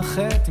אז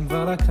מאחת, אם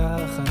כבר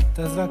לקחת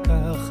אז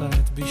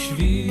לקחת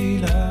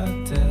בשביל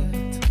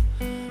לתת,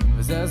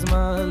 וזה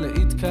הזמן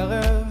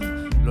להתקרב,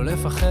 לא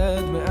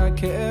לפחד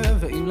מהכאב,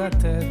 ואם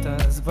לתת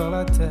אז כבר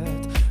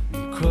לתת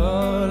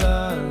מכל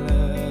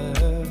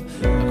הלב.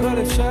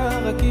 הכל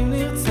אפשר רק אם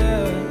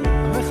נרצה,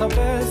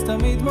 המחפש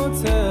תמיד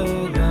מוצא,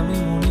 גם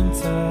אם הוא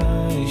נמצא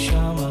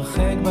שם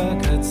הרחק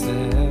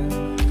בקצה.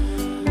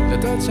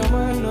 דלתות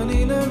שמיים לא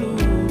ננעלו,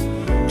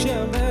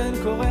 כשהבן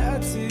קורא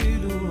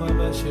הצילו,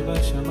 אבא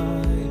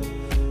שבשמיים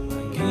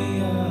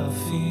מגיע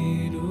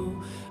אפילו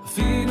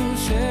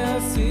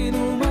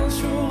שעשינו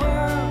משהו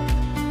רע,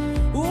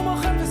 הוא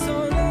מוחל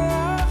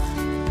וסולח,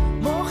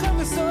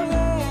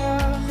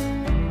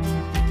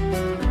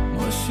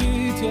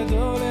 מושיט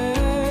ידו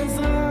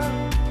לעזרה,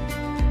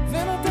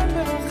 ונותן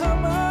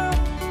ברחמיו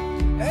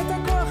את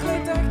הכוח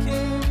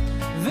לתקן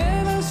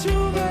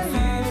ולשוב אליו.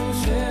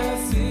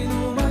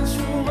 שעשינו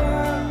משהו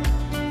רע,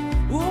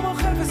 הוא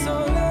מוחל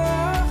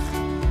וסולח,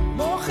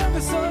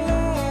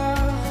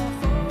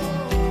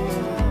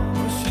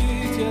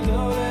 מושיט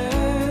ידו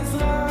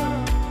לעזרה,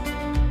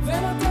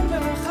 ונותן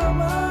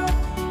ברחמיו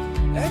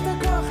את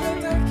הכוח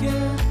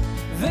לתקן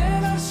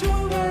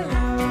ולשוב אליו.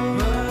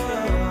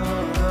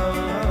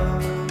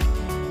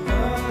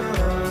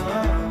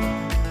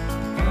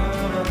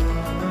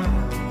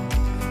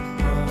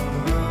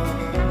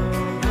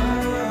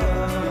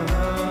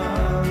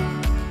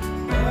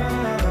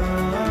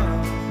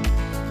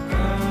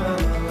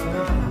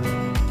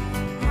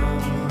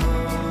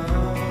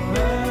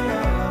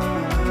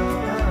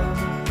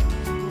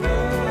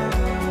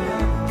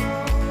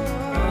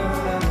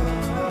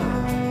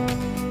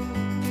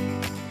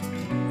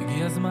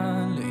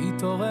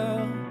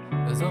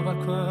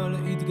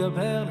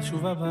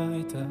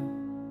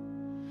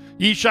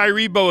 Yishai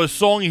Rebo, a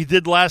song he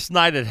did last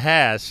night at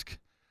Hask.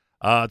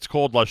 It's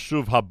called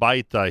Lashuv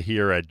Habaita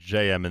here at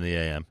JM in the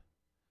AM.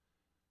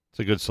 It's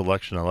a good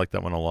selection. I like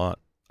that one a lot.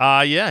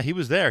 Yeah, he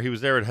was there. He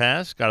was there at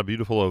Hask. Got a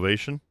beautiful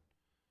ovation.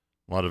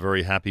 A lot of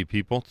very happy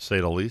people, to say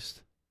the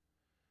least.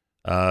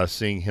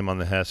 Seeing him on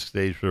the Hask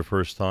stage for the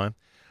first time.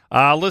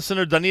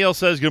 Listener Daniel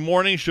says, good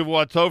morning,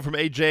 Shavua Tov from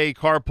AJ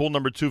Carpool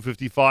number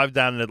 255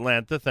 down in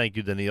Atlanta. Thank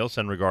you, Daniel.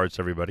 Send regards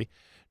to everybody.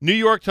 New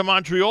York to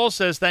Montreal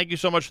says, thank you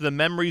so much for the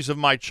memories of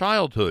my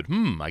childhood.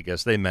 I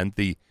guess they meant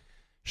the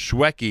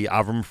Shweki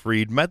Avram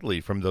Fried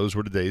medley from Those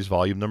Were the Days,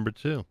 volume number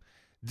 2.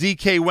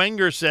 DK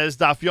Wenger says,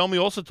 Daf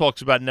Yomi also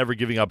talks about never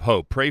giving up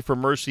hope. Pray for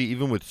mercy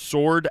even with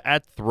sword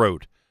at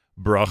throat.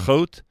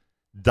 Brachot,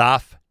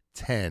 Daf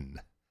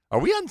 10. Are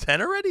we on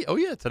 10 already? Oh,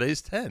 yeah,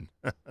 today's 10.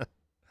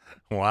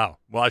 Wow.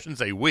 Well, I shouldn't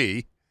say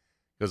we,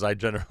 because I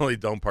generally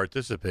don't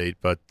participate,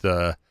 but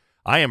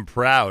I am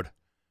proud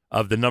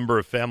of the number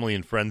of family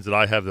and friends that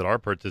I have that are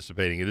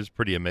participating. It is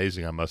pretty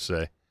amazing, I must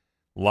say.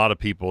 A lot of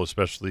people,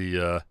 especially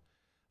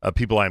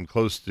people I'm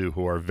close to,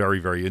 who are very,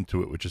 very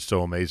into it, which is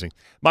so amazing.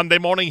 Monday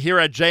morning here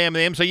at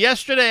JMAM. So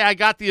yesterday I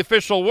got the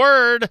official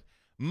word.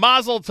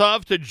 Mazel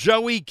tov to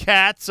Joey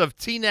Katz of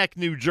Teaneck,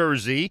 New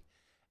Jersey,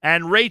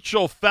 and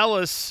Rachel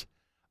Fellis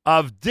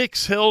of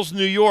Dix Hills,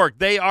 New York.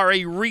 They are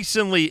a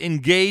recently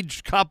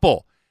engaged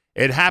couple.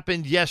 It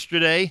happened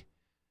yesterday.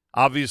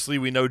 Obviously,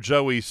 we know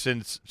Joey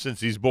since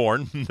he's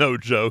born. No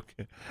joke.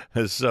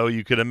 So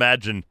you can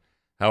imagine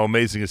how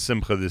amazing a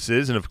simcha this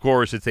is. And, of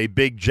course, it's a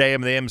big JM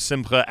and the AM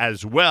simcha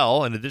as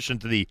well, in addition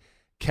to the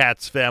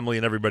Katz family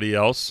and everybody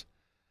else,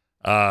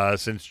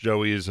 since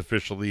Joey is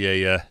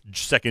officially a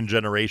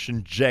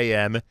second-generation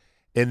JM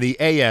in the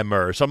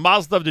AMer. So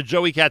mazel tov to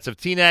Joey Katz of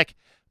Teaneck.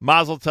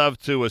 Mazel tov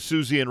to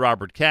Susie and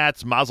Robert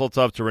Katz. Mazel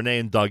tov to Renee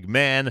and Doug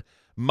Mann.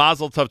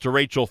 Mazel tov to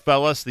Rachel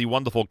Fellis, the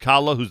wonderful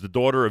Kala, who's the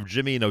daughter of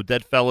Jimmy and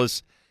Odette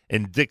Fellis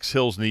in Dix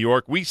Hills, New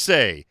York. We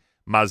say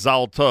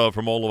Mazal tov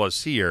from all of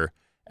us here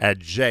at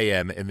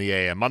JM in the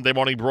AM. Monday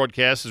morning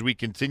broadcast as we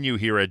continue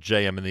here at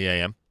JM in the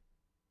AM.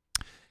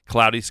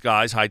 Cloudy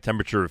skies, high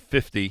temperature of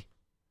 50.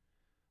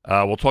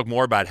 We'll talk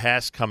more about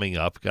HASC coming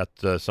up.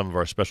 Got some of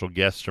our special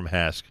guests from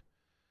HASC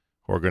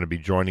who are going to be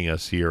joining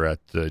us here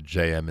at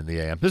JM in the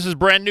AM. This is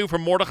brand new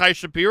from Mordechai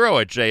Shapiro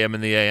at JM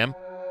in the AM.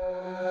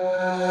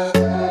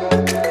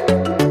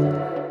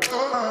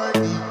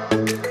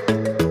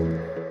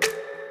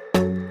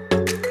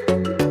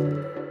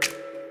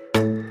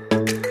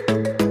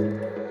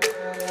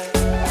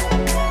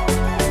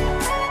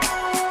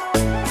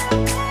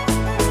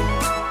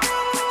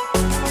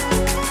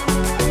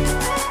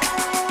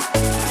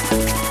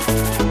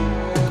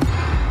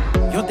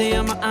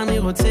 אני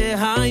רוצה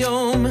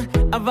היום,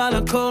 אבל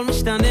הכל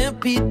משתנה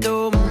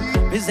פתאום,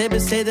 וזה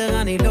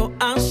בסדר, אני לא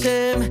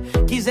אשם,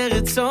 כי זה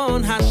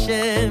רצון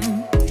השם.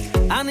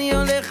 אני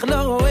הולך, לא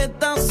רואה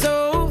את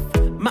הסוף,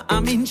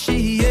 מאמין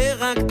שיהיה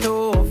רק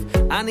טוב.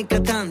 אני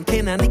קטן,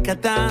 כן אני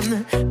קטן,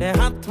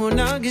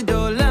 והתמונה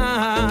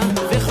גדולה,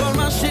 וכל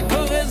מה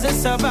שקורה זה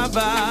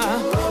סבבה,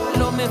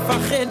 לא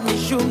מפחד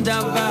משום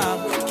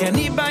דבר, כי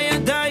אני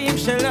בידיים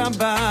של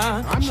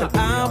אבא, של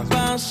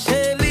אבא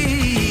שלי.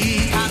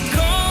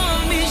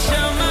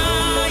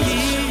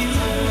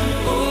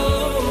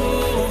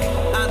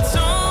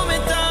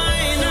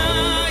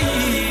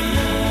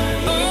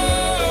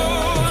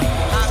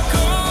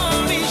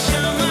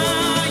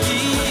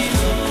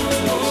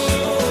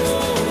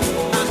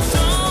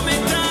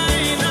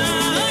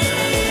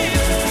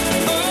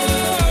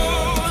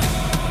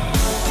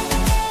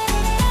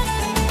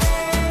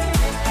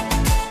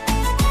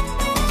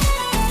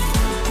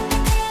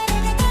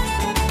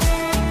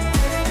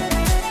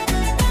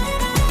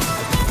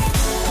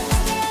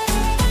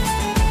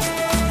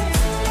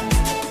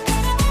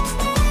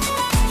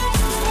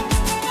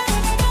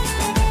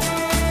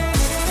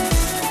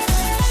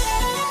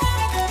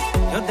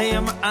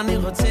 אני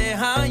רוצה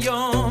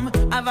היום,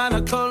 אבל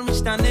הכל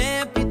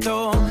משתנה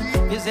פתאום,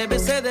 וזה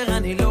בסדר,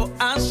 אני לא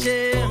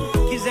אשם,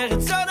 כי זה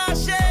רצון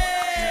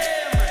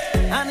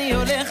השם. אני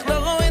הולך, לא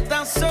רואה את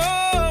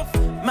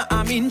הסוף,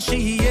 מאמין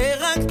שיהיה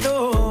רק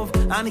טוב.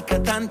 אני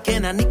קטן,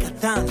 כן אני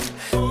קטן,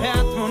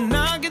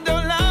 והתמונה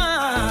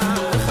גדולה,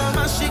 וכל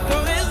מה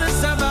שקורה זה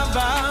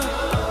סבבה,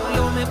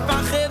 לא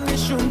מפחד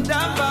משום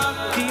דבר,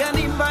 כי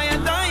אני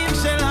בידיים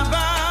של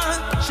אבא,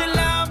 של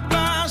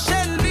אבא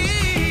שלי.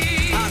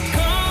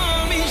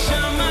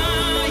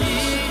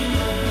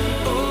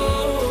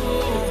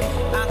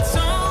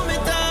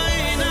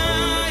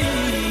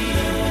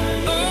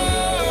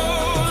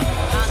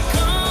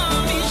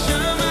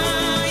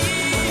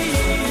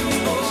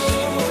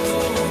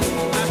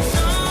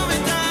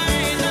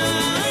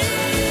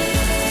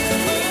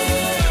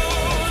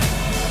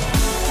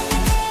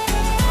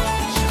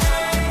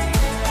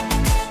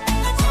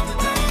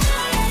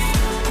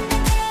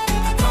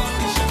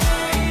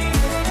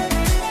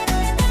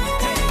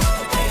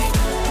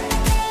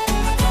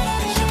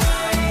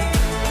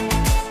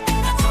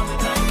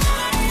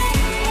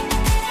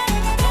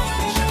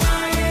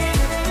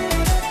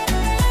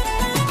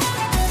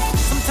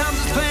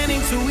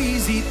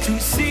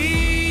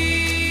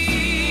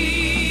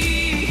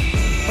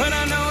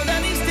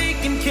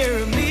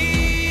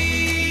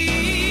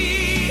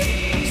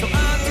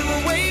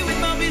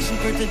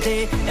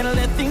 And I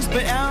let things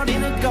play out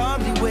in a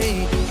godly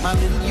way. My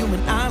little human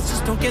eyes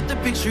just don't get the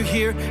picture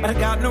here, and I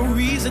got no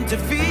reason to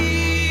fear.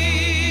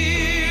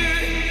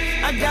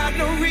 I got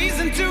no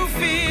reason to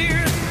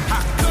fear.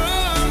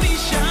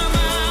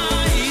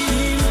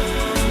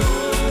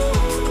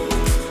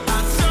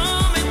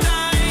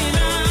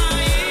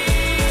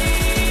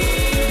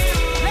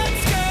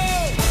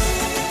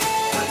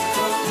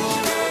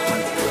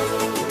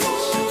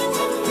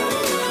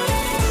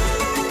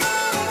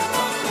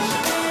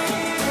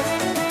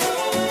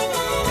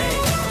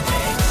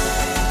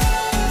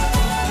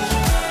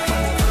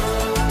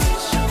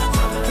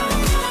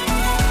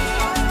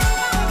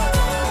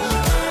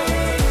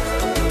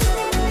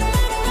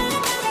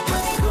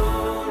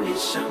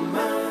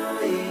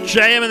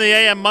 JM in the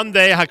AM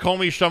Monday,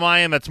 Hakomi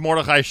Shamayim. That's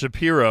Mordechai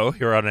Shapiro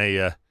here on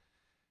a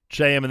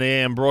JM in the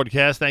AM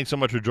broadcast. Thanks so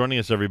much for joining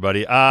us,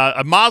 everybody.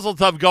 A mazel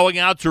tov going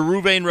out to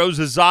Ruvain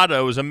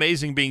Rosazado. It was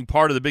amazing being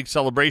part of the big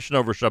celebration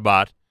over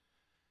Shabbat.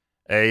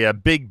 A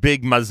big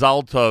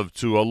mazal tov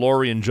to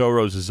Lori and Joe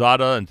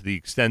Rosazada and to the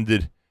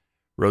extended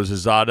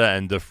Rosazada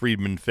and the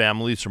Friedman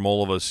families from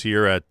all of us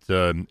here at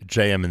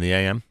JM in the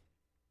AM.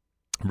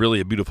 Really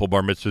a beautiful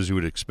bar mitzvah as you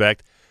would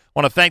expect. I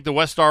want to thank the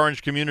West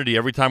Orange community.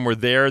 Every time we're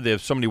there, they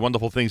have so many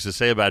wonderful things to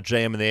say about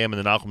JM in the AM and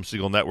the Nachum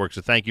Segal Network.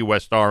 So thank you,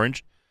 West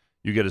Orange.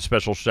 You get a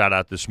special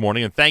shout-out this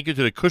morning. And thank you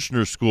to the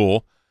Kushner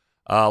School.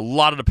 A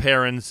lot of the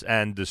parents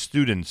and the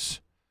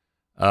students,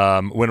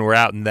 when we're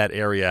out in that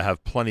area,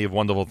 have plenty of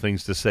wonderful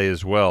things to say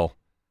as well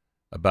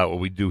about what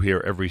we do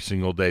here every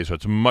single day. So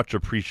it's much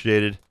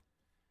appreciated.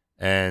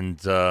 And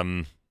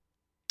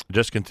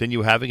just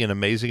continue having an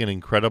amazing and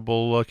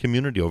incredible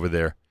community over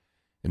there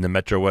in the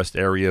Metro West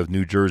area of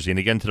New Jersey. And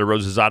again, to the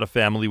Rosazada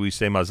family, we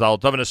say Mazal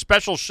Tov. And a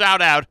special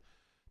shout-out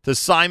to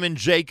Simon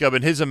Jacob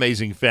and his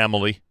amazing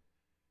family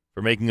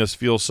for making us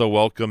feel so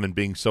welcome and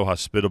being so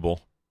hospitable.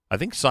 I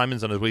think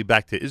Simon's on his way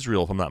back to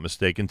Israel, if I'm not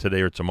mistaken,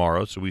 today or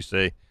tomorrow. So we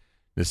say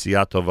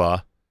Nesiat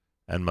Tova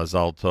and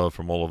Mazal Tov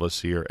from all of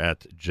us here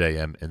at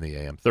JM in the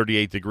AM.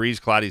 38 degrees,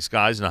 cloudy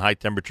skies, and a high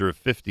temperature of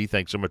 50.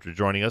 Thanks so much for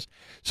joining us.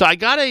 So I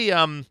got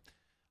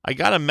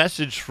a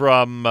message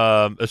from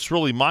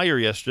Esroli Meyer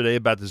yesterday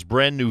about this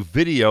brand new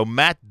video.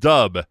 Matt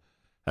Dubb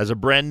has a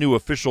brand new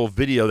official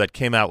video that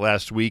came out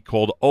last week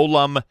called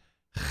Olam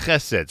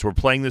Chesed. So we're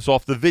playing this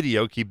off the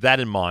video. Keep that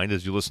in mind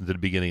as you listen to the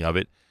beginning of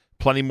it.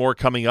 Plenty more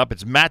coming up.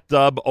 It's Matt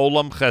Dubb,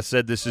 Olam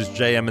Chesed. This is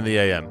JM in the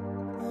AM.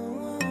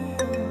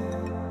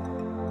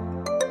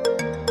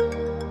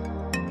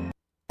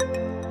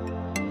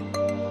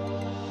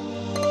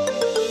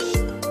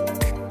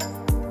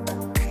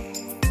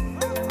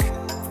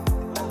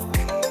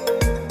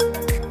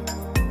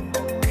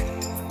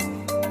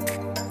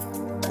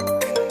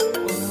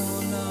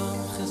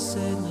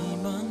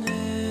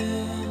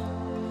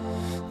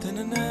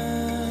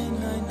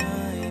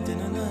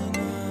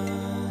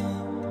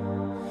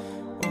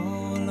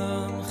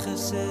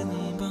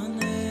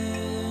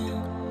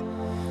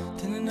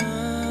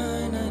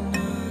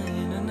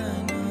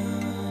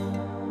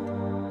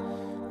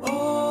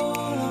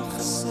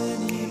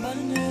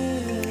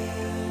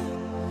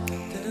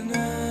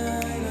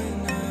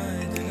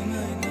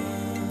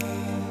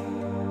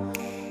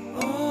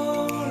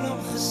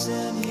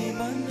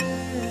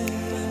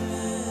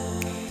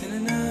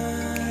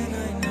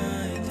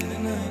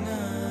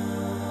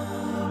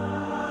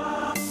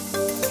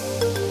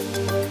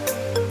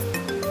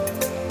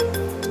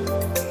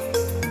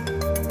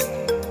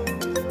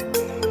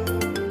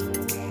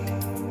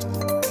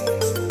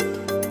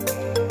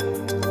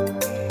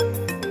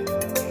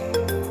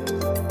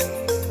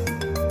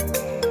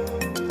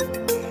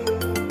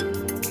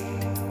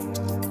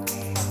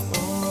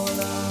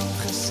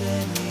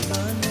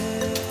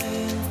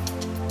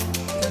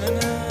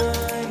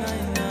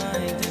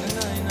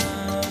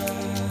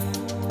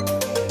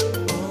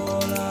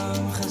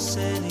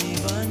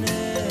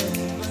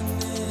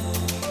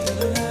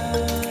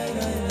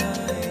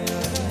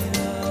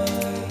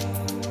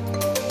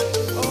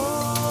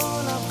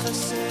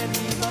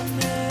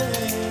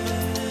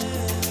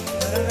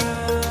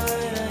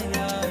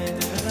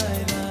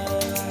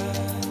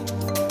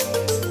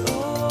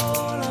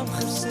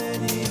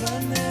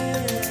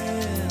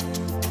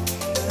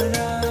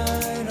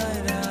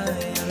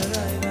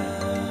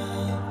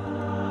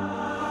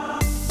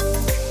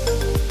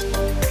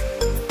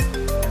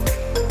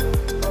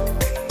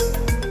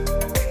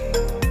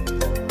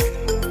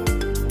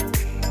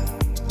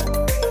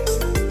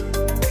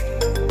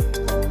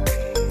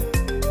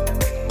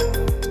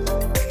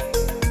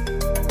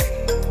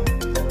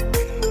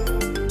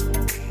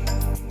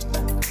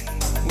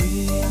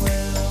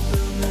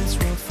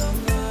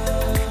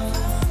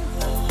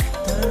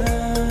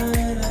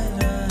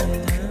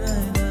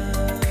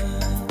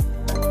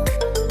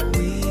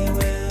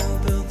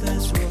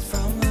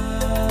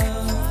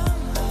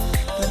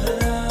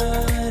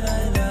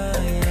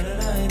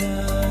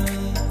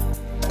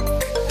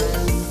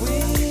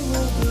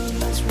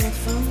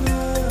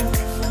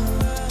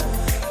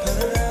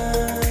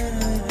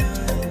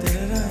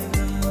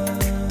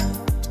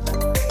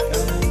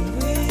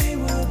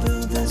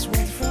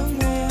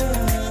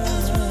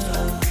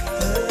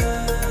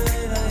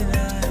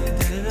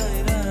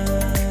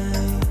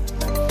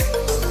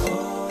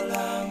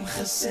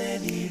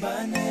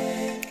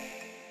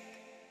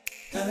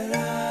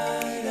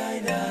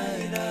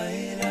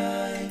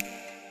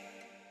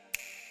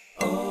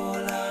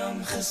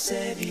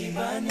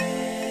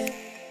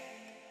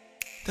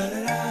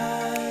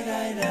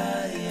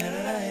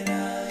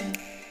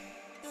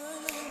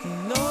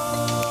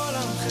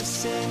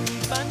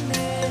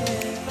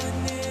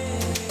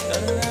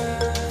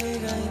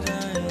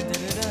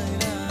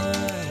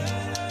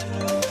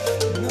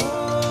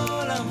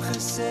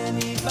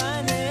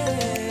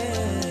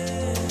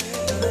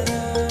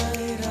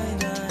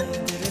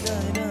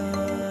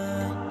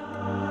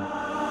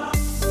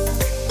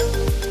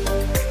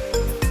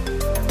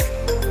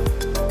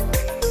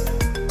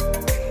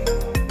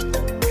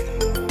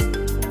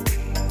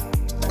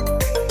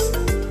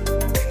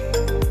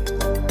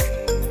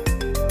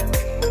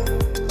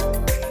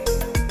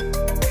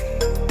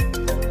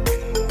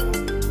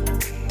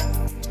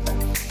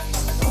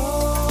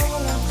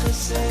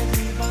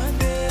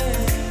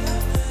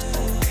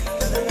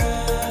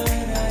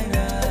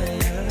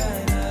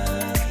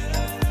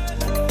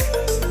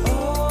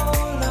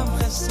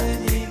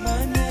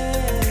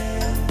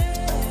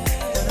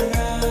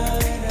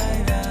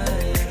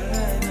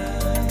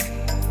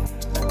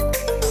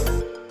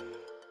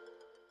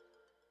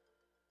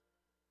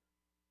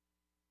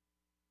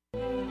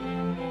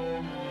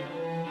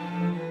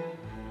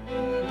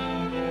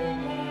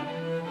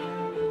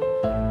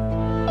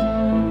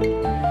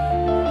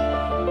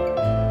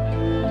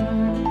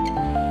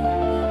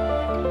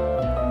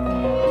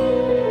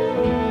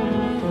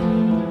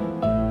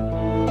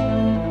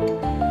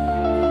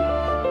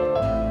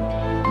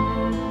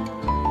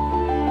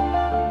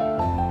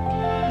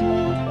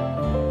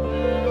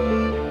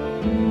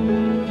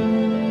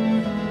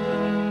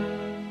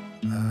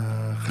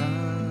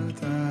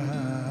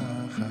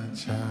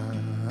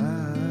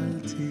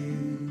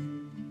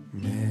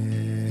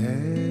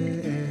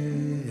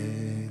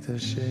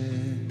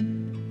 השם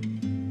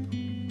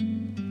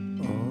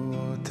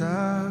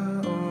אותה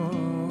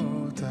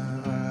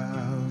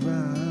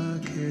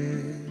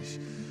אבקש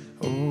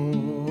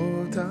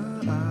אותה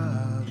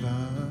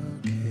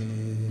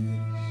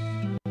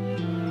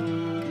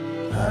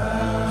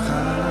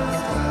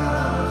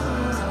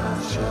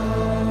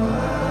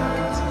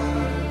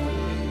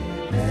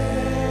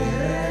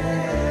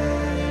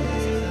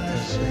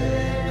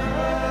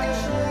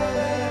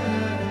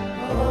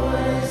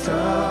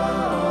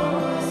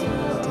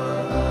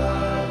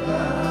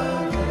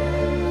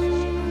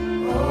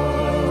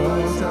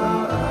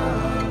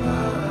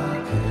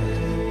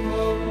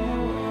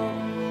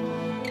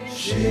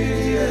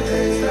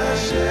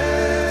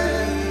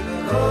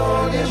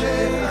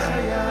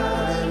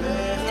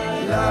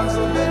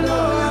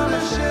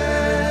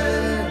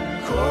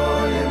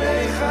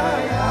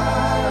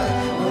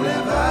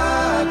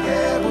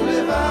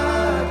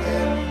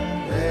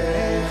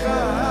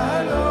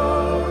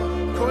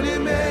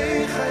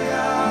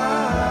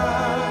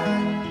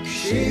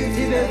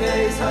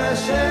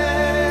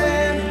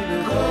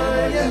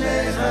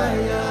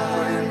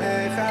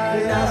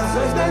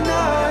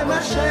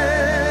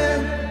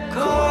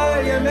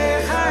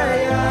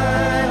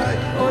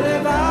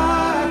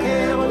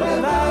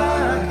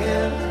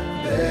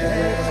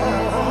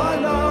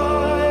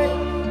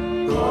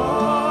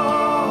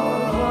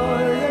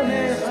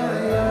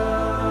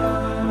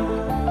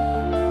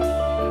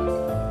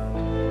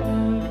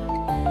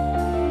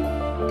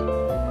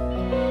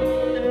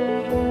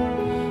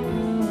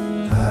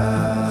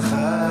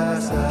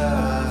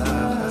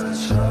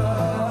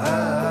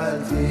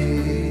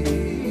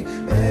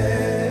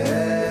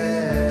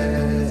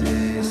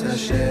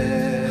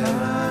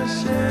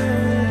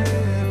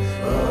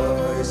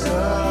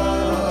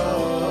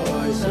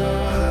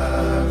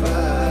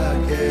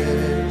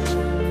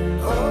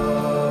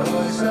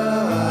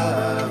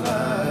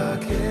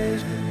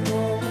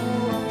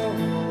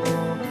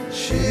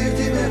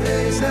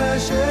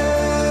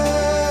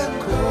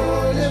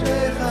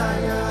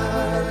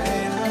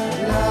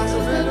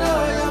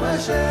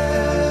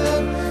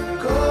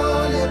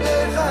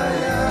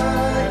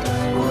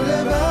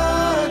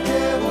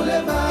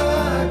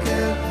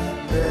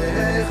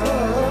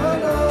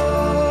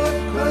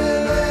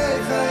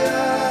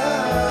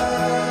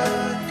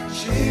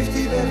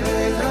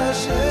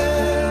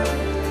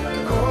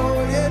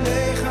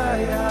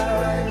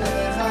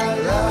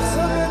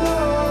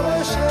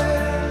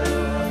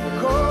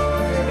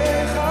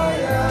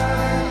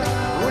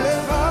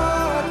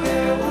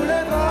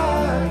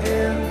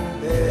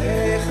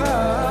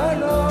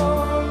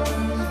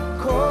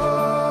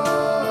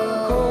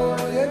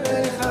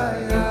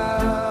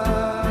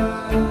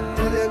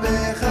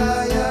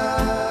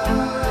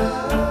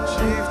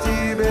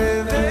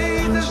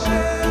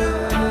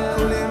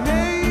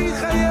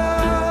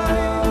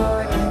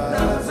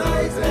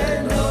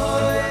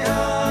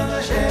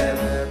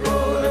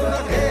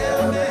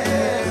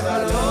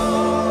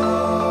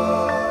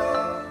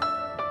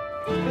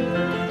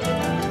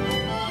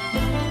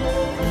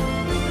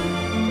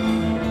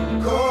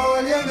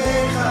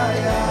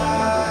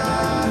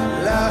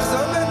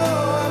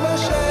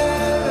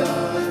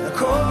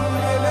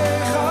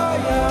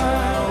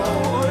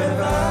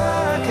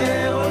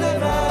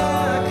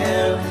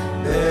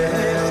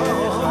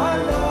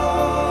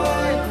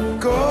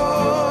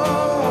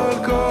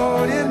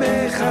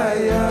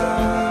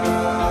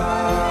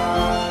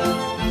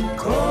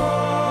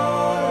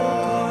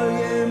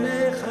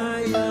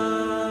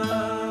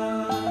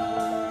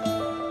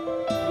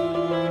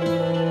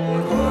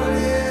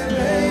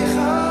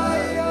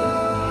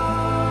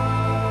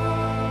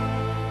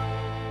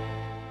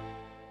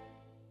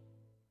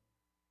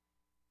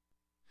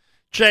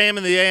JM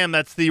in the AM,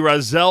 that's the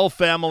Razel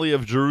family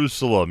of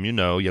Jerusalem. You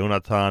know,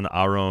 Yonatan,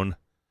 Aaron,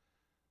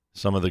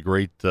 some of the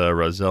great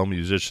Razel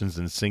musicians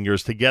and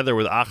singers, together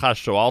with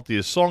Achash Shoalti,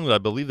 a song that I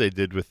believe they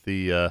did with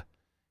the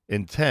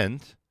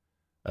intent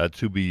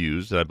to be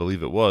used, and I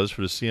believe it was,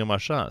 for the Siyam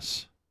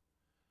Hashas.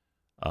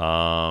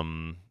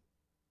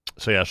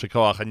 So yeah,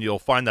 Shekoach, and you'll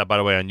find that, by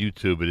the way, on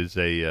YouTube. It is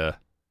a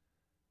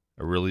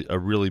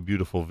really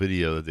beautiful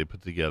video that they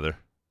put together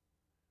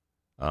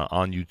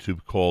on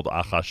YouTube called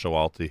Achash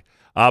Shoalti.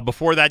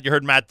 Before that, you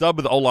heard Matt Dubb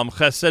with Olam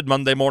Chesed,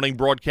 Monday morning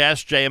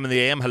broadcast, JM in the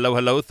AM.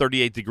 Hello,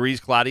 38 degrees,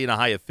 cloudy, and a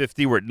high of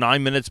 50. We're at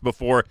 9 minutes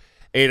before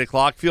 8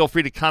 o'clock. Feel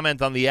free to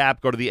comment on the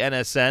app. Go to the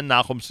NSN,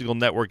 Nachum Segal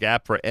Network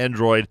app for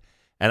Android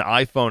and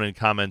iPhone and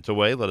comment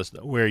away. Let us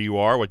know where you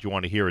are, what you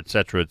want to hear,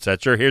 etc.,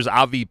 etc. Here's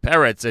Avi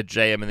Peretz at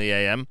JM in the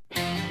AM.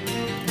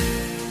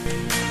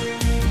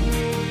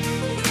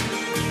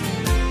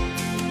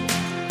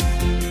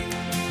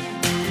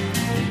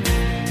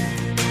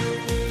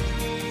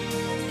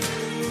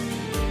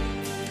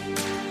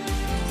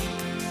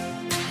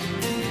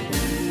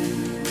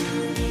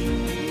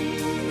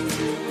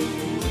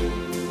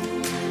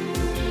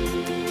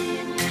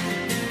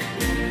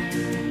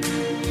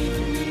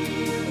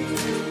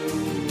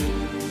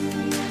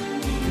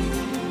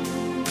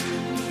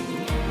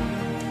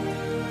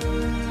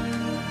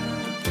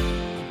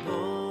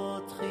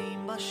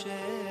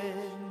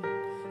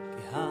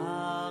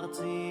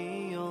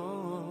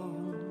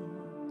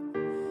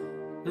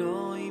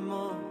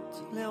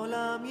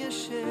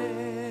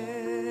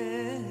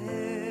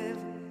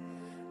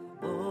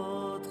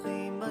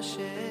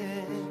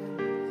 השם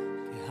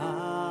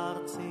כהר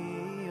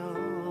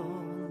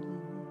ציון,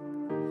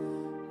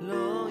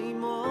 לא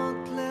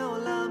ימות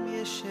לעולם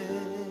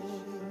ישב,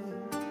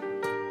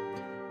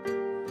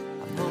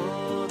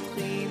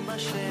 הבוטחים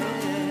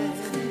בשם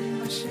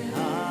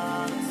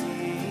כהר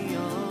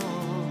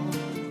ציון,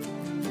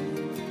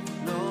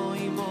 לא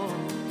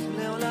ימות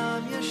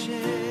לעולם ישב,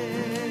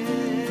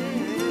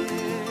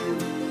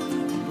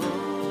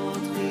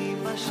 הבוטחים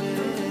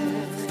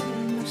בשם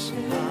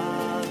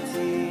כהר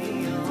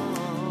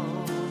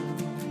ציון,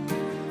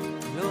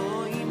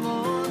 לא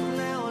ימות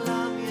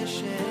לעולם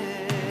ישב.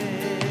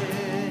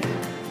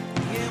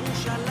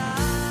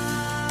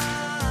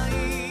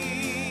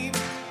 ירושלים,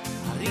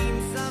 הרים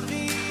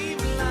סביב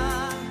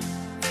לה,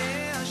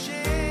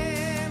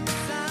 והשם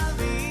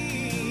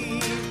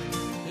סביב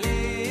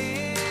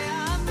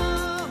לעמו.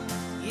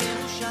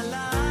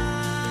 ירושלים,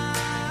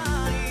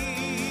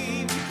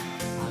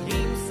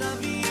 הרים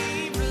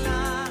סביב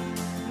לה,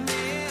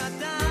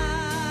 מעתה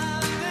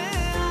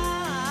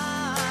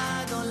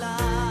ועד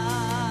עולם.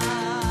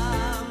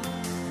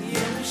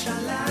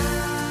 ירושלים,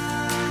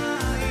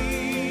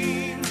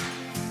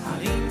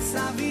 הרים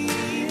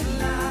סביב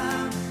לה,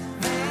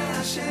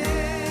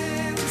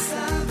 והשם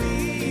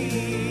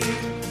סביב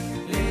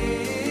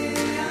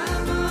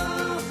לעמו.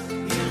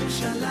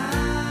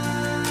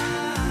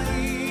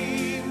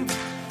 ירושלים,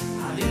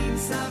 הרים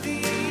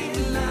סביב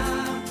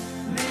לה,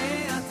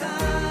 מעתה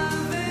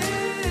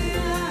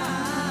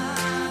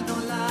ועד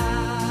עולם.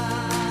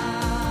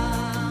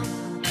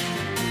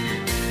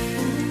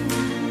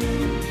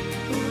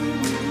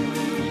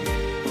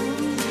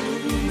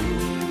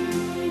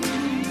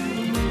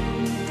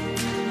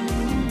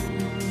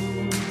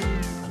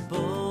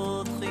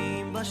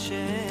 הבוטחים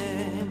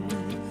בשם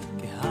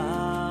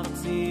כהר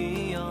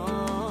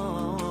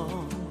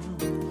ציון,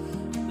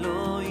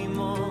 לא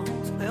ימות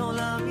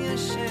לעולם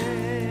ישב,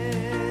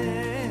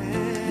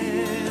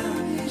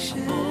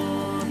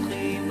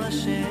 הבוטחים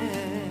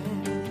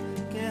בשם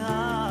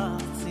כהר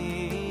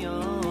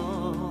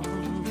ציון,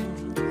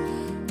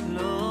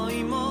 לא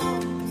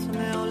ימות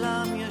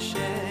לעולם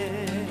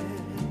ישב,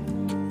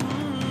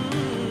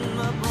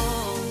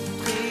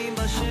 הבוטחים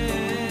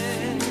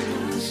בשם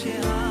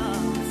כהר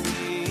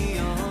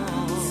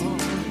ציון,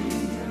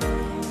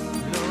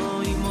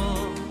 לא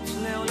ימות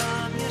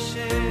לעולם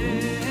ישב,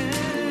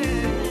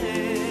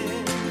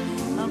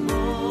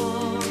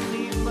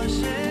 הבוטחים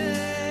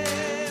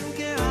בשם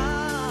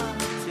כהר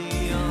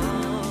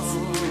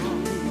ציון,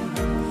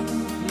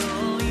 לא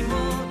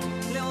ימות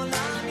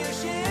לעולם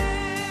ישב.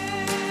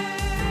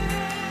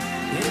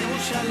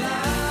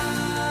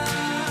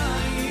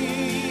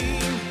 ירושלים,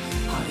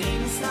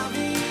 הרים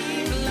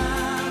סביב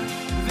לה,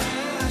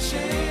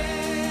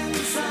 והשם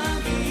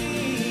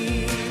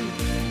סביב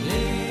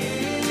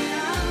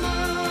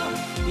לעמו.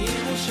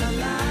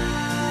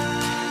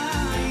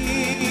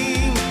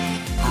 ירושלים,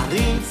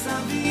 הרים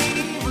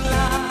סביב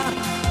לה,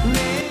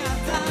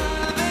 מעתה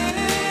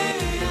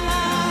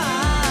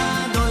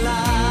ועד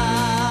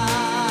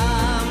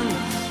עולם.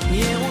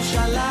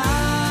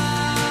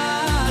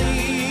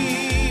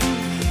 ירושלים,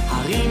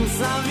 הרים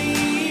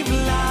סביב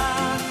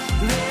לה,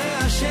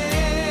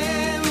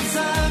 והשם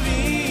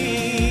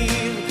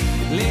סביב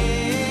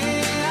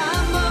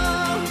לעמו.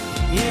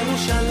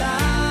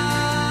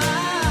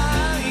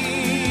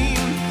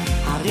 ירושלים,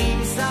 הרים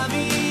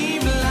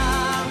סביב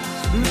לה,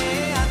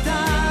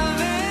 מעתה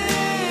ועד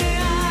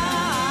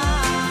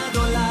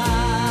עולם.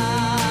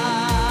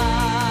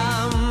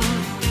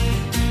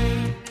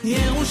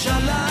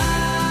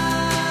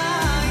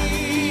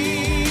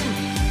 ירושלים,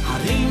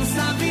 הרים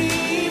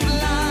סביב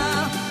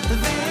לה,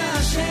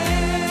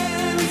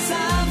 והשם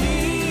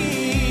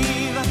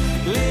סביב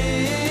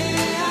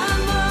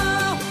לעמו.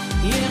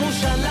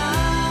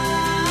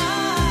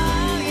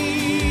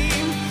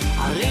 ירושלים,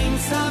 הרים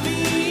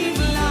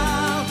סביב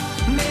לה,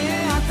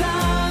 מעתה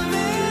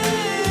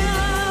ועד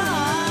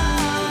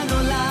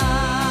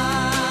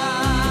עולם.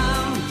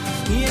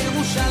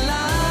 ירושלים,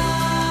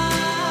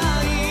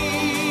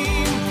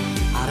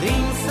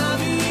 הרים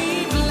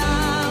סביב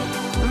לה,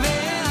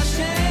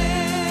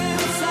 והשם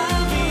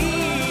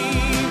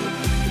סביב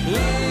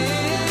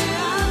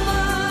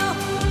לעמו.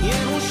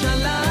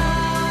 ירושלים,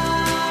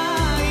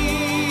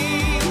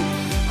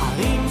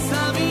 הרים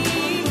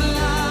סביב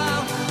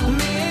לה,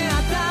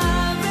 מעתה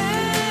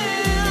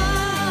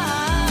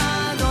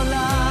ועד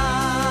עולם.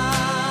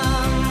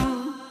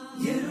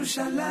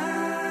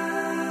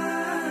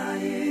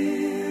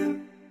 ירושלים,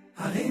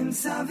 הרים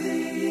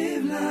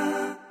סביב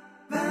לה,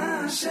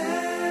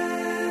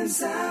 והשם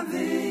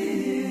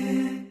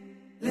סביב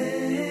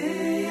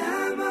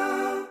לעמו.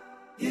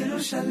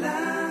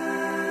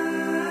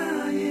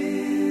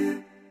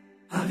 ירושלים,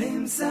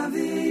 הרים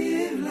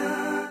סביב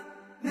לה,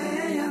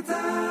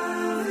 מעתה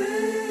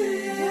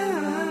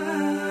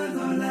ועד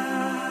עולם.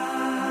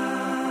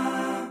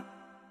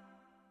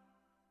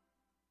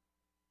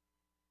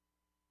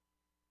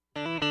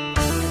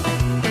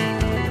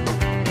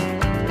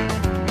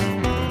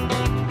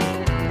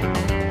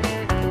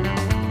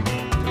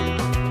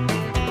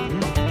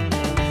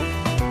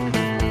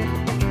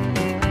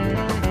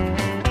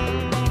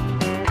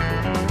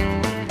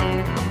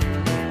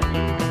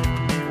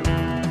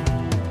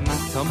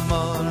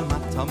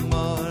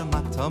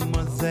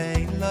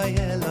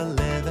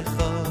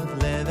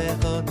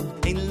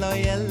 lo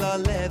yelo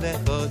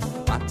levechot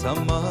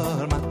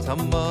matamor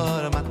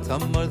matamor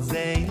matamor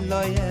zein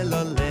lo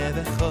yelo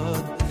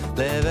levechot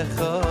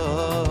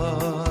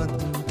levechot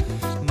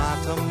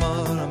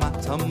matamor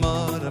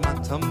matamor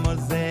matamor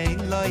zein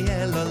lo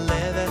yelo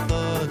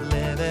levechot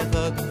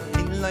levechot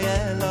in lo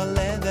yelo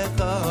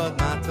levechot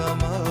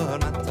matamor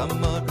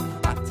matamor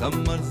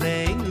matamor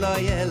zein lo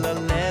yelo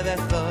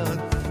levechot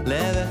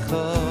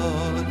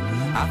levechot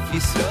af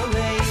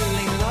Yisrael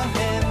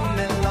lohem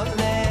lo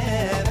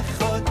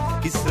levechot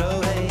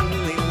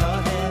Yisrael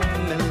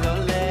lohem lo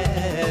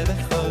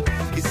levechot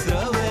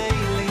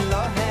Yisrael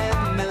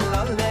lohem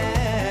lo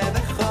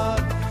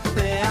levechot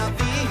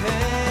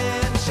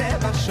leavihem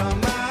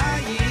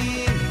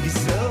shebashamayim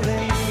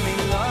Yisrael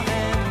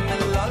lohem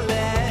lo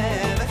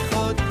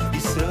levechot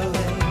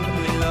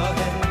Yisrael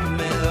lohem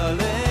lo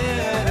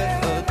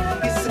levechot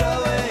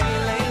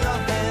Yisrael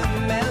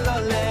lohem lo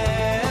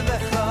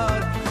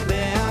levechot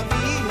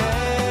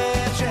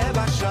leavihem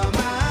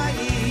shebashamayim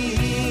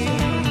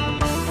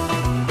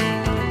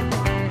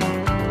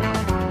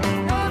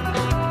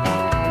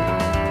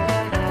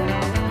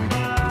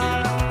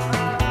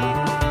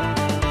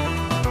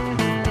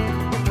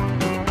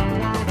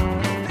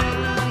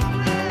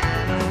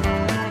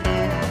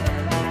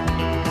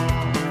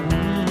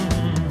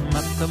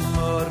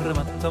matamor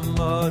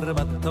matamor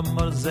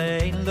matamor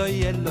zein lo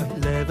yelo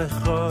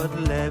levechot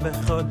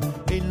levechot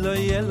in lo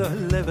yelo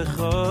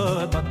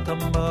levechot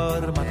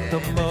matamor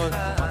matamor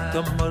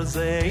matamor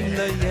zein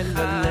lo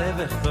yelo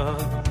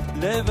levechot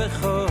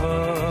levechot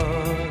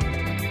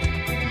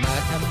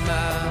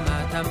matamar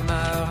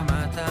matamar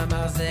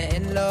matamar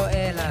zein lo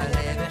ela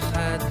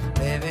levechot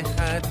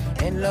levechot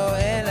in lo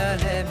ela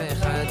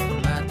levechot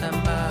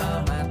matamar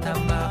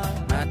matamar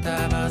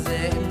matamar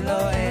zein lo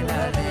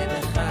ela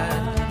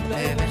levechot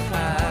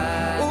levechot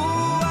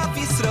af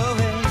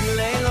Yisrael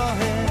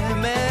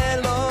lohem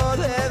lo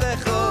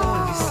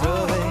levechot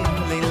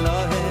Yisrael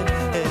lohem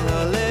lo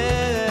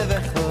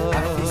levechot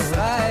af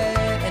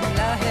Yisrael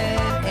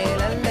lohem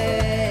ela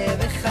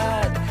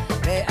levechot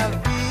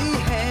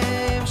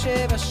leavihem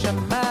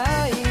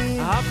shebashamayim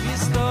af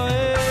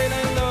Yisrael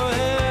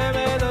lohem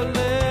lo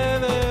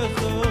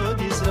levechot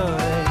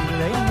Yisrael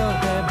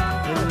lohem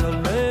lo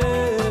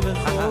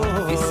levechot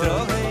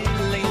Yisrael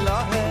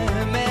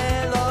lohem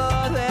lo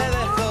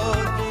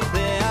levechot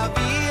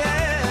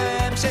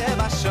leavihem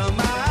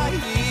shebashamayim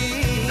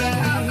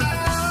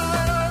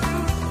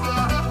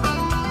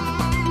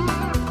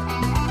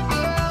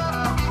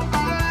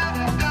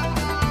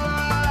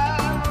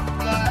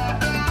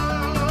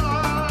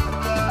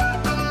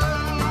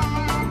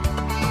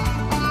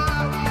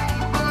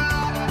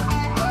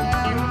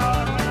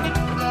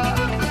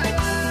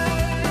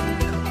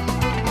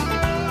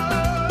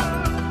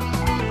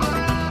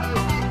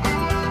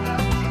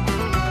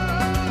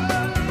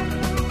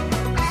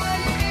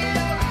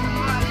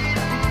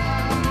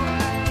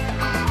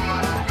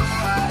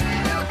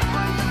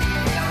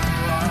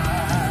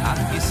af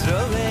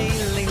Yisrael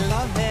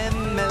lohem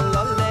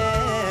lo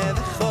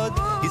levechot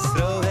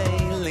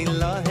Yisrael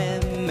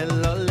lohem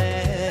lo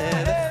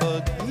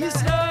levechot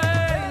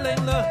Yisrael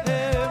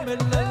lohem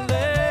lo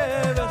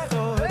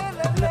levechot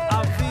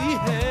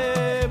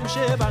leavihem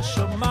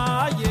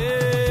shebashamayim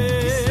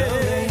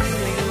Yisrael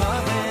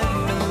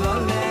lohem lo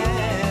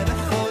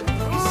levechot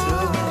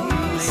Yisrael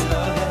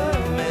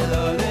lohem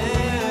lo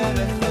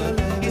levechot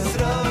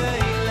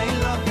Yisrael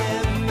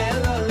lohem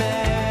lo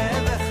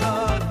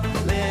levechot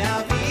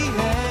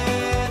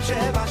leavihem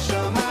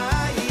shebashamayim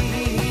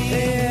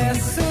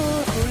ויעשו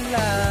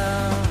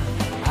כולם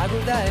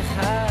אגודה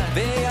אחת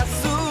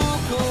ויעשו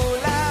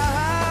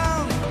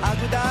כולם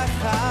אגודה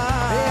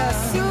אחת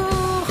ויעשו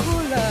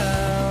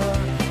כולם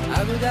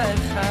אגודה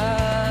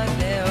אחת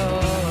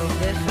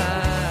לעובדך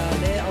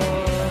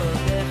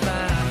לעובדך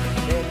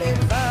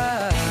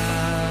ללבב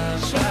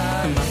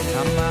שם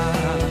מתמה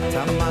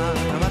מתמה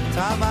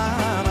מתמה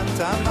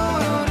מתמה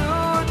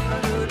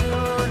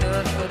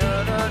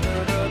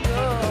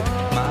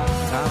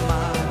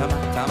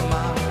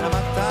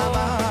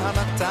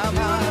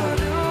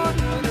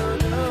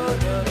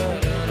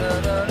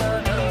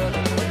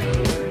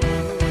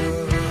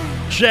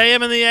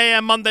JM in the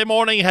AM Monday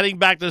morning, heading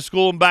back to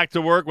school and back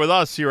to work with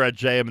us here at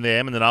JM in the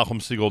AM and the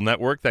Nachum Siegel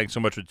Network. Thanks so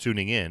much for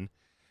tuning in.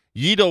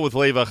 Yido with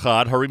Lev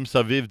Achad, Harim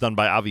Saviv done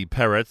by Avi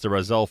Peretz. The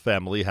Razel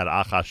family had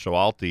Acha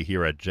Shoalti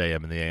here at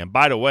JM in the AM.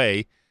 By the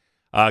way,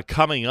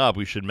 coming up,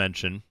 we should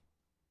mention,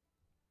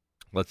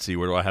 let's see,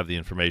 where do I have the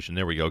information?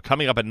 There we go.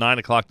 Coming up at 9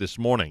 o'clock this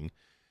morning,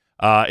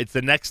 it's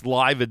the next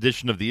live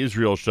edition of the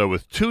Israel Show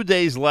with 2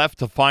 days left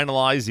to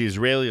finalize the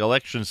Israeli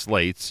election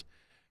slates.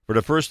 For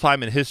the first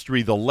time in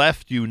history, the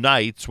left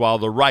unites while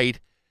the right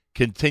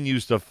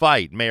continues to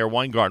fight. Mayor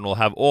Weingarten will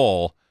have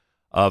all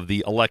of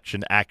the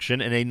election action.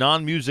 In a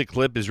non-music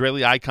clip,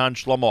 Israeli icon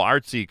Shlomo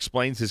Artzi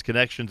explains his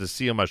connection to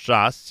Siyam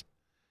HaShas.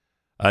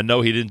 No,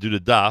 he didn't do the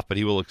daf, but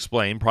he will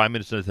explain Prime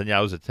Minister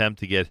Netanyahu's attempt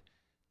to get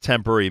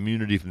temporary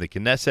immunity from the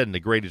Knesset and the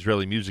great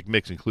Israeli music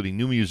mix, including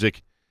new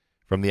music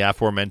from the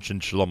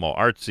aforementioned Shlomo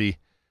Artzi,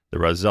 the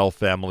Razel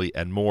family,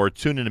 and more.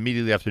 Tune in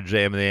immediately after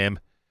JM and the AM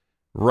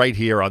right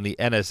here on the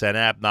NSN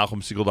app,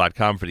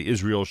 NachumSegal.com for the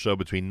Israel Show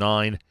between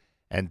 9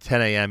 and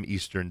 10 a.m.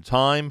 Eastern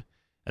Time.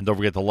 And don't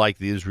forget to like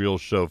the Israel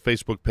Show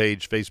Facebook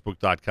page,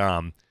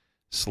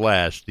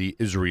 facebook.com/The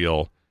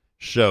Israel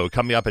Show.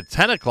 Coming up at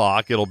 10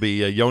 o'clock, it'll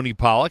be Yoni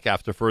Pollock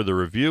after further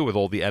review with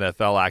all the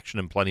NFL action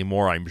and plenty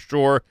more, I'm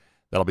sure.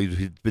 That'll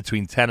be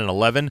between 10 and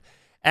 11.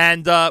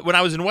 And when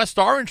I was in West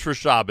Orange for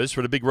Shabbos,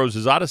 for the big Rosh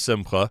Hashanah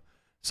Simcha,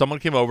 someone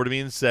came over to me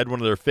and said one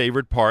of their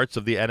favorite parts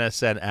of the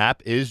NSN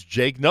app is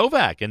Jake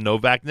Novak and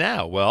Novak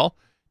Now. Well,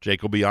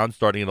 Jake will be on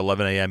starting at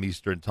 11 a.m.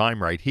 Eastern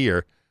Time right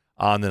here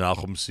on the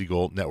Nachum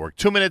Segal Network.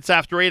 2 minutes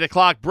after 8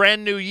 o'clock,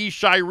 brand new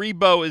Yishai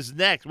Rebo is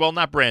next. Well,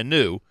 not brand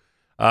new.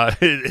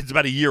 It's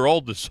about a year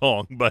old, the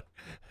song,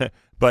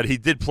 but he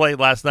did play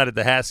last night at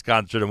the Haas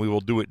concert, and we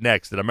will do it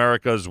next. At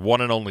America's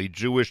one and only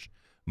Jewish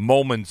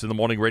Moments in the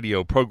Morning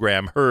radio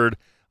program, heard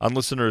on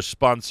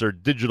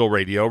listeners-sponsored digital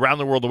radio around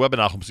the world, the web at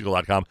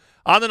NachumSegal.com,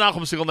 on the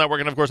Nachum Segal Network,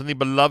 and, of course, on the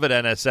beloved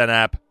NSN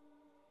app.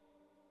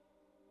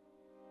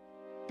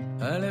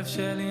 הלב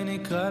שלי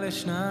נקרא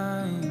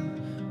לשניים,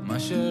 מה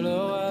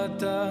שלא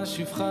ראתה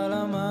שפחה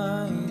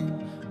למים,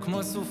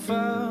 כמו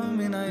סופה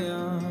מן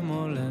הים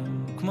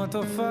עולם, כמו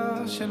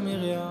תופעה של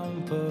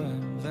מרים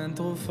פועם, ואין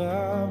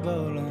תרופה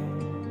בעולם.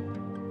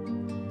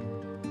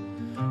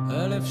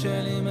 הלב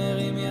שלי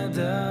מרים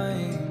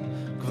ידיים,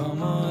 כבר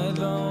מועד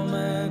לא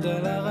עומד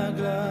על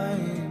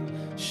הרגליים,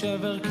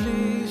 שבר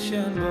כלי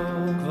שאין בו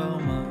כבר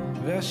מה,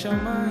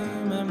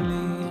 והשמיים הם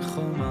לי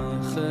חומה,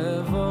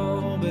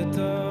 חבור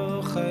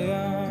בתוך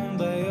הים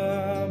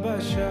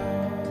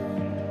ביבשה,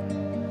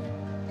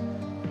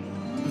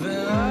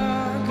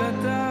 ורק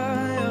אתה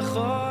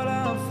יכול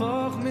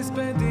להפוך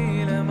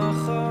מספדי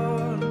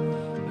למחול,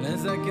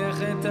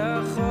 לזכך את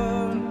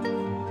החול,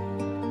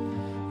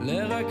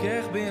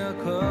 לרכך בי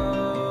הכל,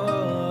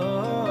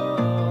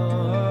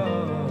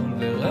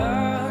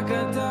 ורק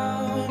אתה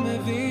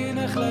מבין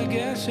איך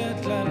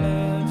לגשת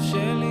ללב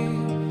שלי,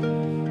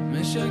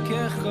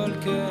 משכך כל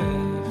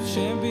כאב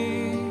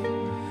שבי,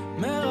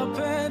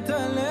 מרפא את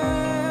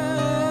הלב.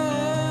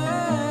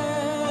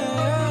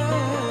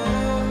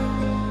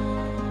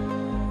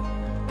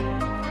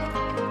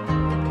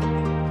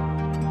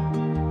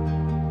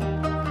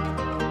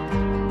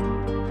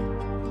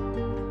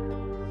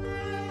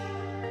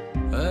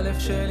 הלב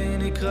שלי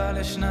נקרא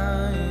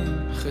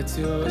לשניים,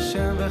 חציו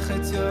לשם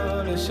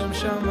וחציו לשם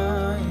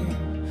שמיים,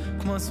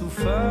 כמו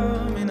סופה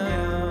מן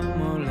הים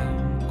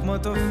עולם, כמו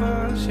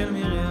תופעה של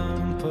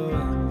מרים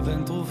פועם,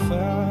 ואין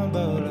תרופה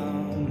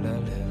בעולם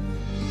ללב.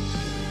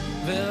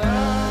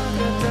 ורק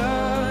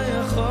אתה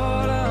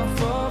יכול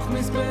להפוך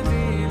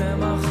מספדי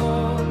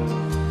למחול,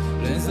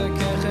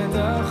 לזכך את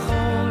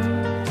החול,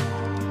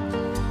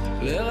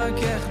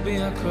 לרכך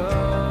בי הכל,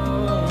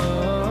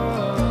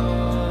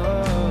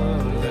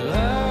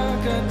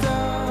 ורק אתה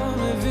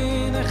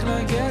מבין איך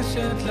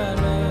לגשת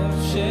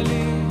ללב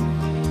שלי,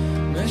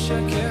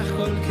 משכך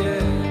כל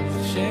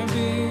כאב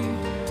שבי,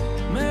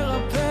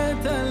 מרפא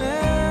את הלב.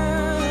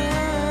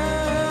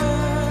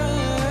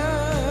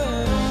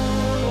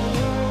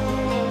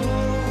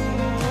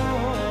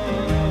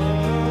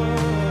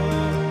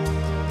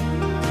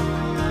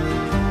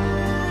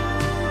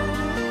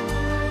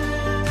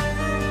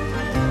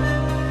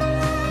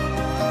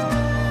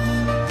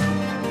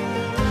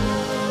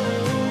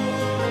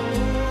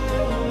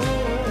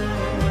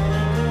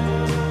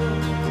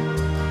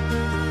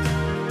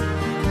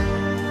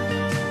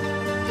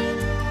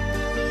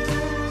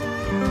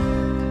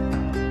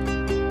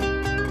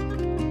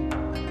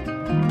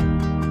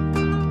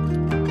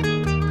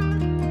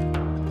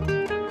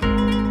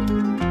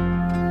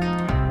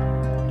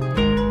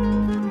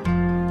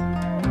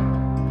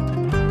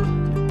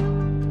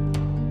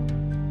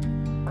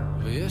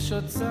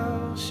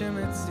 אוצר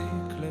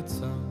שמציק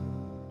לצום,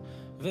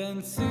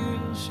 ואין ציר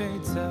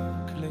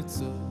שיצק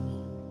לצור,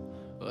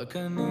 רק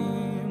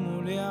אני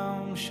מול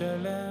ים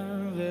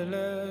שלם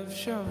ולב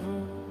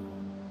שבור,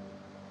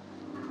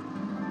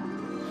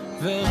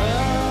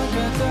 ורק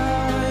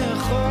אתה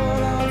יכול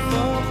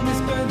להפוך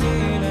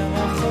מספדי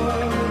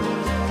למחול,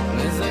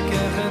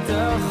 לזכך את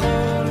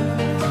החול,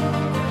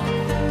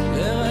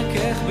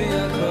 לרכך בי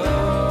הכל,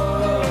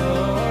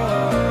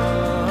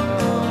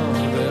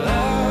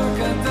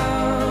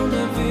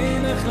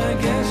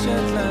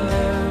 לגשת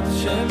ללב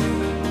שלי,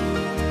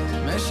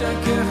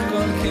 משכך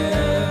כל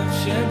כאב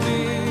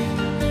שבי,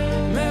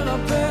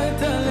 מרפא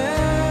את הלב,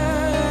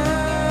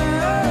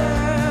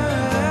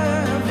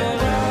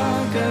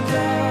 ורק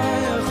אתה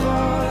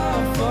יכול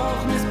להפוך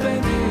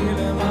מספדי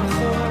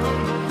למחול,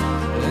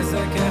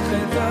 לזכך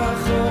את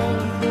החול,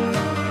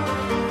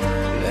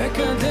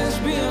 לקדש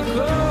בי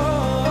הכל,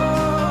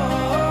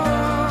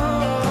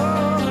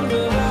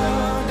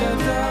 ורק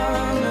אתה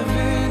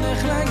מבין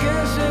איך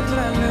לגשת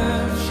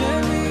ללב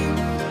שלי,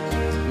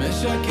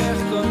 משכך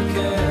כל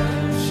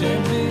כאב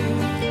שבי,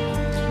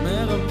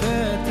 מרפא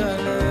את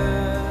הלב.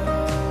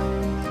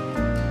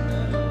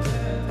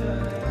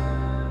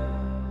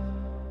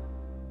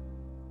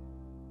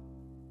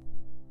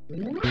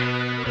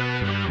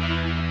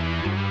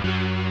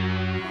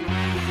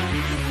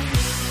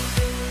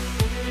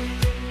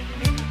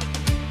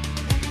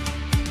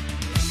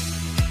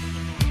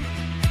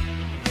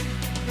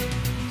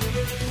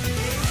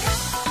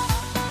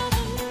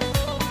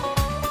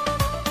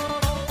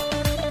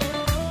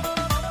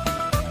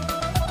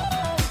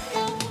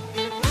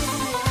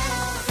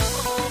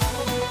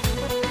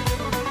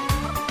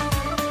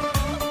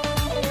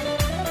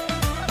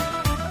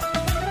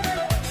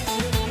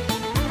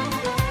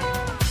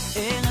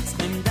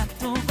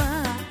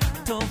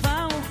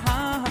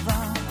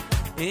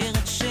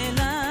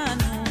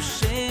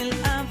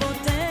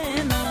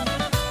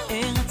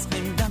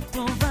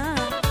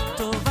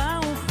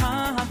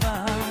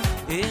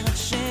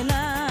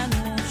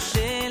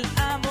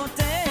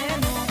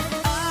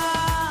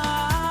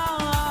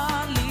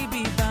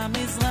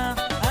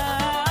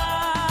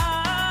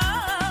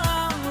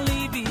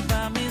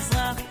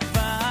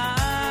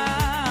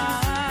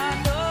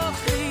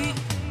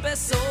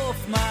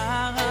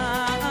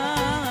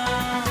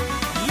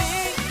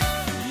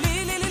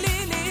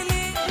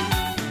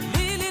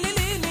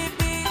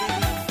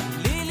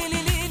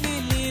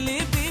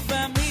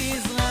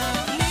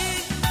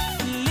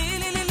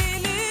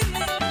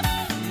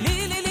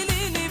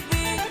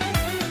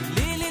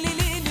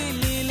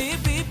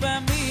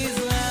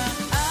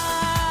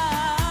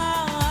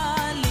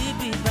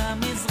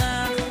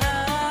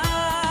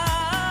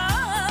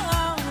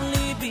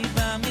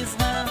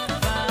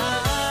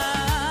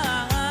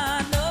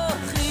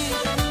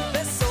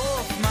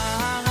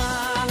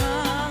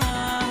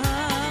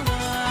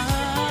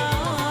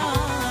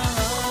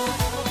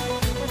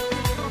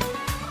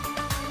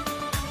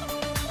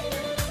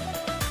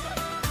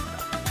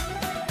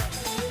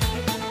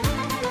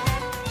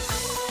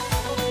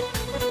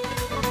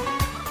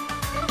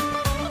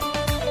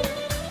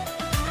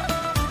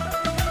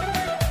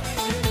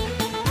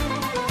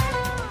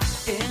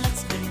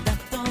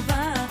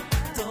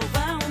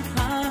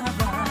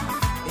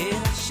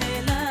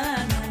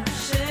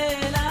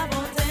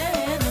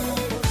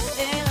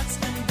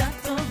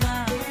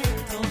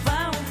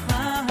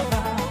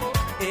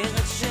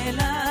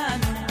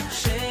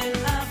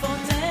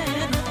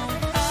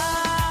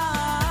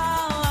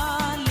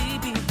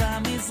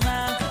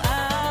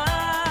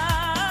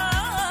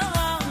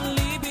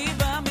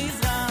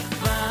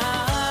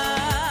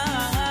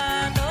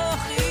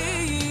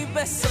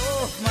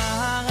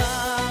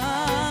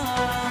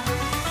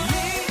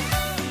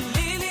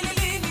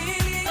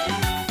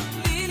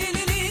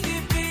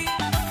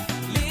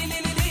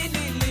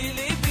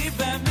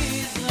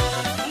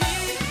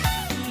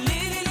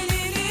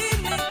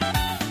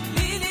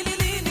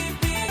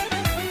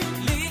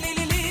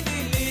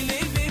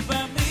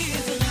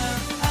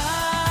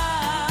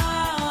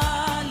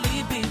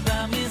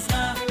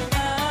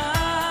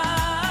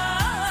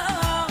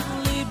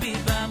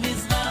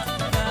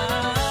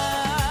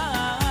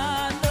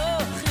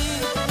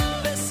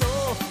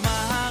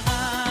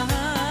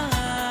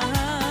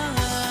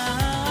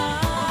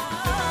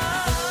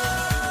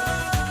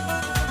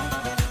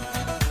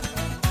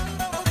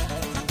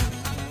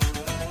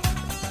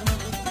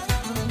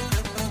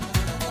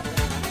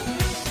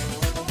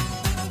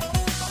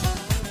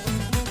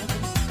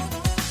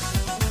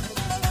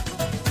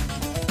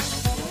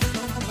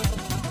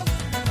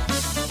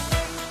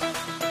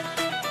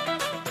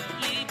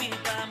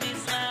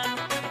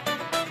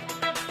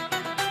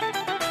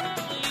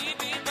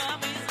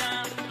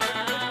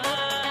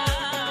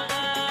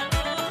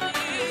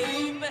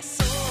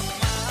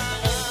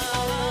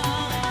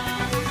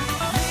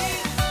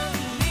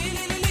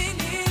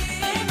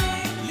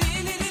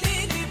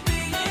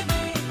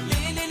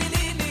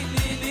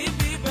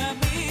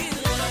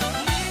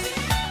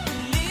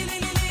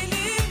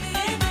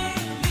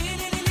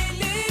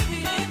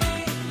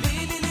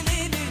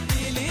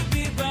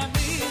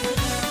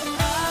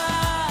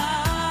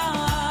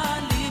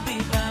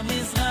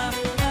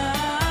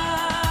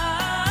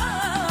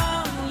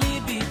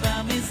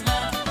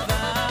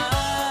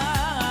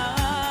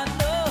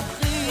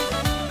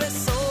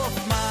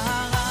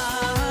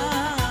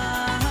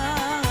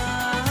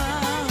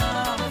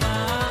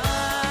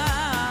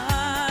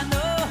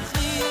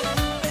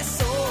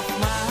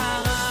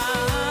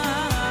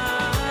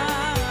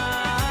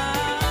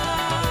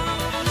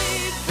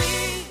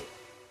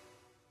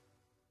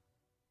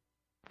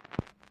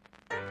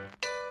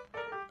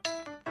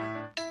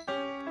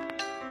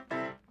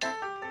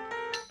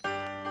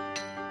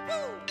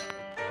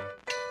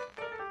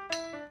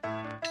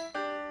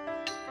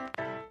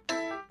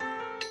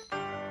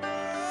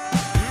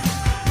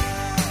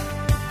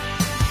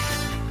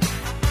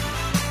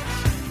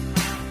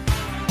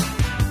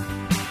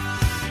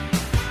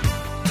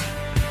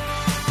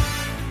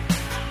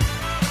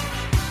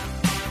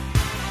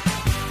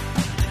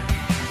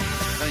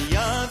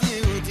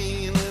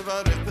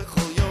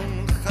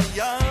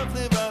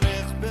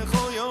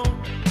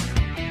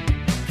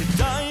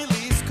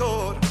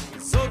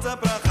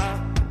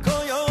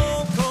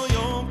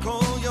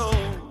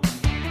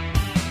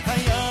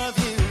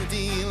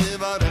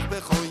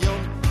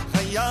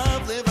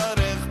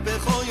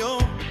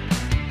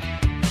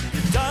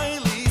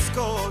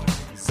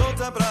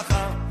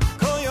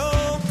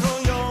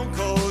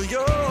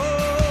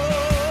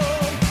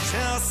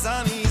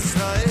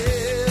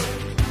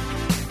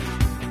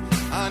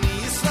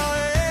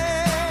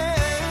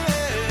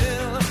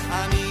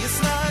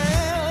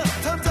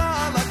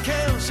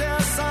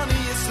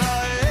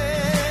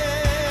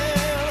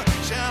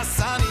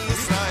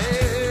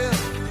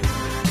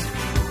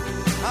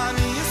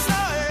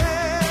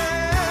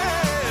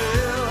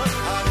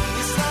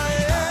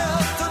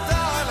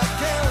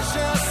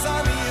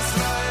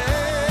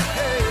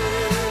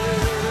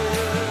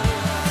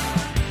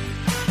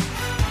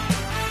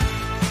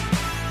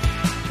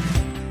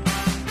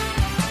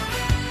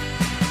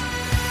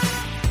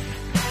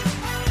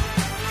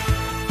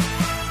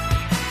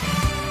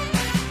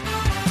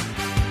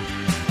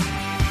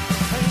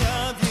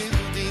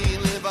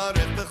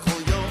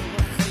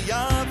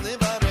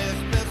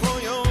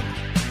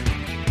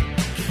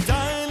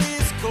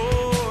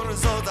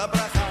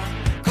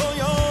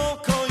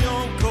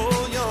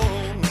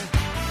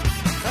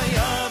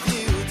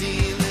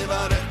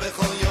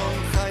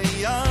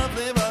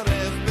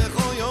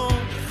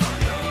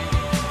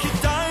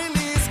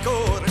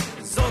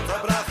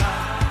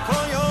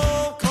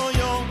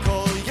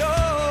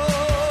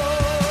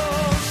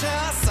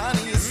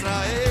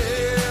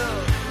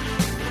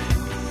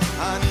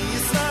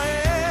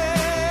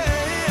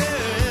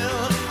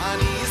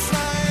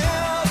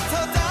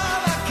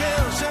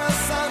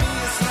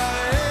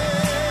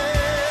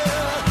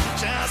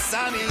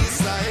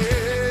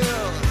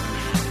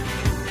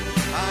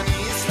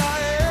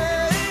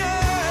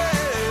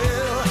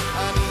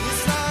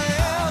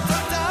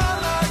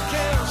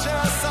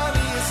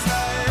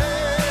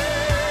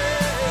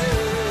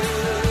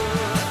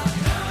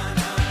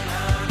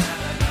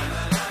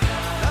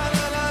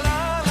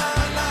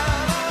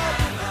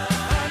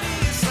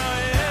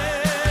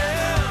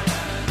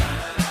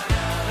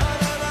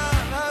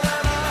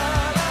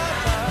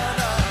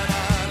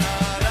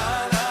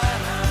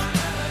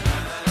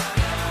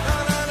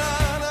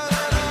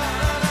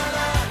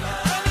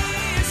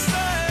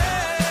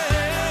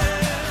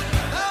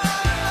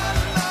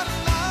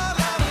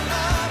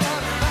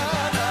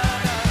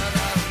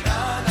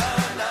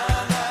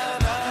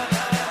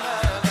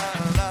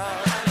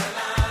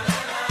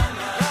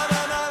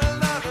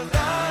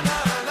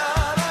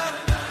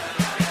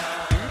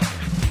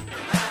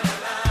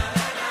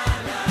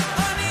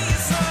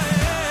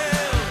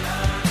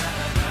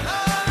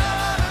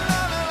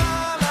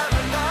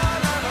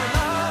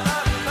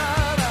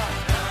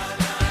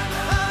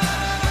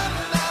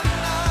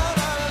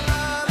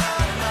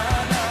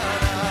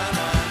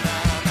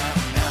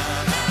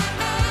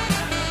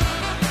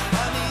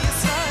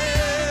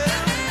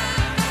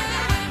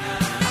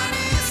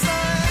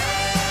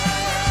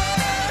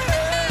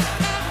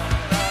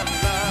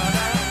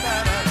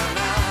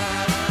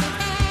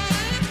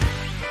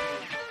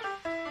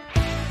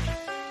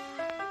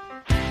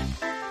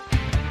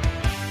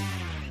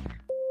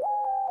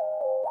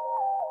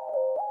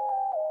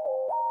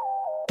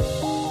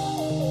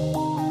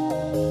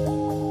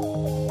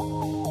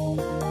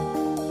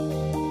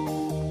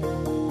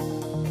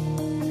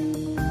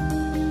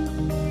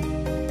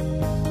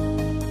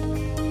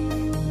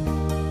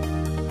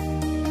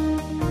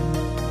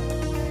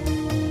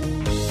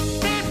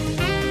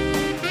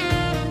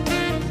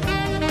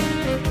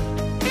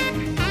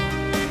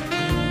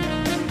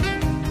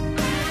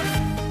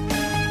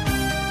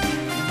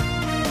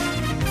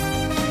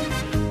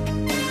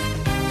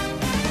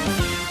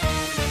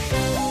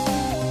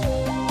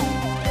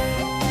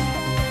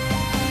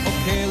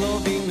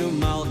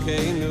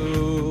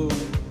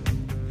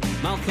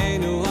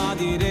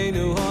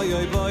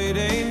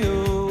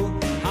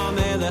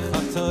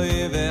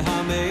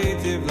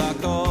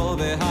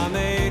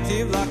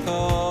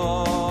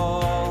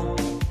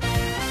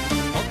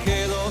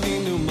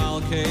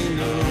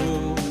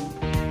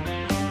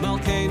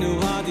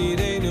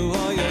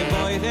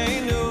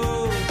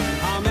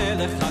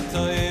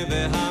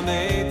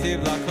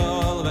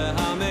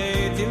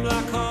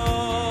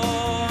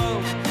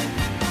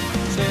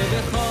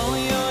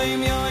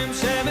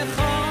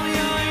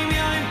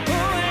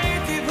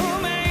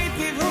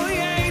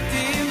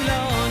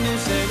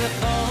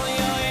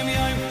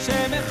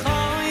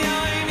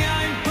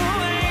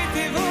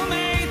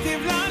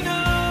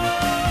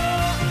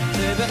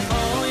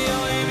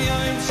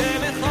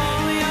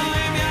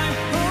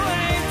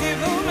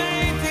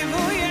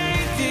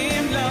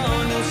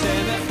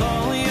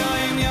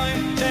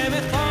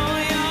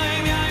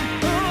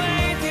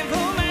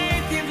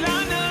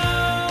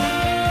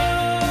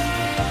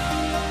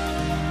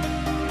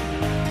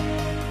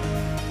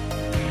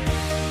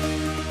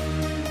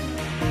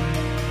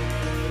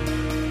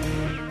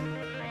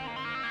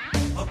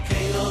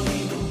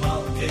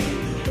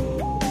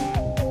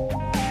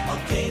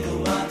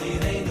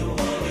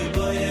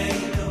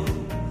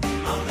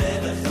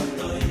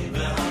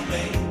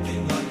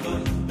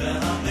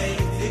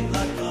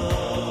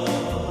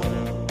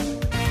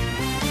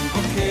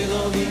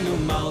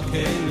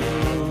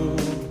 Malkeinu,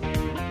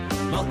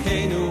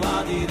 Malkeinu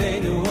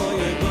Adirenu,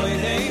 Oye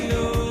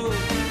Goyreinu,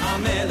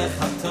 Hamelech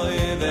HaToy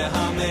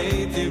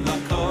VeHaMeitiv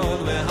Lakol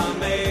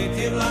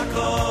VeHaMeitiv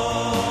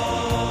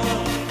Lakol.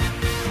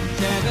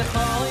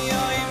 Shebechol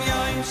yoim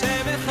yoim,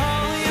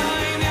 Shebechol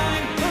yoim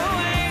yoim, Hu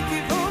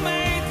Eitiv, Hu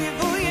Meitiv,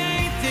 Hu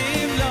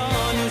Yeitiv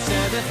Lonu.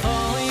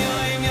 Shebechol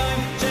yoim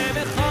yoim,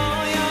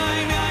 Shebechol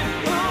yoim yoim,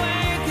 Hu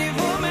Eitiv,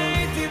 Hu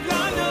Meitiv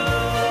Lonu.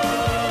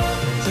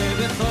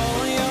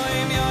 Shebechol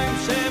yoim yoim,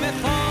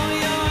 Shebechol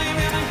yoim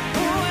yoim,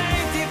 Hu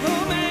Eitiv, Hu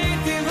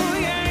Meitiv, Hu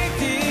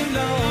Yeitiv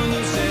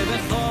Lonu.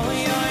 Shebechol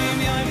yoim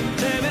yoim,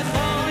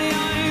 Shebechol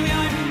yoim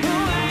yoim, Hu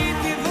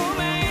Eitiv, Hu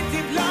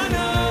Meitiv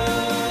Lonu.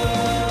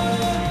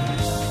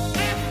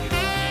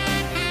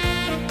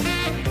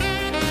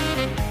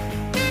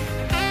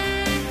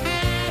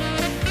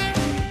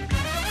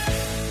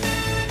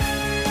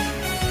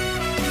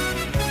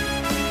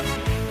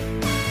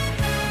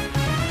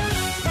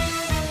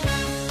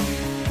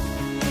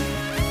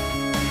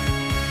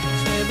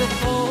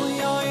 Shebechol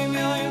yoim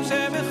yoim,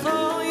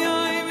 Shebechol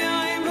yoim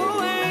yoim, Hu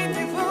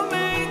Eitiv, Hu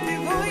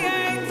Meitiv, Hu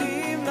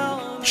Yeitiv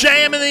Lonu.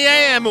 JM in the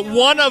AM,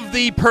 one of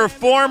the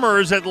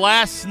performers at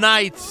last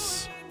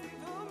night's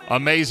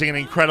amazing and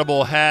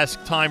incredible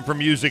Hask Time for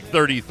Music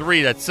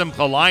 33. That's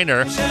Simcha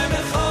Leiner.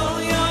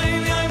 Shebechol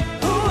yoim yoim,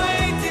 Hu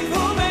Eitiv,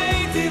 Hu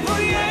Meitiv, Hu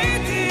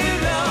Yeitiv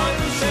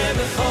Lonu.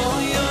 Shebechol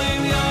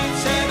yoim yoim,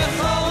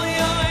 Shebechol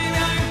yoim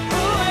yoim,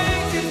 Hu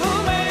Eitiv, Hu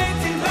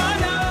Meitiv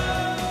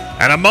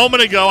Lonu. And a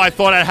moment ago, I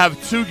thought I'd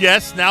have two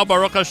guests. Now,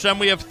 Baruch Hashem,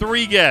 we have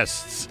three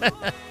guests.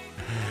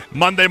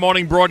 Monday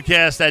morning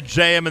broadcast at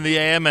JM in the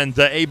AM, and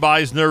Abe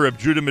Eisner, Reb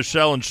Judah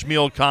Michelle, and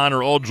Shmuel Khan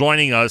are all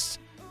joining us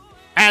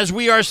as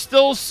we are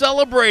still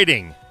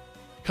celebrating,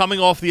 coming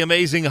off the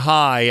amazing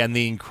high and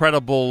the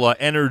incredible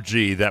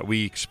energy that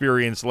we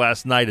experienced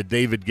last night at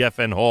David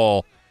Geffen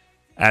Hall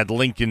at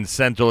Lincoln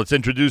Center. Let's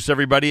introduce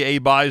everybody.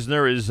 Abe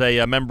Eisner is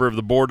a member of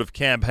the board of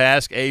Camp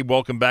Hask. Abe,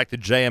 welcome back to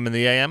JM in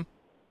the AM.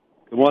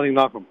 Good morning,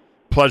 Malcolm.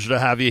 Pleasure to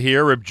have you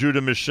here. Reb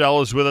Judah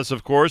Michelle is with us,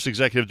 of course,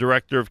 Executive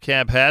Director of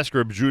Camp Hask.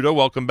 Reb Judah,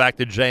 welcome back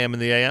to JM in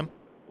the AM.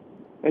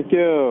 Thank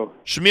you.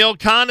 Shmuel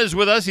Khan is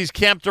with us. He's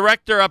Camp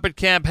Director up at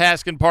Camp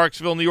Hask in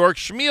Parksville, New York.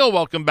 Shmuel,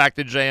 welcome back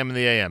to JM in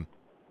the AM.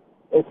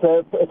 It's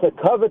a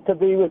covet to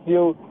be with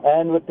you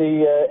and with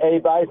the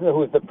Abe Eisner,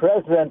 who's the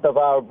president of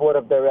our board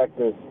of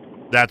directors.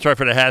 That's right,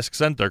 for the Hask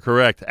Center,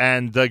 correct.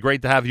 And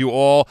great to have you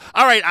all.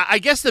 All right, I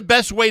guess the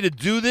best way to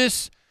do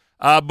this,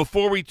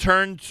 before we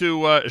turn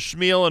to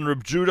Shmuel and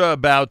Reb Judah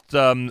about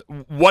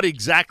what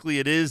exactly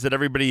it is that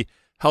everybody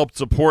helped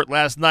support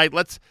last night,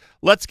 let's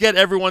get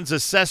everyone's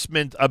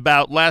assessment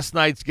about last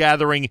night's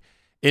gathering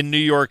in New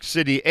York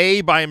City.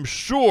 Abe, I am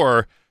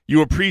sure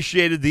you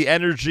appreciated the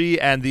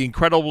energy and the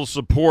incredible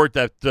support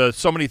that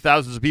so many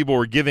thousands of people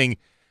were giving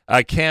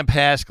Camp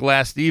Hask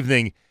last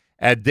evening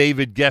at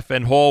David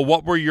Geffen Hall.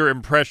 What were your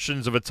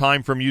impressions of A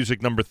Time for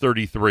Music number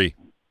 33?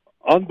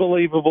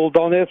 Unbelievable.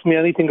 Don't ask me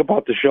anything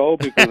about the show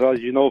because, as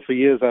you know, for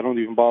years I don't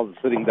even bother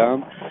sitting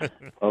down.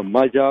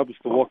 My job is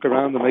to walk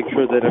around and make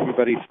sure that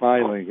everybody's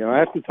smiling. And I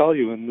have to tell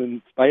you, and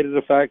in spite of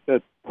the fact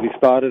that we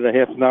started a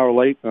half an hour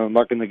late, and I'm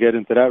not going to get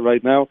into that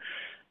right now,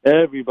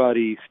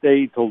 everybody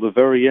stayed till the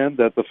very end.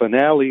 At the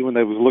finale, when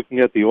I was looking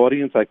at the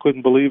audience, I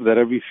couldn't believe that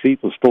every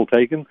seat was still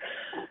taken.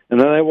 And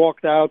then I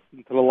walked out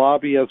into the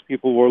lobby as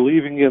people were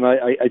leaving, and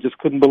I just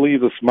couldn't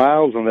believe the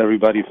smiles on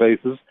everybody's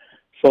faces.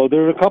 So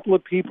there are a couple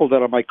of people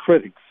that are my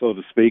critics, so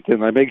to speak,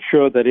 and I make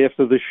sure that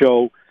after the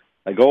show,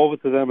 I go over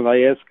to them and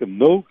I ask them,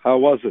 no, how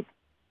was it?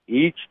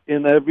 Each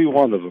and every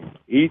one of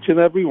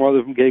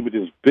them gave me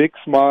this big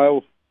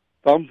smile,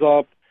 thumbs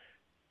up,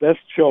 best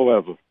show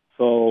ever.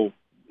 So,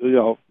 you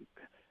know,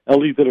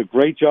 Ellie did a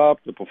great job,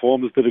 the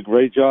performers did a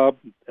great job,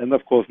 and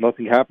of course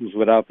nothing happens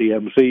without the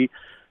MC.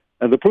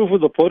 And the proof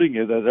of the pudding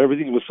is that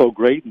everything was so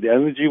great and the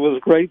energy was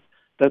great,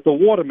 that the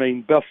water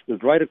main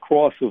busted right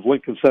across of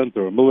Lincoln Center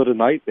in the middle of the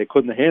night. They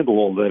couldn't handle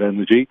all that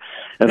energy,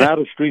 and now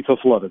the streets are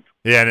flooded.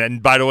 Yeah,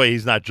 and by the way,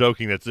 he's not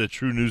joking. That's a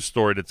true news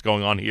story that's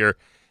going on here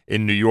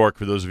in New York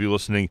for those of you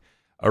listening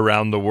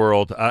around the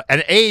world.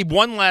 And Abe,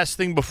 one last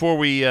thing before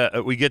we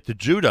get to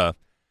Judah.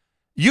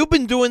 You've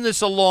been doing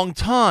this a long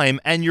time,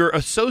 and you're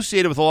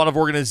associated with a lot of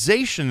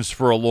organizations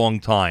for a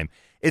long time.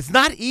 It's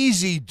not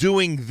easy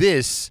doing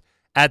this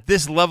at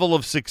this level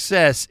of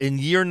success in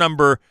year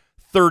number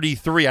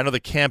 33. I know the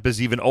camp is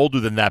even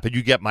older than that, but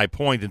you get my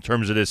point in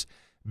terms of this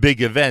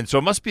big event. So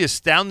it must be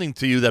astounding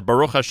to you that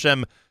Baruch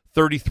Hashem,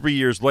 33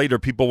 years later,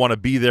 people want to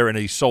be there in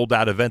a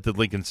sold-out event at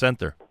Lincoln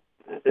Center.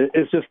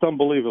 It's just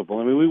unbelievable.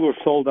 I mean, we were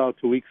sold out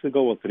 2 weeks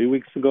ago or 3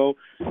 weeks ago,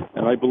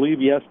 and I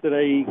believe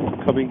yesterday,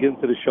 coming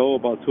into the show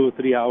about 2 or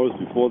 3 hours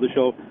before the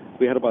show,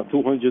 we had about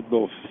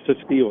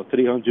 250 or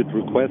 300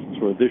 requests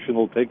for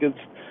additional tickets.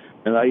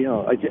 And I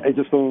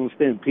just don't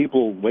understand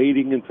people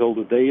waiting until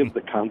the day of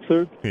the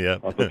concert,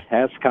 of the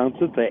Hask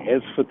concert, to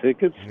ask for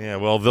tickets. Yeah,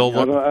 well,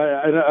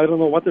 I don't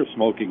know what they're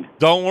smoking.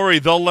 Don't worry,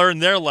 they'll learn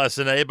their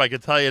lesson, Abe. I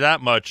can tell you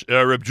that much.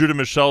 Reb Judah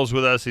Michelle is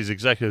with us. He's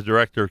Executive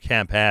Director of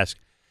Camp Hask.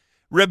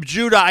 Reb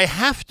Judah, I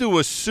have to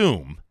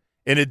assume,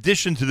 in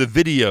addition to the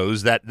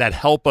videos that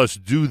help us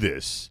do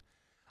this,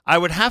 I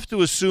would have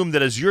to assume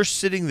that as you're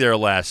sitting there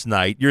last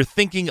night, you're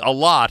thinking a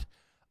lot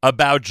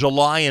about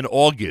July and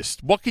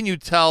August. What can you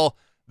tell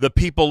the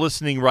people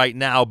listening right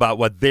now about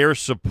what their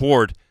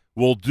support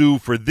will do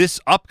for this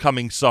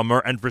upcoming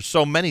summer and for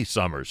so many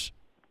summers?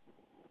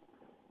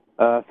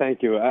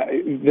 Thank you.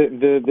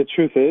 The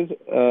truth is,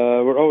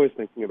 we're always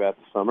thinking about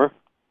the summer,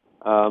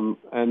 and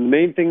the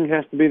main thing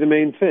has to be the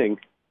main thing.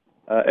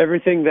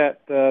 Everything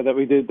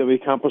that we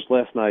accomplished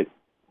last night,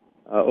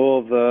 all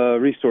of the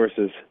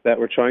resources that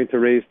we're trying to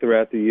raise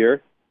throughout the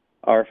year,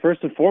 are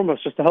first and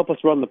foremost just to help us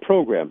run the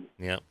program.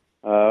 Yeah.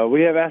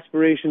 We have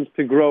aspirations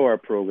to grow our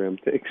program,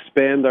 to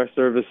expand our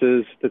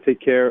services, to take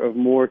care of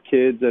more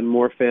kids and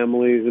more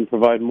families and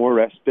provide more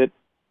respite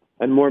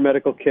and more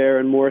medical care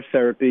and more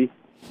therapy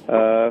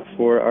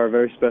for our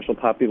very special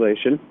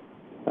population.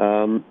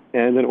 And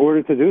in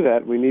order to do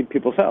that, we need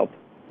people's help.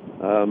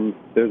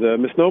 There's a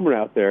misnomer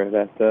out there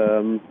that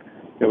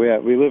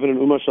we live in an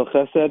Ummah Shel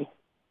Chesed.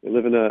 We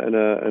live in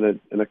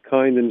a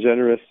kind and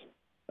generous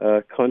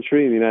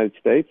country in the United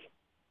States.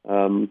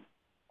 But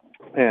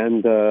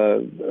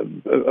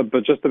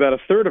just about a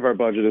third of our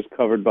budget is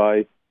covered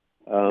by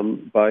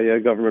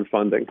government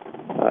funding.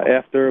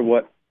 After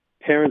what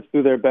parents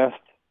do their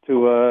best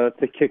to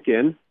kick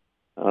in,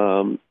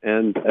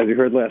 and as you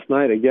heard last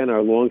night, again,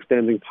 our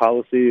longstanding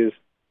policy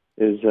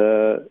is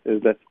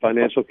that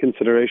financial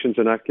considerations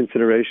are not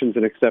considerations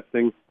in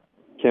accepting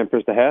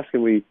campers to HASC,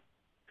 and we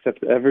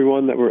accept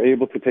everyone that we're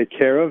able to take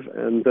care of,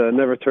 and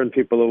never turn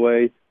people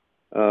away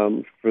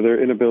for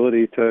their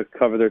inability to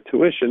cover their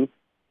tuition.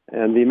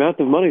 And the amount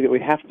of money that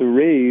we have to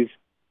raise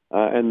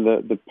and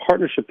the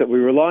partnership that we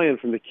rely on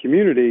from the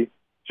community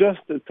just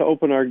to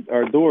open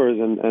our doors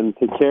and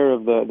take care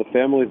of the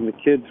families and the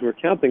kids who are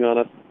counting on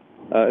us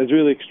is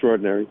really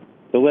extraordinary.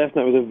 So last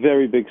night was a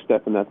very big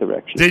step in that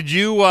direction. Did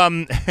you,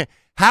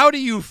 how do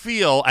you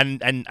feel,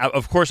 and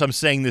of course I'm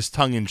saying this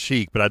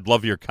tongue-in-cheek, but I'd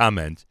love your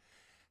comment.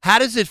 How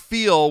does it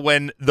feel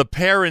when the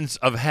parents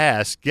of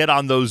HASC get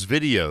on those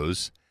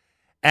videos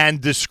and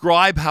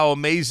describe how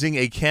amazing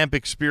a camp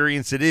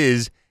experience it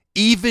is,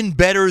 even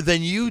better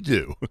than you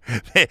do?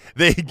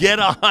 They get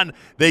on,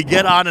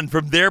 and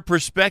from their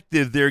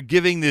perspective, they're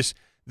giving this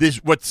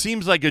what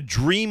seems like a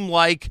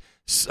dreamlike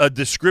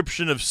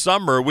description of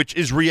summer, which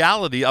is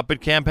reality up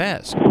at Camp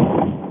HASC.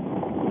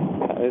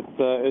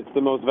 It's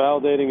the most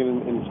validating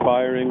and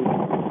inspiring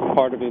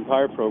part of the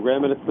entire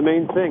program, and it's the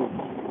main thing.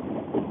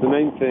 It's the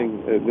main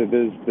thing.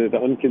 There's the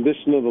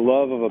unconditional, the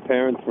love of a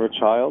parent for a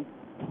child.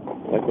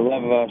 Like the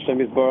love of Hashem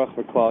Yisborach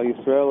for Klal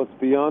Yisrael, it's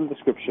beyond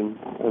description.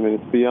 I mean,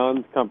 it's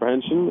beyond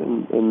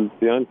comprehension and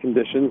beyond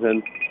conditions.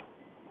 And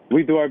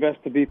we do our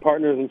best to be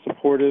partners and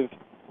supportive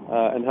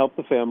and help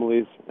the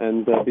families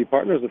and be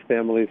partners with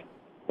families.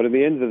 But at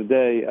the end of the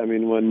day, I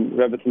mean, when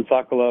Rebbetzin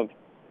Sokolov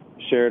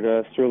shared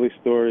Surly's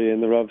story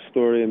and the Rav's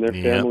story and their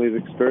family's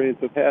experience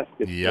with HASC,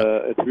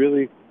 it's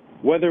really,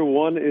 whether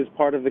one is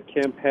part of the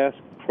Camp HASC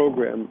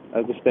program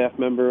as a staff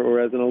member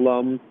or as an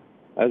alum,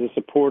 as a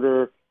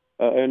supporter,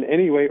 in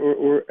any way,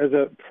 or as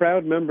a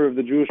proud member of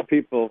the Jewish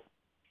people,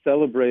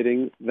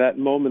 celebrating that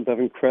moment of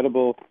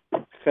incredible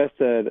chesed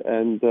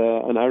and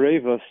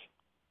arevos,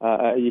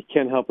 you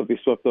can't help but be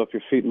swept off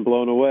your feet and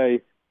blown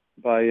away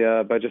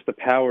by just the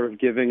power of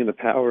giving and the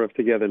power of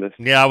togetherness.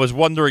 Yeah, I was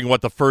wondering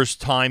what the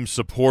first-time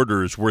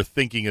supporters were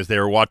thinking as they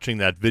were watching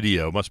that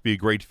video. Must be a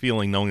great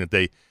feeling knowing that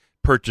they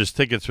purchased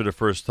tickets for the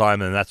first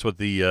time, and that's what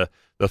the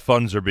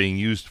funds are being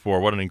used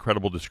for. What an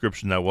incredible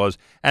description that was.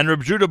 And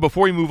Reb Judah,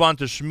 before we move on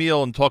to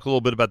Shmuel and talk a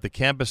little bit about the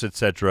campus,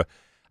 etc.,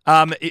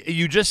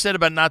 you just said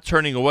about not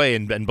turning away,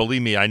 and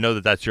believe me, I know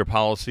that that's your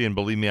policy, and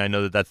believe me, I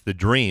know that that's the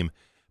dream.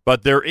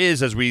 But there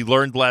is, as we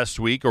learned last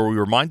week, or we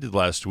were reminded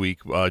last week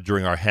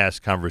during our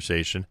HASC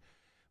conversation,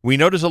 we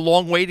know there's a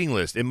long waiting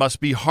list. It must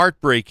be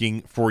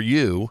heartbreaking for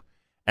you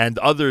and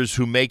others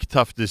who make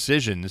tough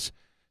decisions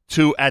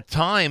to, at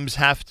times,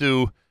 have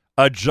to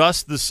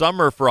adjust the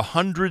summer for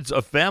hundreds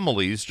of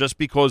families just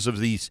because of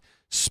the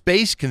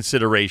space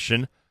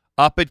consideration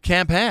up at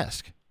Camp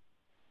HASC.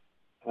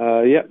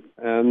 Yeah,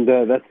 and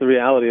that's the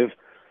reality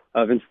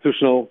of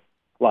institutional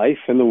life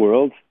in the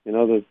world. You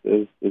know,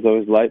 there's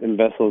always light and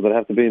vessels that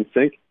have to be in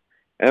sync,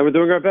 and we're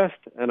doing our best.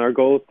 And our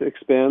goal is to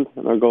expand,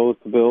 and our goal is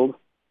to build.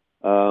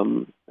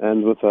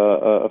 And with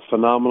a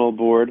phenomenal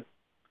board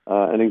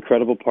and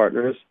incredible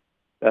partners,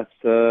 that's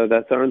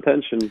our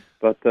intention.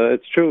 But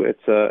it's true.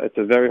 It's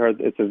a very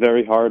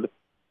hard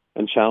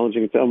and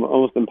challenging. It's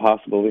almost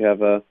impossible. We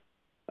have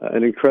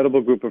an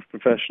incredible group of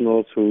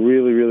professionals who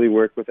really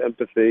work with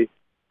empathy.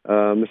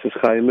 Mrs.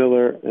 Chaim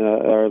Miller,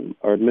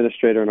 our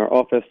administrator in our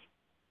office,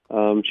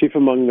 chief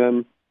among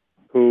them,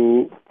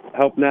 who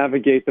help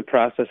navigate the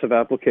process of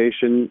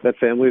application that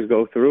families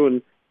go through,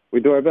 and we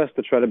do our best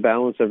to try to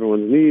balance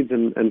everyone's needs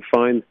and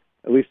find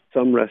at least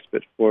some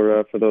respite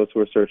for those who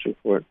are searching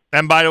for it.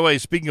 And by the way,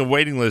 speaking of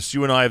waiting lists,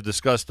 you and I have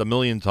discussed a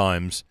million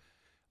times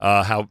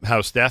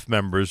how staff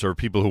members or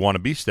people who want to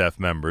be staff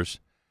members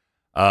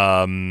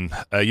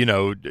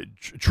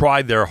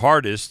tried their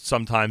hardest,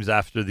 sometimes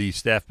after the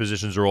staff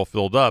positions are all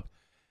filled up,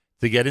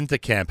 to get into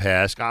Camp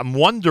HASC. I'm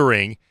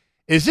wondering,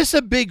 is this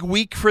a big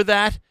week for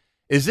that?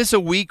 Is this a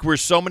week where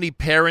so many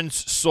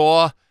parents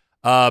saw,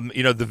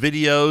 the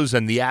videos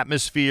and the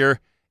atmosphere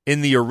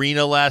in the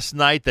arena last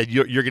night that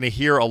you're going to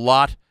hear a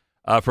lot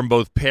from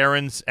both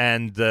parents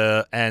and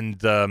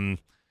young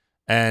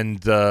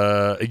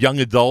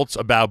adults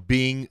about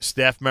being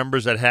staff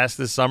members at HASC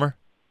this summer?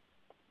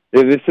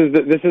 Yeah, this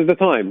is the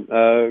time.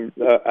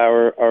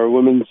 Our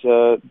women's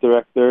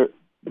director,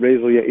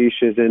 Razel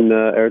Yaish, is in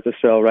Eretz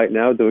Yisrael right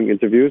now doing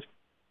interviews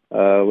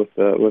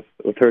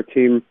with her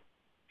team,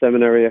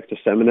 seminary after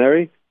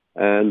seminary,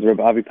 and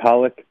Rabbi Avi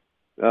Pollack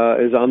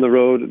is on the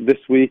road this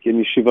week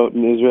in yeshivot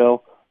in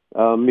Israel,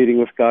 meeting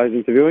with guys,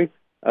 interviewing.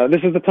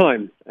 This is the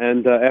time,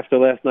 and after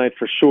last night,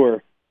 for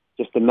sure,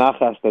 just the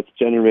nachas that's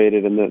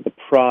generated and the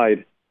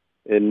pride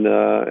in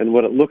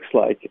what it looks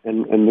like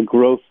and the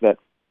growth that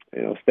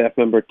staff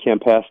member at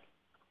Camp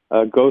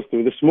HASC goes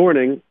through. This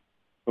morning,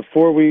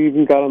 before we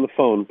even got on the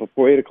phone,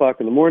 before 8 o'clock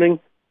in the morning,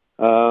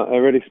 I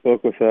already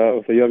spoke with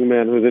a young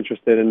man who's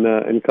interested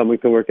in coming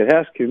to work at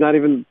HASC. He's not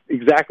even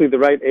exactly the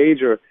right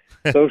age or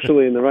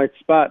socially in the right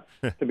spot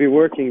to be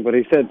working, but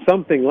he said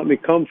something, let me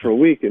come for a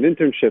week, an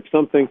internship,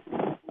 something.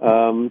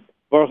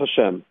 Baruch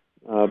Hashem.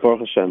 Baruch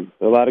Hashem.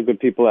 There are a lot of good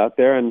people out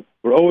there, and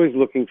we're always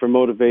looking for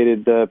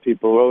motivated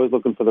people. We're always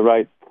looking for the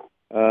right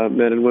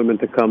men and women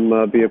to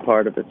come be a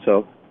part of it.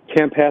 So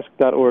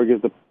camphasc.org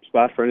is the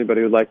spot for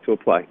anybody who'd like to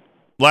apply.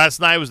 Last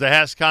night was the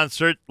HASC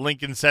concert,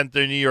 Lincoln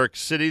Center, New York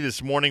City.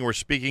 This morning we're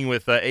speaking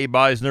with Abe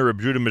Eisner, Reb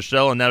Judah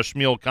Michel, and now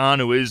Shmuel Kahn,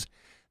 who is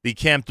the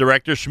camp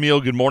director.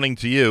 Shmuel, good morning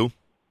to you.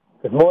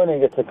 Good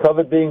morning. It's a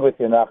covered being with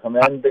you, Nachum,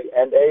 and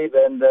Abe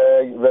and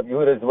Reb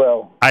Yehuda as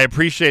well. I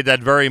appreciate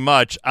that very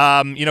much.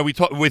 We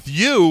talk with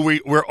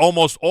you. We're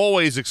almost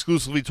always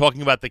exclusively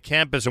talking about the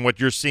campus and what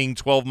you're seeing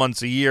 12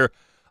 months a year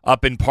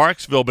up in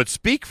Parksville. But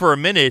speak for a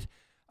minute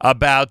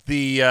about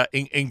the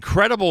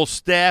incredible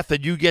staff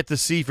that you get to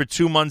see for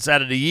 2 months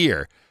out of the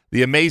year.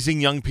 The amazing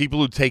young people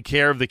who take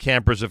care of the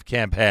campers of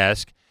Camp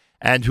HASC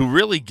and who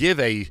really give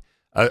a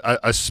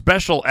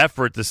special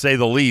effort, to say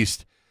the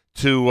least,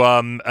 to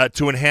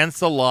enhance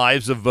the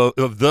lives of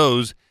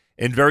those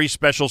in very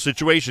special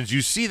situations.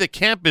 You see the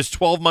campus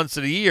 12 months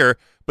of the year,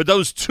 but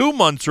those 2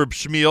 months, Reb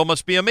Shmuel,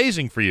 must be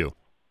amazing for you.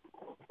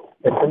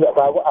 I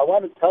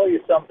want to tell you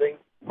something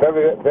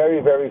very,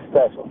 very, very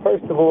special.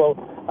 First of all,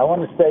 I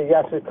want to say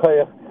Yasher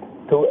Koyach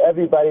to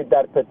everybody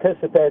that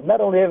participated,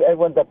 not only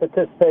everyone that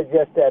participated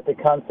yesterday at the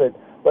concert,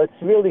 but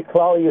it's really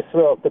Klal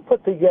Yisrael to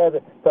put together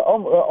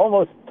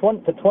almost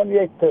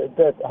 28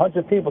 to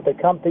 100 people to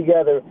come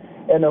together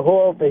in a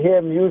hall to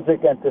hear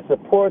music and to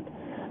support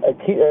the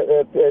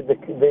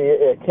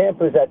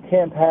campers at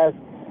Camp HASC.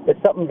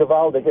 It's something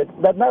gewaldig. It's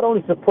not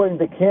only supporting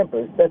the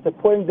campers, they're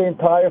supporting the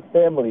entire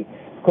family,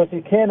 because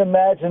you can't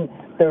imagine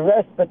the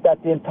respite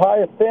that the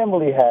entire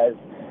family has,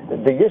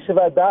 the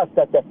yeshiva das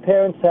that their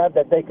parents have,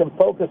 that they can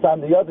focus on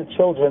the other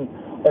children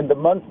in the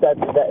months that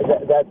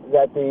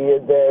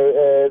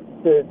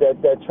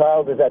their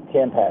child is at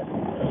Camp HASC.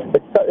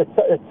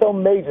 It's so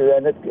major,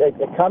 and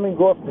it's coming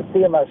off the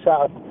Siyam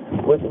HaShas,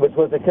 which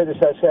was the Kiddush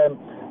Hashem.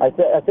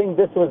 I think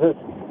this was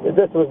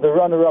the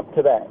runner-up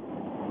to that.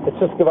 It's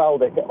just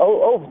gewaldig,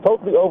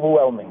 totally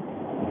overwhelming.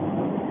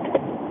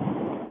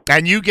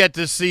 And you get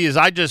to see, as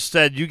I just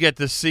said, you get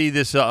to see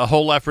this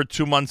whole effort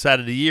 2 months out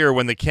of the year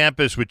when the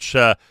campus, which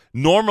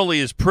normally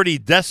is pretty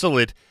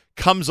desolate,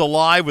 comes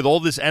alive with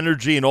all this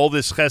energy and all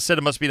this chesed.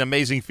 It must be an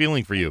amazing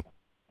feeling for you.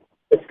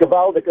 It's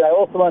gewaldig. I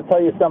also want to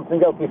tell you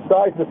something else.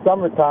 Besides the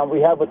summertime, we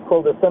have what's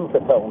called a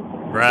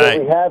Simchatone. Right. So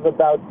we have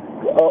about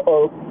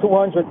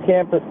 200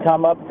 campers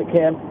come up to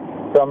camp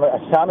from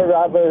Shana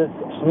Rabbah,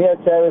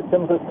 Shmiat Torah,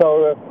 Simchas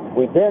Torah.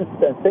 We dance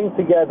and sing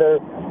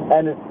together,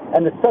 and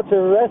it's such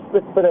a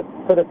respite for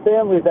the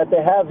families that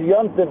they have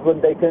Yontiv when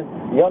they can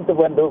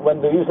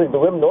when usually the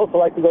women also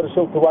like to go to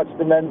shul to watch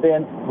the men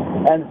dance,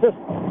 and it's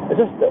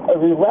just a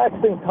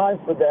relaxing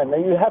time for them.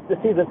 And you have to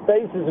see the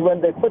faces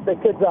when they put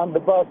their kids on the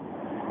bus,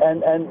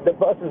 and the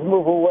buses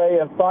move away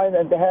and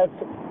they have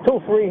 2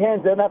 free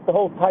hands. They don't have to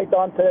hold tight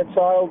onto their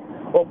child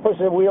or push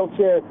a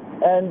wheelchair,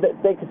 and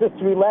they can just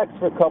relax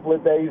for a couple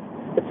of days.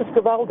 It's just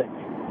gewaldig.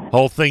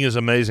 Whole thing is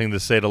amazing, to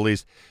say the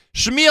least.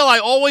 Shmuel, I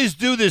always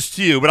do this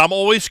to you, but I'm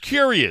always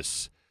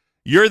curious.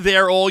 You're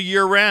there all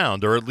year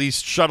round, or at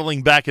least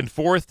shuttling back and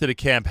forth to the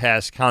Camp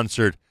HASC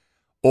concert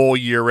all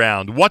year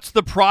round. What's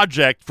the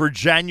project for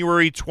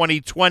January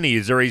 2020?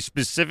 Is there a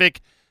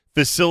specific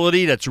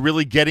facility that's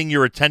really getting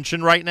your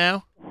attention right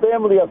now? A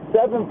family of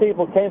 7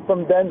 people came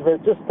from Denver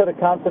just to the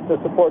concert to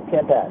support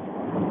Camp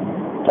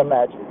HASC.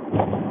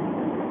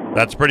 Imagine.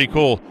 That's pretty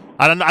cool.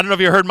 I don't know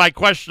if you heard my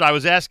question. I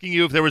was asking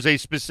you if there was a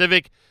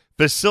specific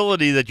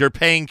facility that you're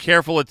paying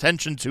careful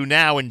attention to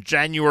now in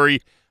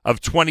January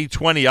of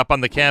 2020 up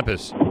on the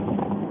campus.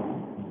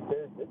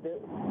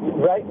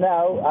 Right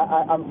now,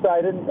 I'm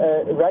sorry.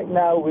 Right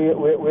now,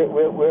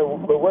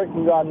 we're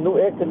working on new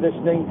air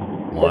conditioning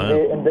Wow.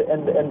 in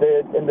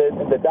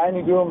the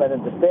dining room and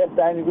in the staff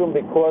dining room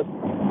because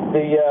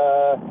the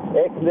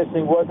air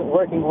conditioning wasn't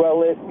working well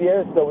last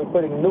year. So we're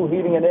putting new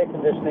heating and air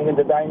conditioning in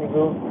the dining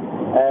room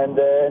and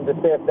in the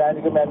staff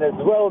dining room, and as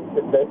well,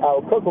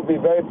 our cook will be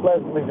very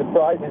pleasantly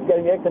surprised. He's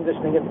getting air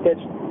conditioning in the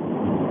kitchen.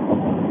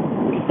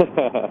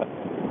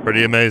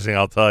 Pretty amazing,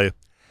 I'll tell you.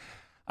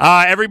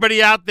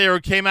 Everybody out there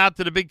who came out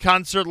to the big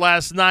concert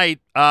last night,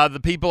 the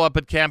people up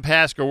at Camp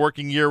Hask are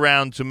working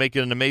year-round to make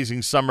it an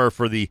amazing summer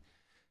for the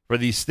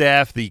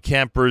staff, the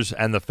campers,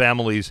 and the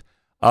families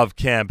of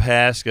Camp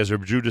Hask. As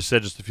Reb Judah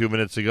said just a few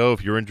minutes ago,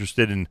 if you're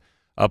interested in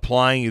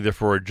applying either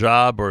for a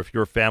job or if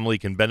your family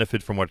can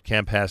benefit from what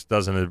Camp Hask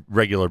does on a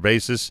regular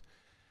basis,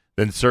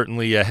 then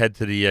certainly head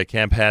to the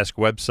Camp Hask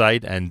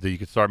website and you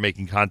can start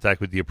making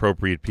contact with the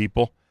appropriate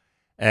people.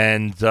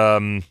 And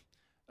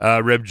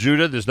Reb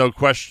Judah, there's no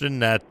question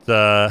that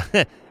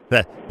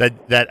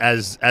that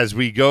as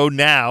we go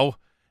now,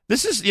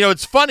 this is,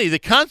 it's funny. The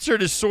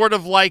concert is sort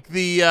of like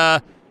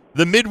the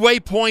midway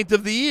point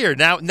of the year.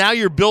 Now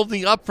you're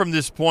building up from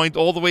this point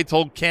all the way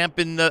till camp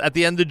at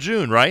the end of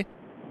June, right?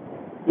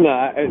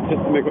 No, it's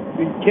just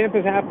camp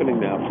is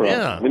happening now for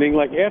us. Meaning,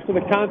 like after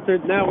the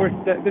concert, now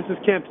this is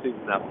camp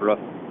season now for us.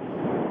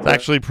 It's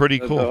actually pretty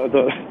cool.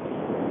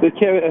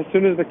 As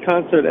soon as the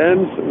concert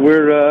ends,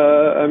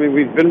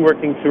 we've been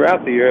working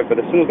throughout the year, but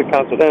as soon as the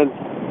concert ends,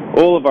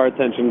 all of our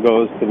attention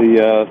goes to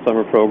the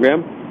summer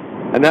program,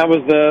 and that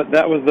was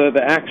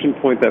the action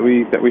point that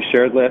we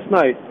shared last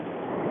night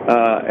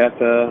at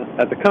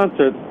the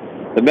concert.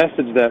 The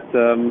message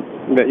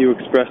that you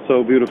expressed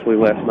so beautifully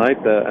last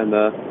night, and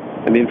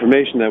the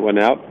information that went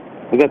out,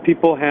 is that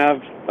people have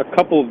a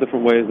couple of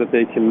different ways that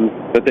they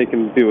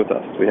can be with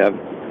us. We have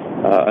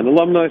an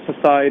alumni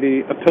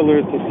society, a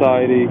Pillars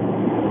society.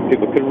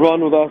 People could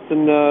run with us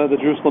in the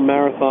Jerusalem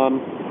Marathon.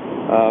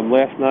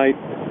 Last night,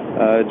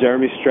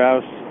 Jeremy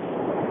Strauss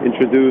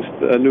introduced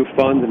a new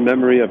fund in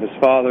memory of his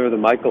father, the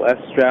Michael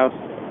S. Strauss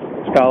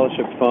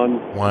Scholarship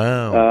Fund.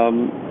 Wow.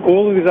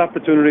 All of these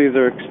opportunities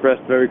are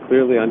expressed very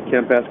clearly on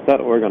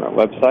campask.org on our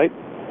website.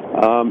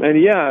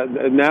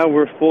 Now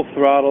we're full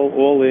throttle,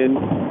 all in,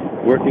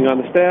 working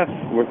on the staff,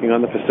 working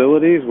on the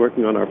facilities,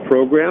 working on our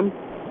program.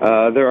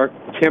 There are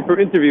camper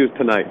interviews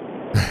tonight.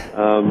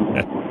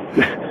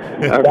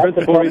 Our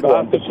principal Reba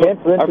Ostrich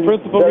last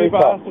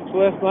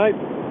night.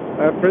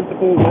 Our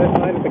principal last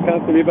night at the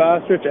concert, Reba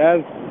Ostrich,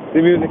 as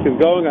the music is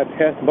going, I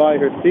passed by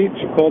her seat.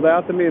 She called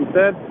out to me and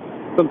said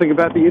something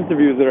about the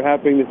interviews that are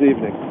happening this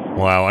evening.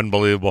 Wow,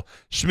 unbelievable.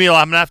 Shmuel,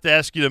 I'm going to have to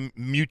ask you to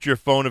mute your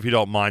phone if you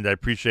don't mind. I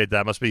appreciate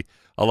that. Must be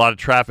a lot of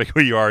traffic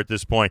where you are at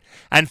this point.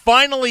 And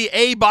finally,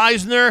 Abe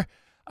Eisner,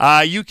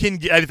 you can,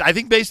 I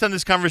think based on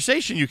this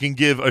conversation, you can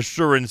give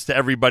assurance to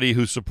everybody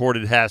who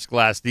supported Hask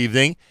last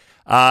evening.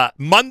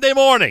 Monday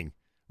morning,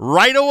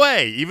 right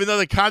away, even though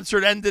the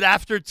concert ended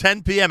after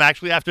 10 p.m.,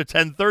 actually after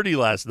 10:30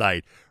 last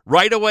night,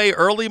 right away,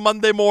 early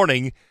Monday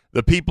morning,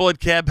 the people at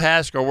Camp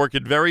Hask are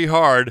working very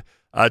hard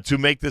to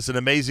make this an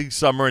amazing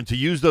summer and to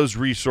use those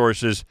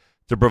resources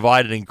to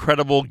provide an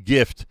incredible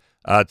gift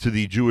to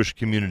the Jewish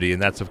community.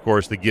 And that's, of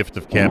course, the gift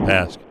of Camp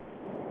Hask.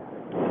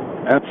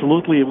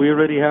 Absolutely. We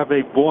already have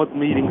a board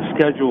meeting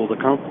scheduled, a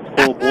conference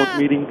call board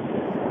meeting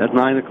at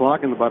 9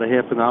 o'clock in about a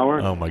half an hour.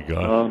 Oh, my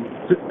God.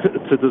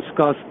 To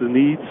discuss the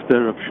needs that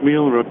Reb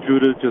Shmuel and Reb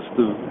Judah just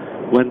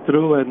went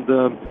through. And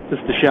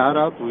just a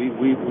shout-out, we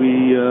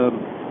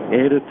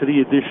added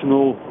 3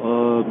 additional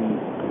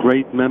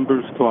great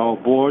members to our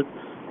board.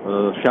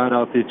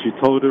 Shout-out to Itchy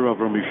Toder,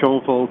 Avrami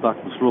Schoenfeld,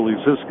 Dr. Sruli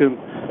Ziskin,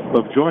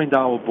 who have joined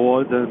our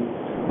board.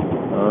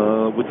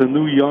 And with the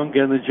new, young,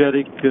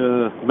 energetic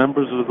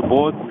members of the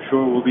board, I'm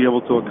sure we'll be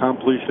able to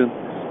accomplish and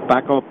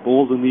back up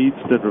all the needs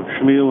that Reb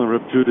Shmuel and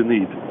Reb Judah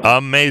need.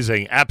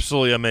 Amazing.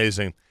 Absolutely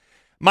amazing.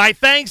 My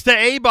thanks to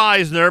Abe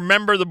Eisner,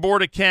 member of the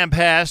board at Camp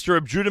Hask,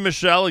 Reb Judah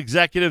Michel,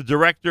 executive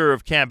director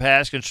of Camp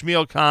Hask, and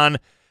Shmuel Kahn,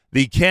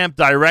 the camp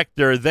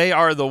director. They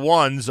are the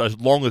ones,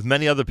 along with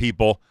many other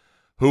people,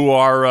 who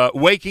are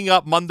waking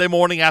up Monday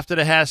morning after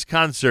the Hask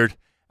concert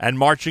and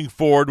marching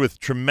forward with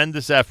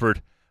tremendous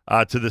effort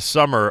to the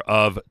summer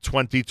of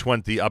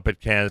 2020 up at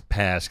Camp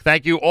Hask.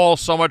 Thank you all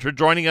so much for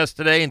joining us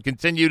today and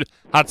continued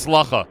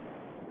Hatzlacha.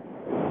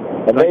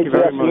 Thank you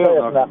very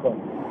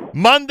much.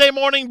 Monday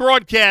morning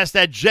broadcast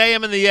at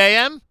JM in the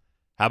AM.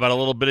 How about a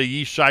little bit of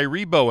Yishai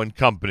Rebo and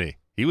company?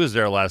 He was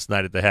there last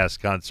night at the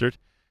Hask concert.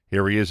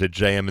 Here he is at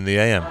JM in the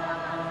AM.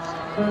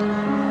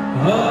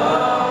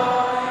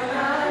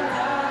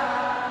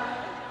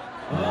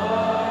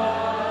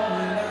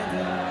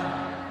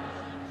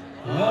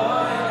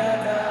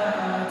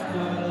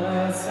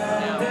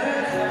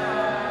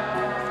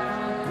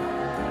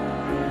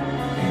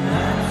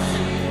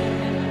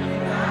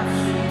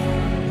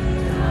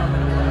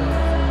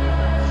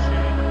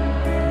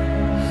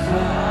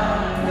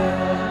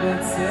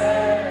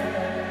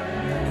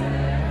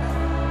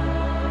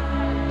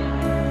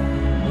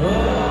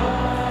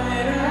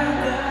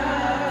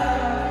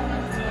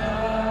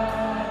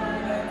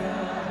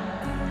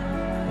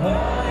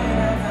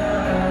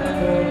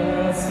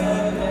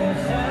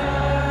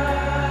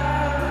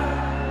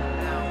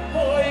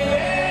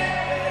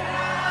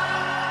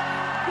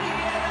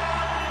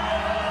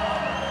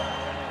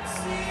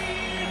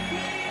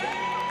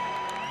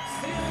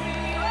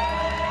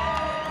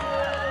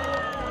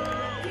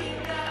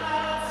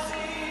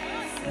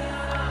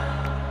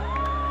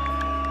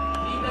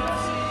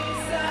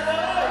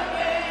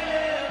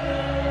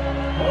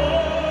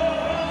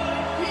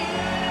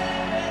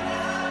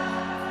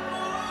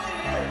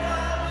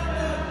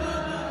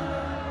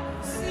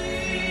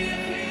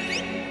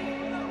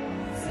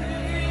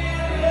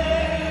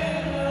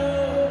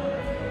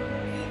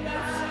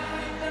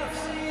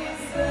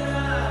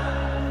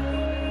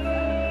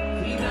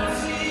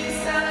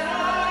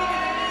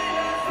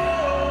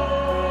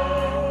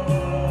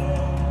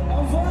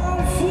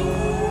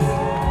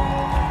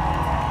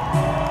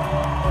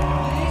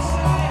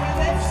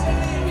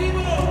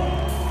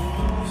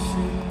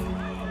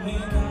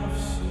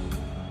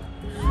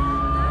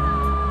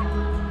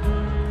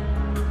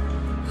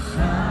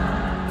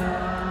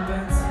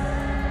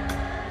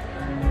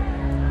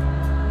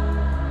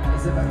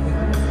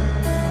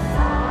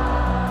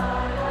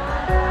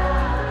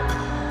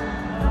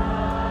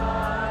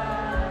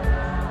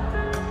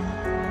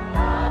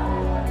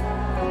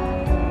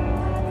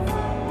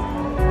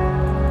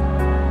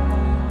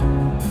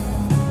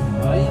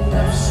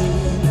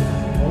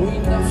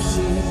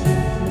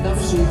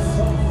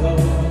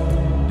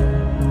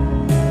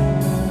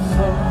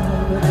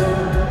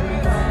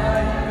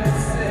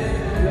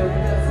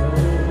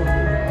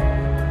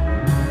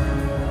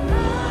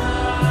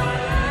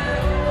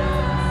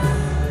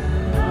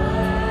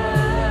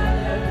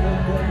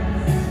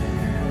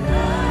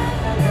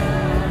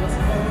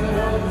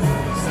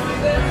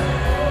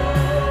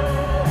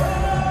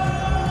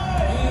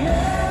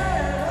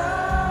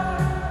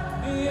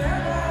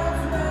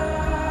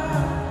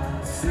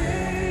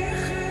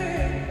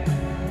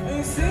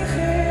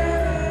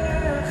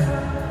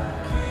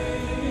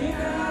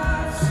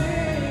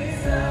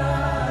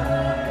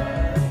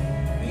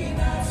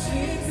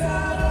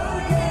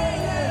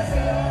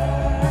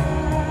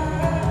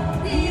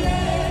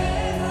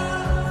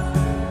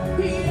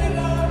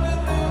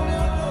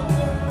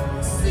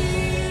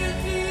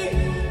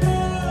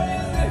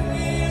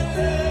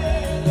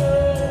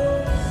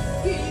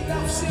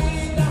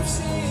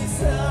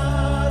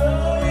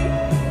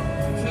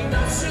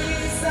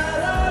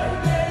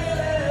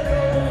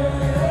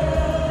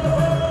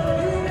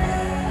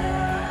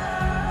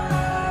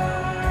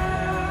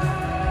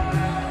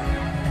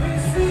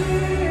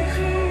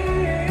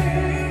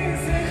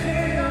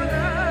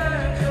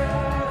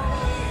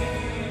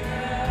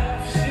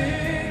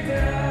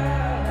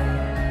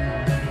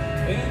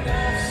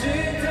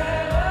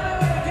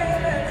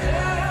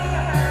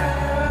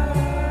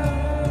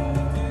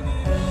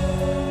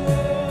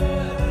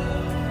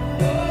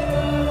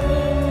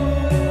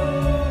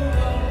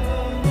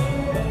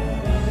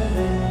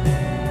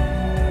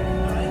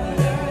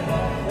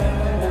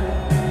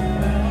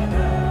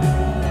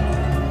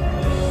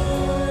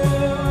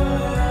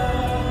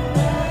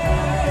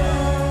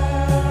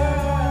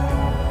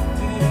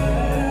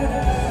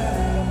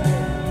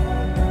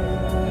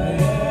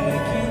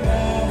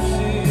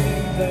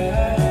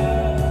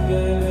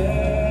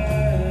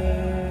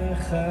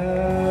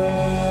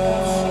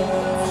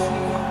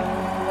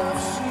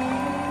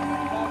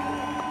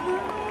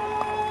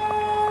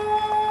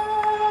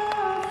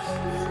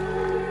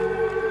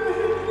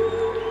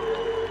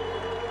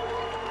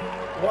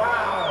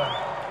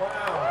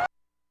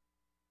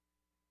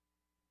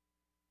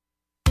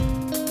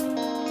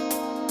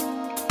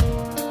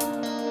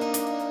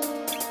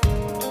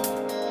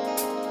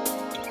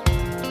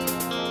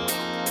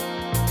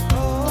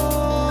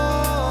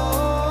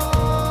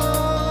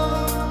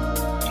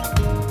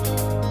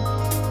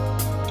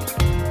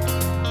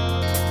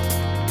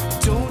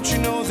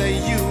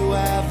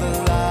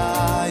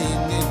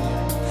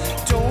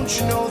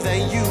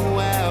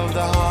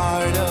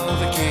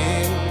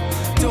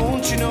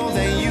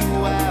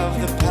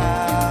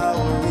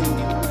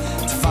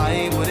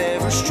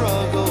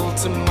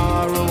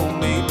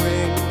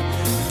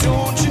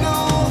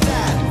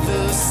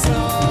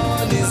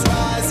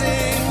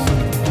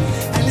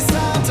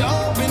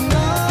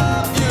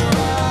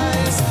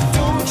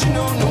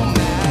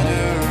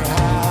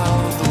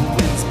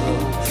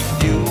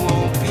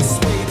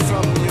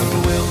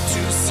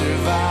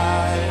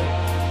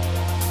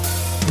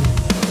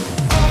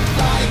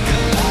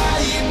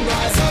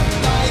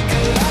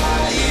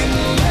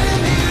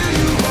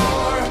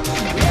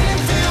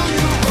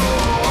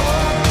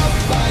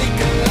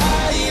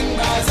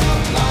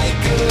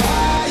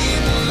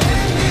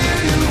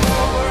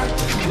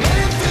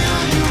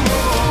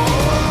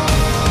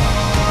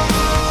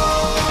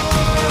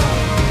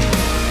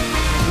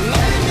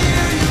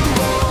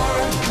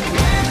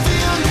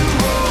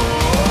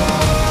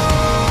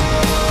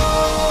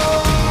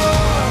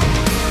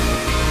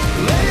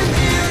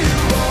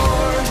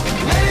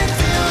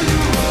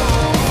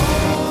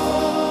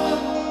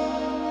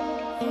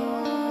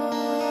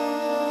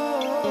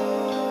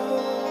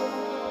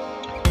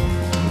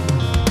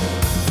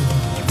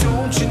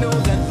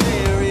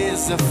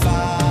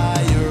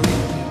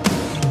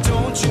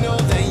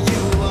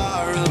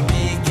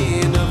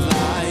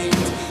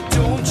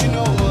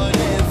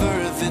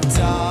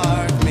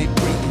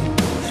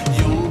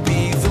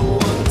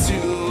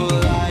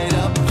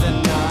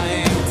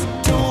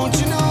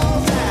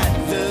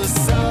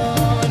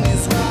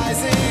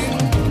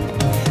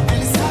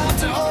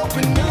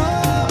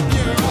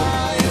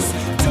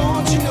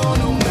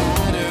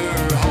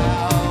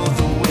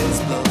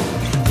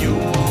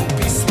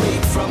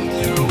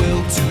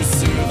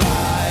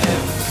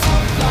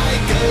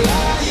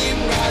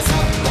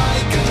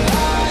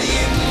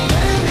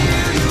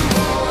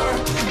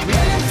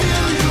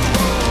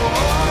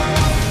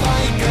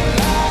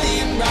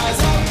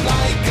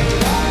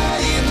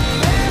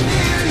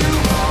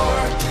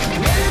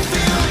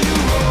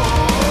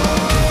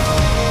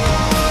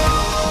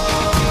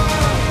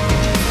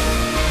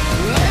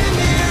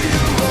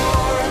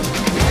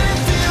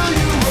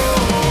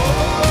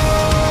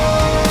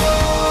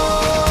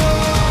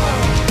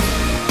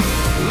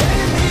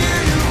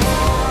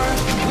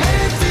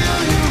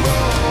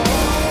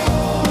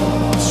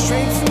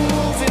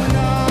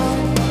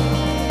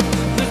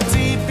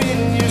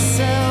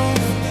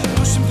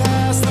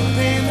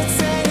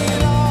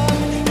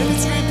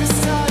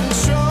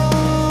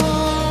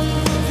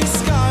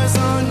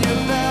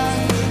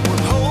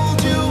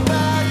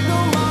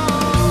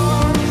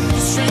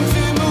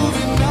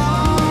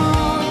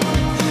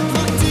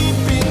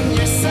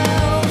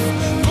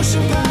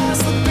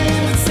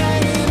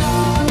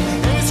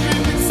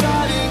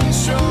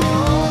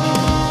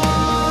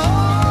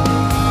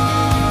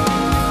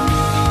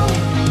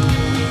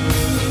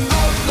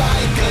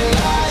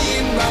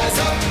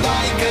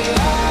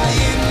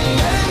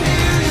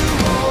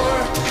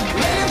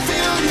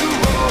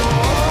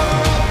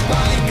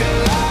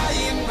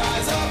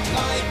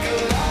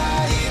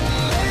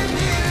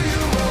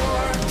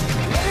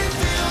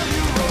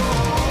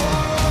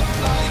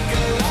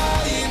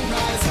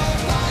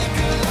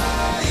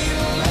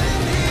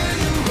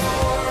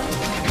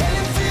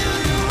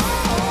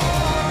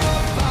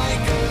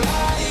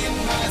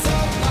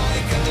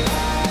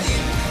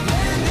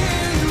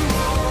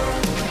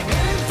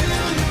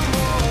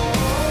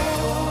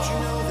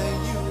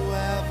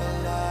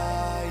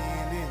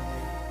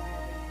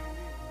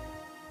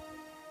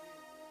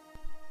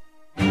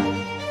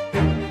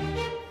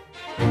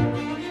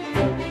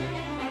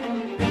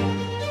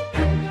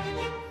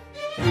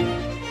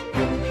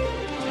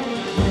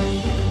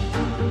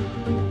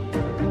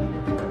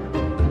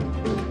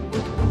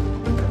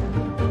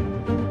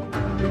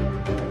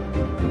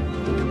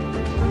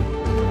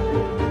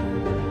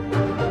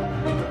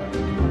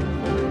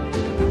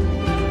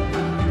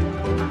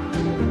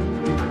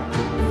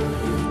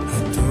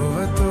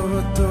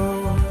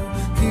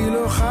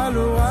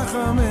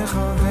 חמך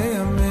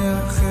וימי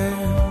אחר,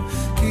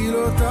 כי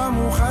לא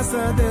תמו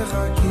חסדיך,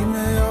 כי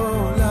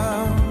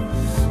מעולם,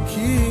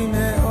 כי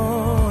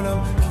מעולם,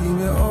 כי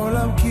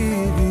מעולם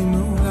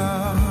קיווינו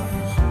לך.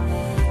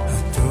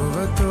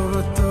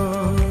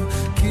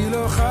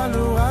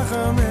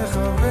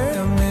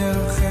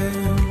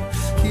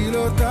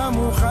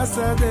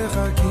 חסדיך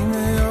כי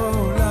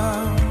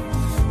מעולם,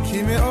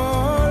 כי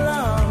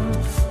מעולם,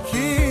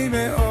 כי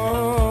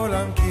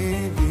מעולם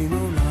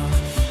קיווינו לך.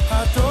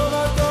 הטוב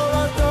הטוב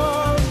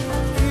הטוב,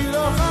 כי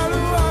לא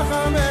חלו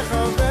רחמך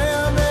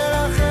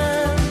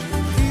והמרחם,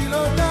 כי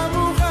לא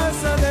תמו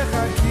חסדיך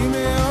כי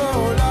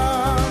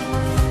מעולם,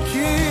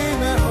 כי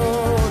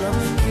מעולם,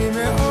 כי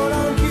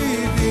מעולם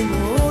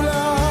קיווינו לך.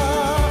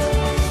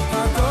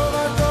 הטוב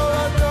הטוב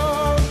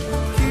הטוב,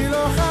 כי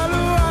לא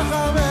חלו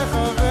רחמך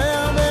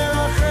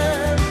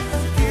והמרחם,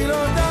 כי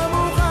לא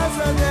תמו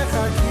חסדיך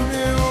כי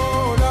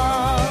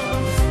מעולם,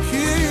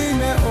 כי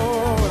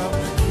מעולם,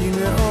 כי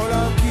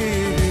מעולם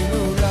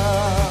קיווינו לך.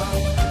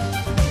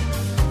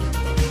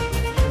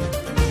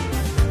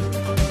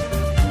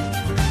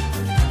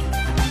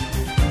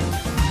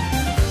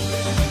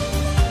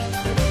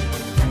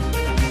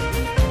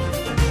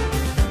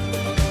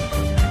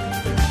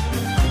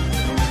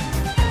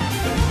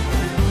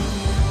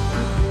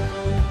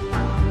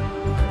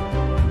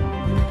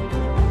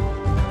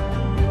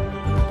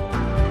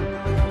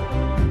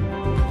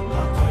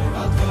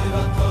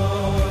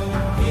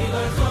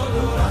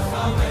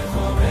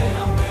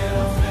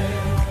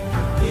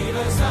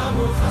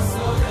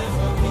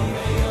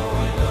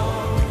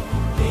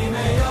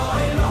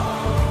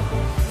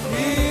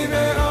 כי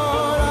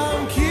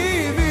מעולם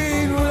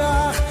קיווינו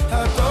לך.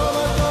 הטוב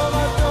הטוב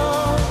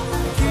הטוב,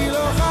 כי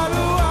לא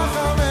חלו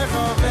רחמך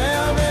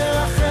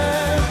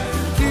והמרחם,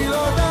 כי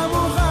לא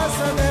תמו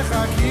חסדיך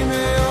כי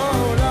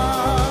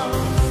מעולם,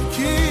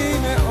 כי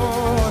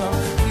מעולם,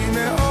 כי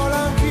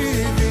מעולם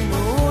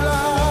קיווינו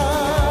לך.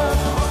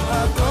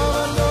 הטוב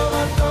הטוב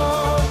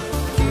הטוב,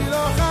 כי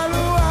לא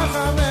חלו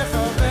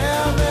רחמך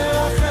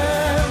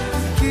והמרחם,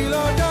 כי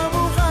לא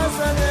תמו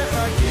חסדיך כי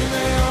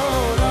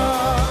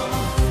מעולם,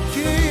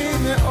 כי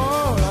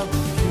מעולם,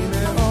 כי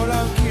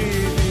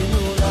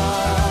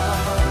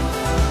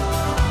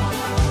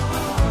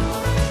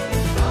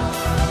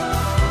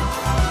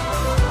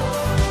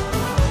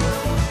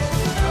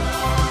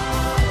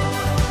מעולם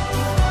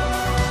קיווינו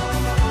לך.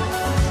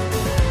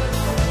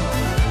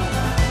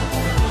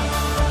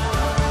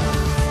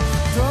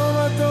 טוב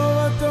הטוב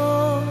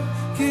הטוב,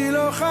 כי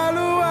לא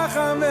חלו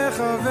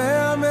רחמך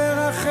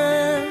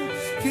והמרחם,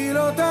 כי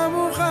לא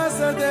תמו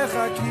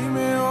חסדיך כי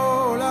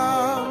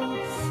מעולם,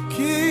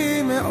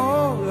 כי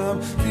מעולם,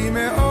 כי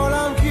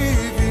מעולם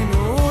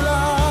קיווינו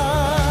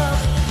לך.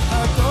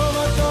 הטוב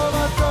הטוב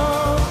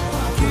הטוב,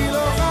 כי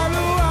לא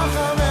חלו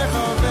רחמך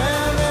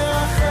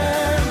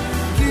והמרחם,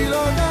 כי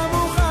לא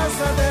תמו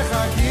חסדיך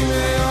כי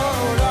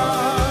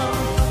מעולם,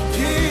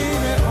 כי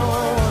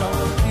מעולם,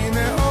 כי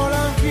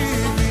מעולם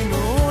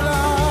קיווינו לך.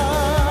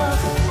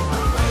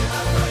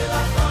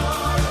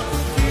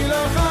 כי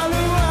לא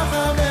חלו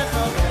רחמך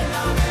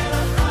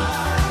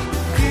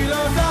כי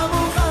לא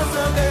תמו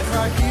חסדיך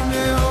כי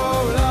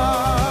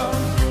מעולם,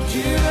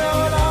 כי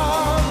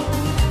מעולם,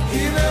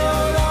 כי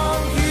מעולם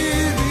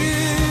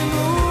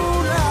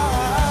קיווינו לך.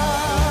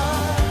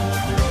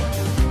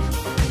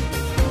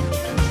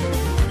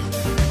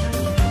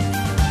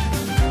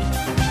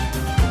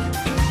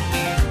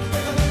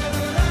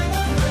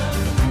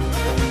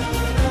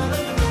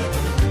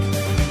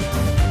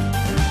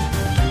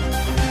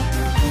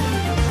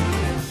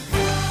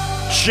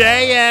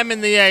 JM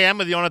in the AM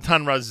with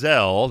Yonatan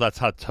Razel. That's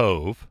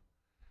Hatov.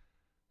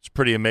 It's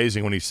pretty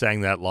amazing when he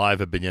sang that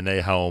live at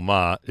Binyanei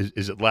Haoma.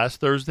 Is it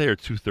last Thursday or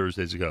 2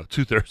 Thursdays ago?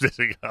 2 Thursdays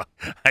ago.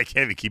 I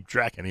can't even keep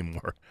track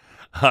anymore.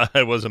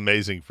 It was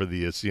amazing for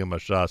the Siyum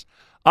Hashas.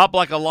 Up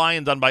Like a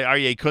Lion, done by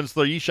Aryeh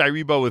Kunstler. Yishai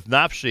Ribo with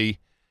Nafshi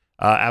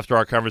after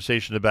our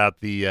conversation about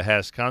the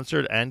Hask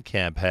concert and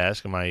Camp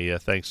Hask. And my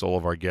thanks to all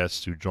of our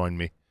guests who joined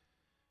me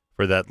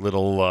for that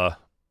little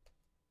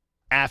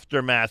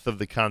aftermath of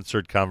the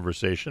concert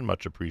conversation.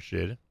 Much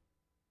appreciated.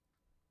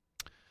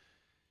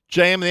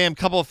 JM and the AM,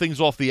 couple of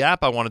things off the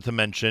app I wanted to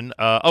mention.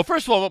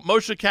 First of all,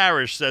 Moshe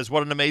Karish says,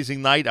 what an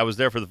amazing night. I was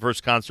there for the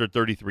first concert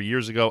 33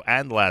 years ago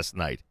and last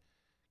night.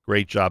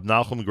 Great job,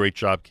 Nahum. Great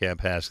job,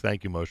 Camp Hask.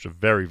 Thank you, Moshe,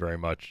 very, very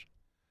much.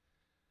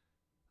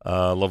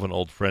 Love when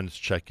old friends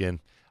check in.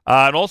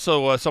 And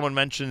also, someone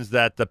mentions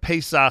that the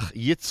Pesach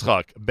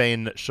Yitzchak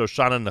ben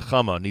Shoshana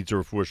Nechama needs a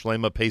refuah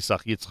shlema.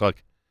 Pesach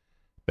Yitzchak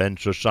ben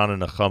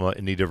Shoshana Nechama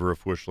in need of a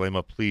refuah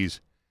shlema. Please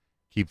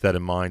keep that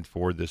in mind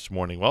for this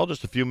morning. Well,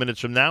 just a few minutes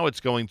from now, it's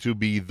going to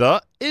be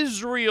the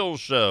Israel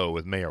Show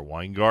with Meir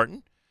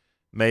Weingarten.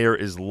 Meir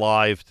is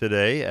live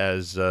today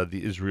as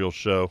the Israel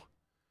Show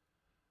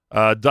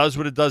does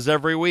what it does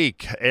every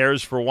week.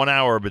 Airs for 1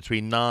 hour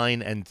between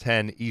 9 and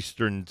 10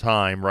 Eastern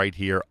Time right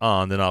here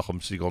on the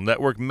Nachum Segal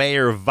Network.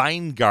 Meir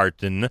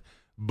Weingarten,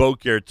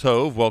 Boker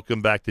Tov.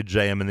 Welcome back to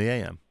JM in the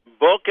AM.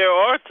 Boker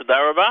Or, Toda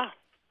Rabah.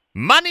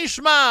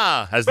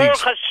 Manishma has Baruch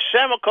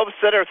Hashem, a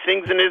consider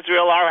things in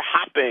Israel are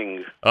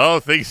hopping.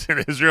 Oh, things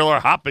in Israel are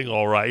hopping,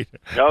 all right.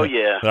 Oh,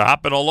 yeah. They're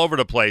hopping all over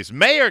the place.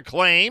 Meir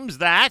claims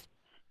that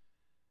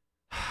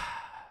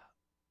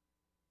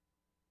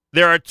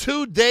there are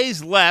 2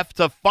 days left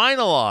to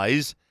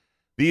finalize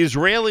the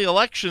Israeli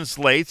election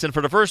slates, and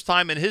for the first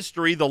time in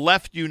history, the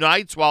left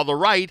unites while the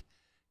right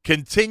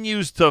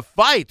continues to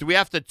fight. Do we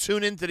have to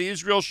tune into the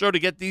Israel show to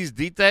get these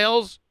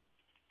details?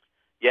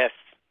 Yes.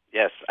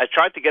 I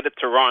tried to get it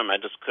to rhyme. I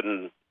just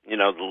couldn't.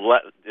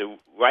 The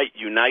right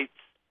unites,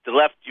 the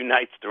left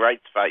unites, the right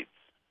fights.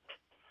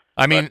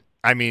 I mean,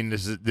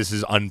 this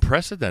is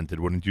unprecedented,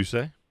 wouldn't you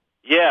say?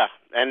 Yeah,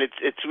 and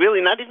it's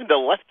really not even the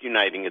left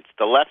uniting. It's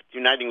the left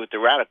uniting with the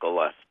radical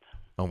left.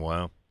 Oh,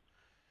 wow.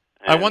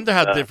 And, I wonder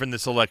how different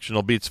this election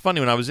will be. It's funny,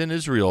 when I was in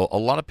Israel, a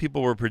lot of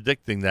people were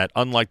predicting that,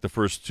 unlike the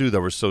first two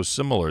that were so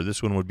similar,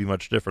 this one would be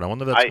much different. I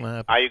wonder if that's going to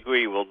happen. I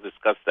agree. We'll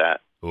discuss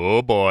that.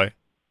 Oh, boy.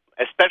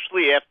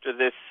 Especially after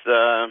this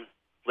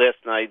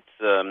last night's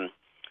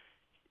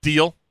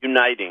deal?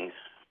 Uniting.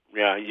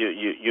 Yeah,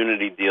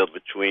 unity deal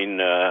between,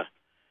 it's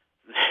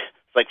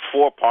like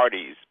 4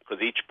 parties,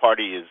 because each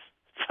party is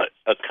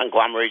a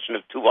conglomeration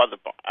of 2 other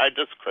parties.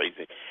 Just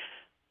crazy.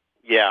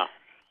 Yeah.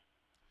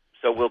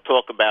 So we'll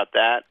talk about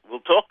that.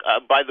 We'll talk,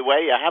 by the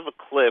way, I have a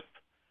clip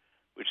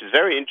which is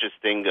very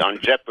interesting on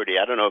Jeopardy.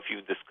 I don't know if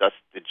you've discussed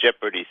the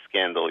Jeopardy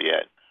scandal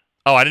yet.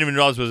 Oh, I didn't even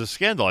realize it was a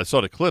scandal. I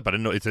saw the clip. I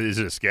didn't know. Is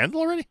it a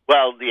scandal already?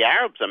 Well, the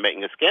Arabs are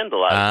making a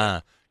scandal out of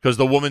it. Because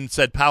the woman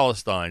said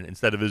Palestine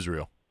instead of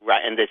Israel.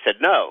 Right, and they said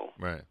no.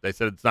 Right. They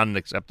said it's not an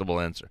acceptable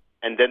answer.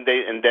 And then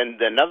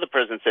another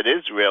person said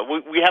Israel.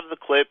 We have the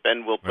clip,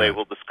 and we'll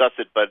discuss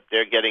it, but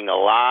they're getting a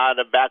lot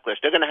of backlash.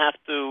 They're going to have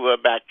to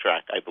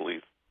backtrack, I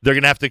believe. They're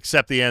going to have to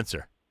accept the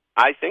answer.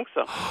 I think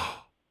so.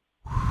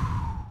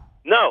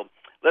 No,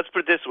 let's put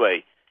it this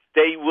way.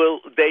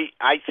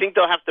 I think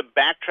they'll have to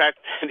backtrack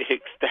to the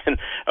extent.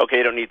 Okay,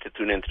 you don't need to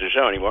tune into the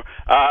show anymore.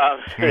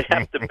 They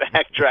have to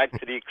backtrack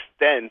to the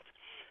extent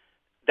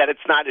that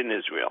it's not in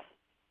Israel.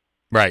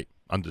 Right.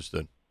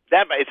 Understood.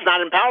 It's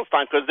not in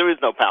Palestine because there is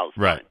no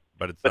Palestine. Right.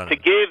 But to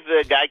give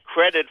the guy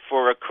credit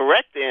for a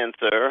correct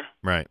answer,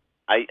 right?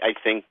 I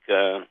think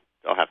they'll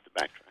have to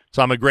backtrack.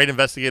 So I'm a great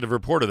investigative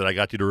reporter that I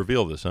got you to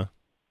reveal this, huh?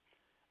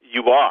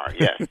 You are,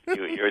 yes.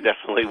 You're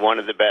definitely one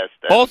of the best.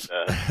 And,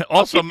 Also,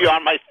 I'll keep you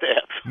on my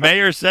staff.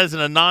 Mayor says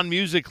in a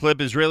non-music clip,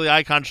 Israeli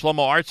icon Shlomo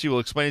Artzi will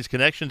explain his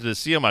connection to the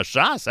Siyum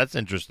HaShas. That's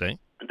interesting.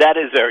 That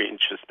is very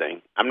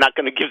interesting. I'm not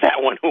going to give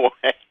that one away.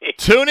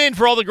 Tune in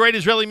for all the great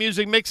Israeli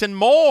music mix and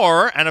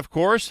more. And, of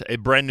course, a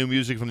brand new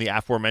music from the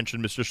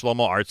aforementioned Mr.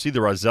 Shlomo Artzi, the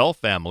Razel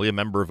family, a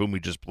member of whom we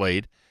just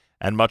played,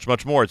 and much,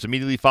 much more. It's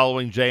immediately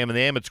following JM and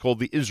the AM. It's called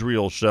The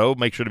Israel Show.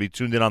 Make sure to be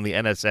tuned in on the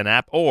NSN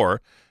app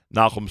or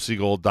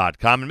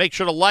NachumSiegel.com. And make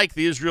sure to like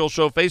the Israel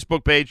Show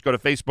Facebook page. Go to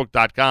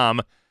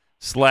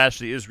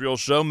Facebook.com/The Israel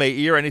Show.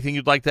 Meir, anything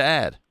you'd like to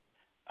add?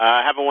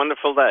 Have a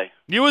wonderful day.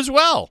 You as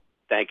well.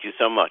 Thank you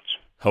so much.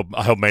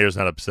 I hope Meir's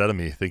not upset at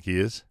me. You think he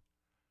is?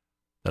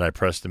 That I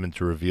pressed him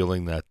into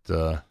revealing that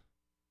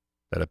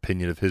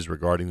opinion of his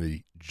regarding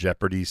the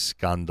Jeopardy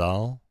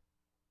scandal?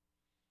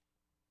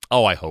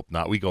 Oh, I hope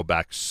not. We go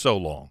back so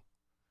long.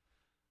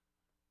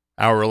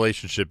 Our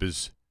relationship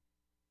is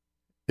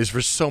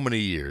for so many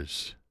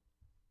years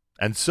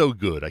and so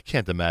good. I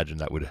can't imagine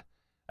that would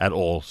at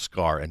all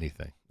scar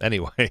anything.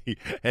 Anyway,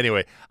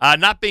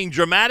 not being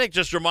dramatic,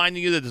 just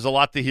reminding you that there's a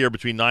lot to hear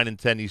between 9 and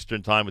 10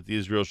 Eastern Time with the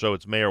Israel Show.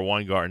 It's Meir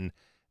Weingarten,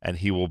 and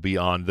he will be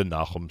on the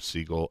Nachum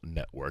Siegel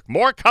Network.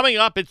 More coming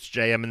up. It's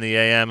JM in the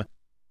AM.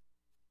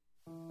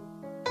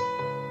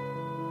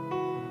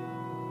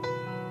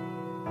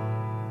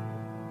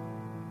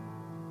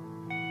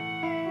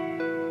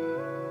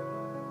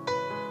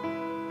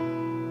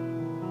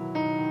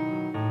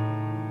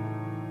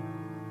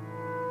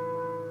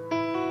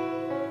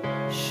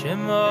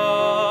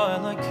 Shema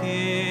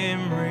Elokim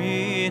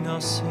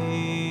Rinasi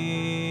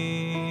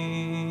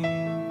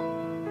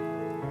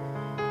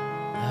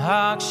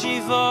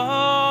Hakshiva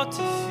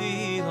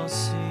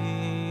Tefilasi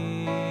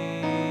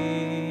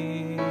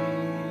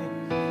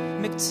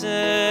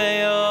Miktei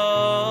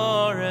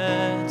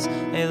Oretz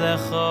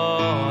Elecho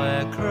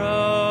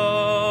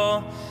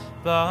Ekro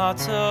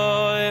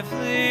Ba'atoiv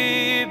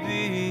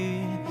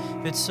Libi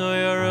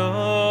B'tzoyaro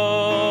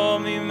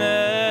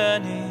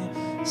Mimeni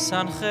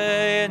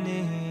Sancheni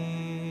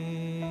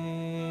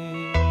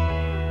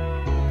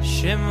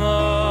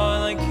Shema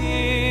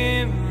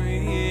Elokim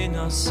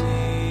Rinasi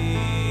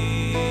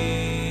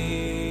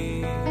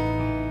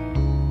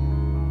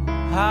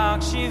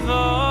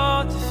Hakshiva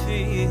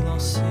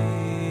Tefilasi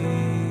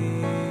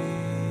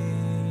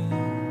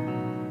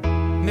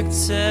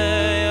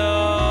Miktei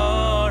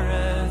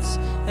Oretz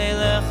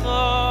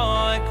Elecho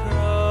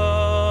Ekro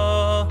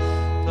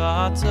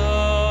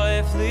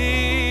Ba'atoiv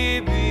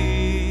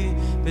Libi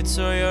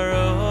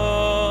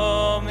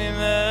B'tzoyaro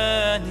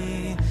Mimeni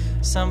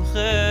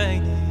Samcheni.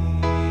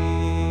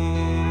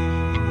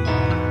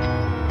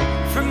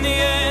 From the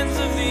ends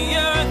of the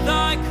earth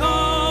I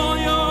call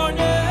your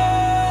name.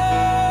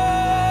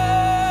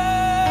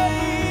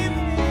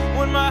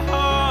 When my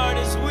heart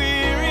is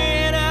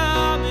weary and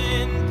I'm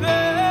in pain,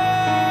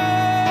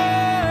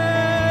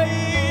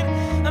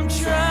 I'm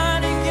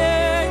trying to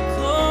get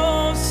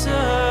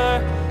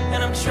closer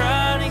and I'm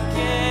trying to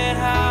get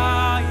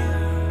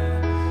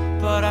higher,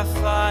 but I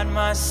find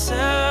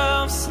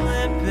myself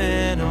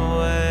slipping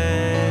away.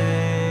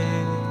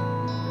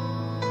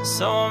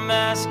 So I'm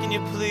asking you,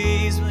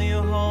 please, will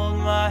you hold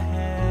my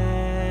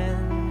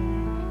hand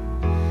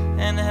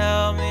and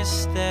help me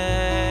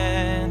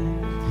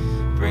stand?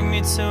 Bring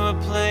me to a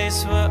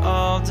place where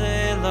all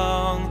day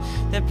long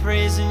they're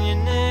praising your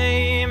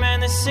name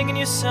and they're singing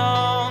your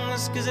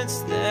songs, 'cause it's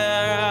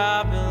there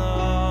I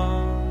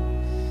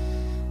belong,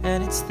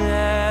 and it's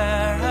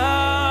there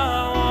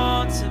I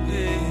want to be.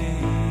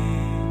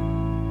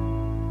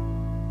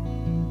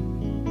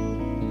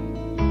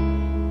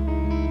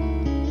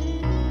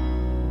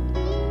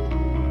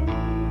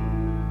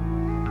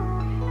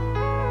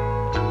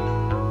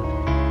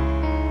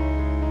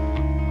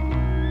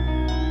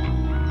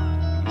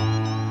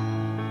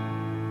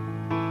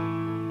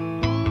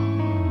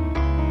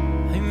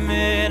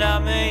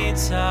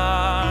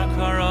 Mitzar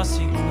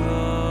karosiko,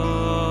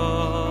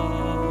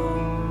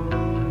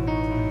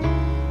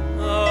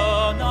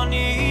 oh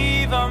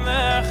noni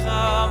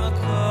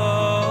v'mechamko,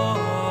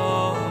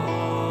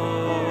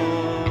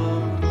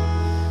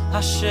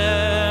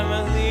 Hashem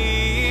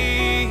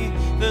li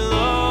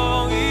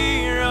v'lo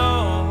iro,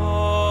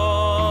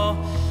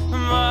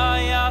 ma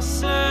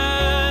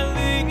yaseh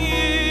li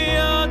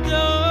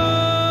yado.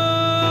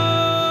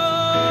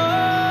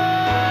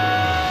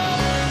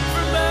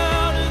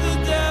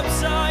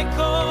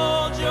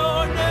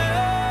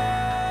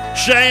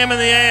 JM in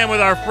the AM with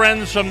our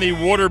friends from the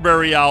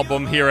Waterbury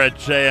album here at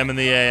JM in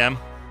the AM.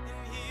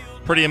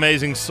 Pretty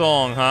amazing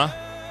song, huh?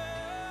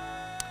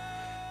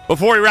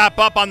 Before we wrap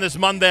up on this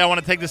Monday, I want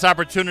to take this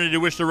opportunity to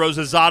wish the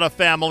Rosazada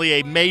family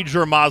a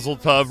major mazel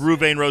tov.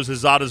 Ruvain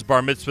Rosazada's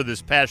bar mitzvah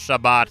this past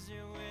Shabbat.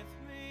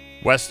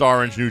 West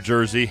Orange, New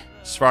Jersey.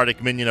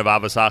 Sephardic minion of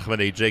Avos Achmed,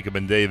 A. Jacob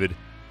and David.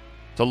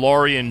 To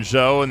Laurie and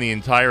Joe and the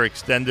entire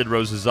extended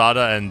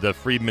Rosazada and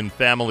Friedman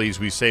families,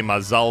 we say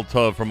mazel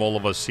tov from all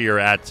of us here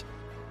at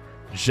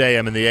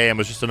JM in the AM. It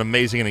was just an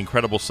amazing and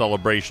incredible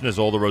celebration, as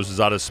all the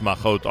Rosazada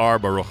smachot are,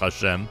 Baruch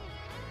Hashem.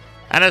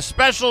 And a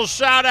special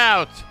shout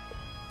out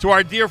to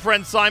our dear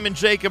friend Simon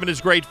Jacob and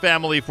his great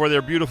family for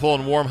their beautiful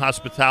and warm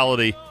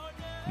hospitality.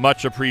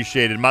 Much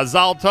appreciated.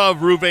 Mazal tov,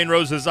 Ruvain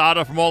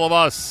Rosazada, from all of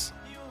us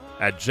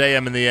at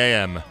JM in the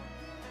AM.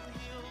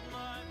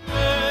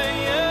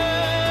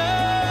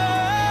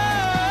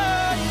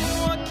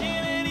 What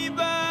can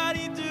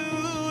anybody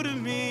do to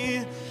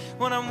me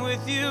when I'm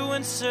with you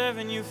and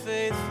serving you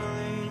faithfully?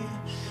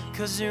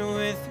 'Cause you're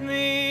with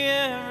me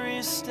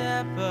every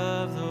step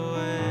of the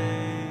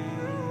way.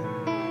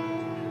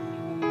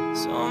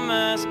 So I'm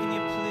asking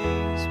you,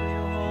 please, will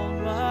you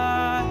hold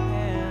my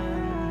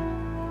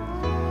hand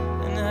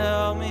and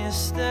help me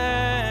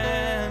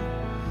stand?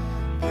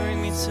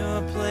 Bring me to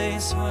a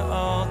place where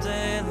all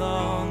day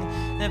long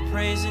they're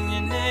praising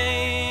your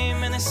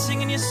name and they're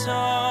singing your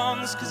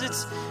songs, 'cause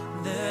it's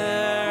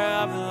there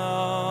I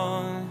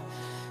belong,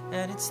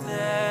 and it's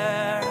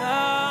there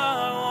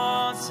I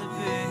want to be.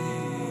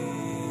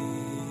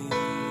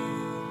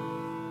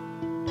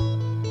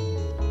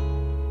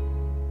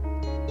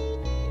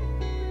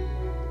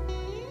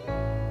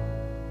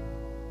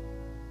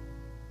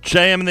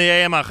 JM in the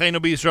AM, Achenu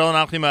B'Yisrael and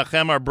Achim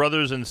Achem, our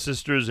brothers and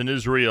sisters in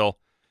Israel.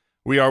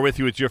 We are with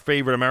you. It's your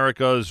favorite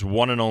America's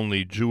one and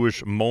only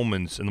Jewish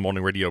Moments in the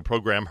Morning radio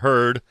program,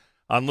 heard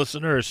on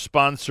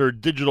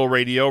listener-sponsored digital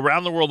radio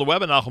around the world, the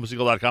web at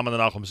NachumSegal.com and the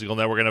Nachum Segal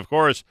Network, and of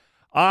course,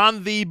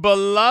 on the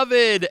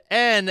beloved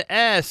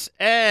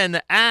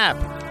NSN app.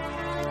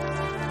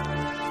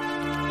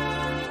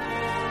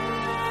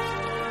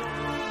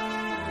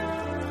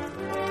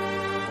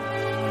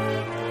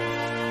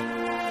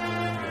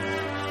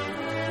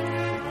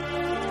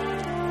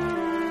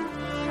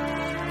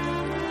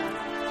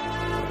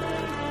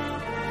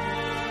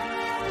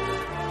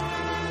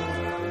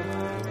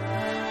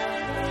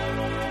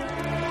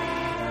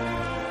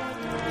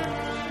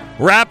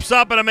 Wraps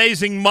up an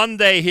amazing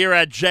Monday here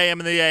at JM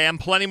in the AM.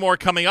 Plenty more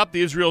coming up.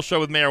 The Israel Show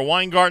with Meir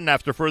Weingarten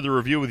after further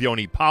review with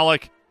Yoni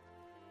Pollack.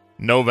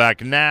 Novak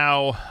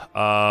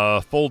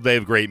Now. Full day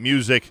of great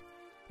music.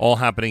 All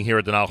happening here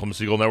at the Nachum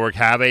Segal Network.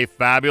 Have a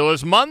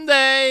fabulous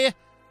Monday.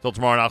 Till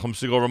tomorrow, Nachum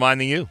Segal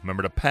reminding you,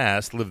 remember the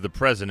past, live the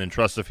present, and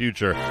trust the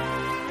future.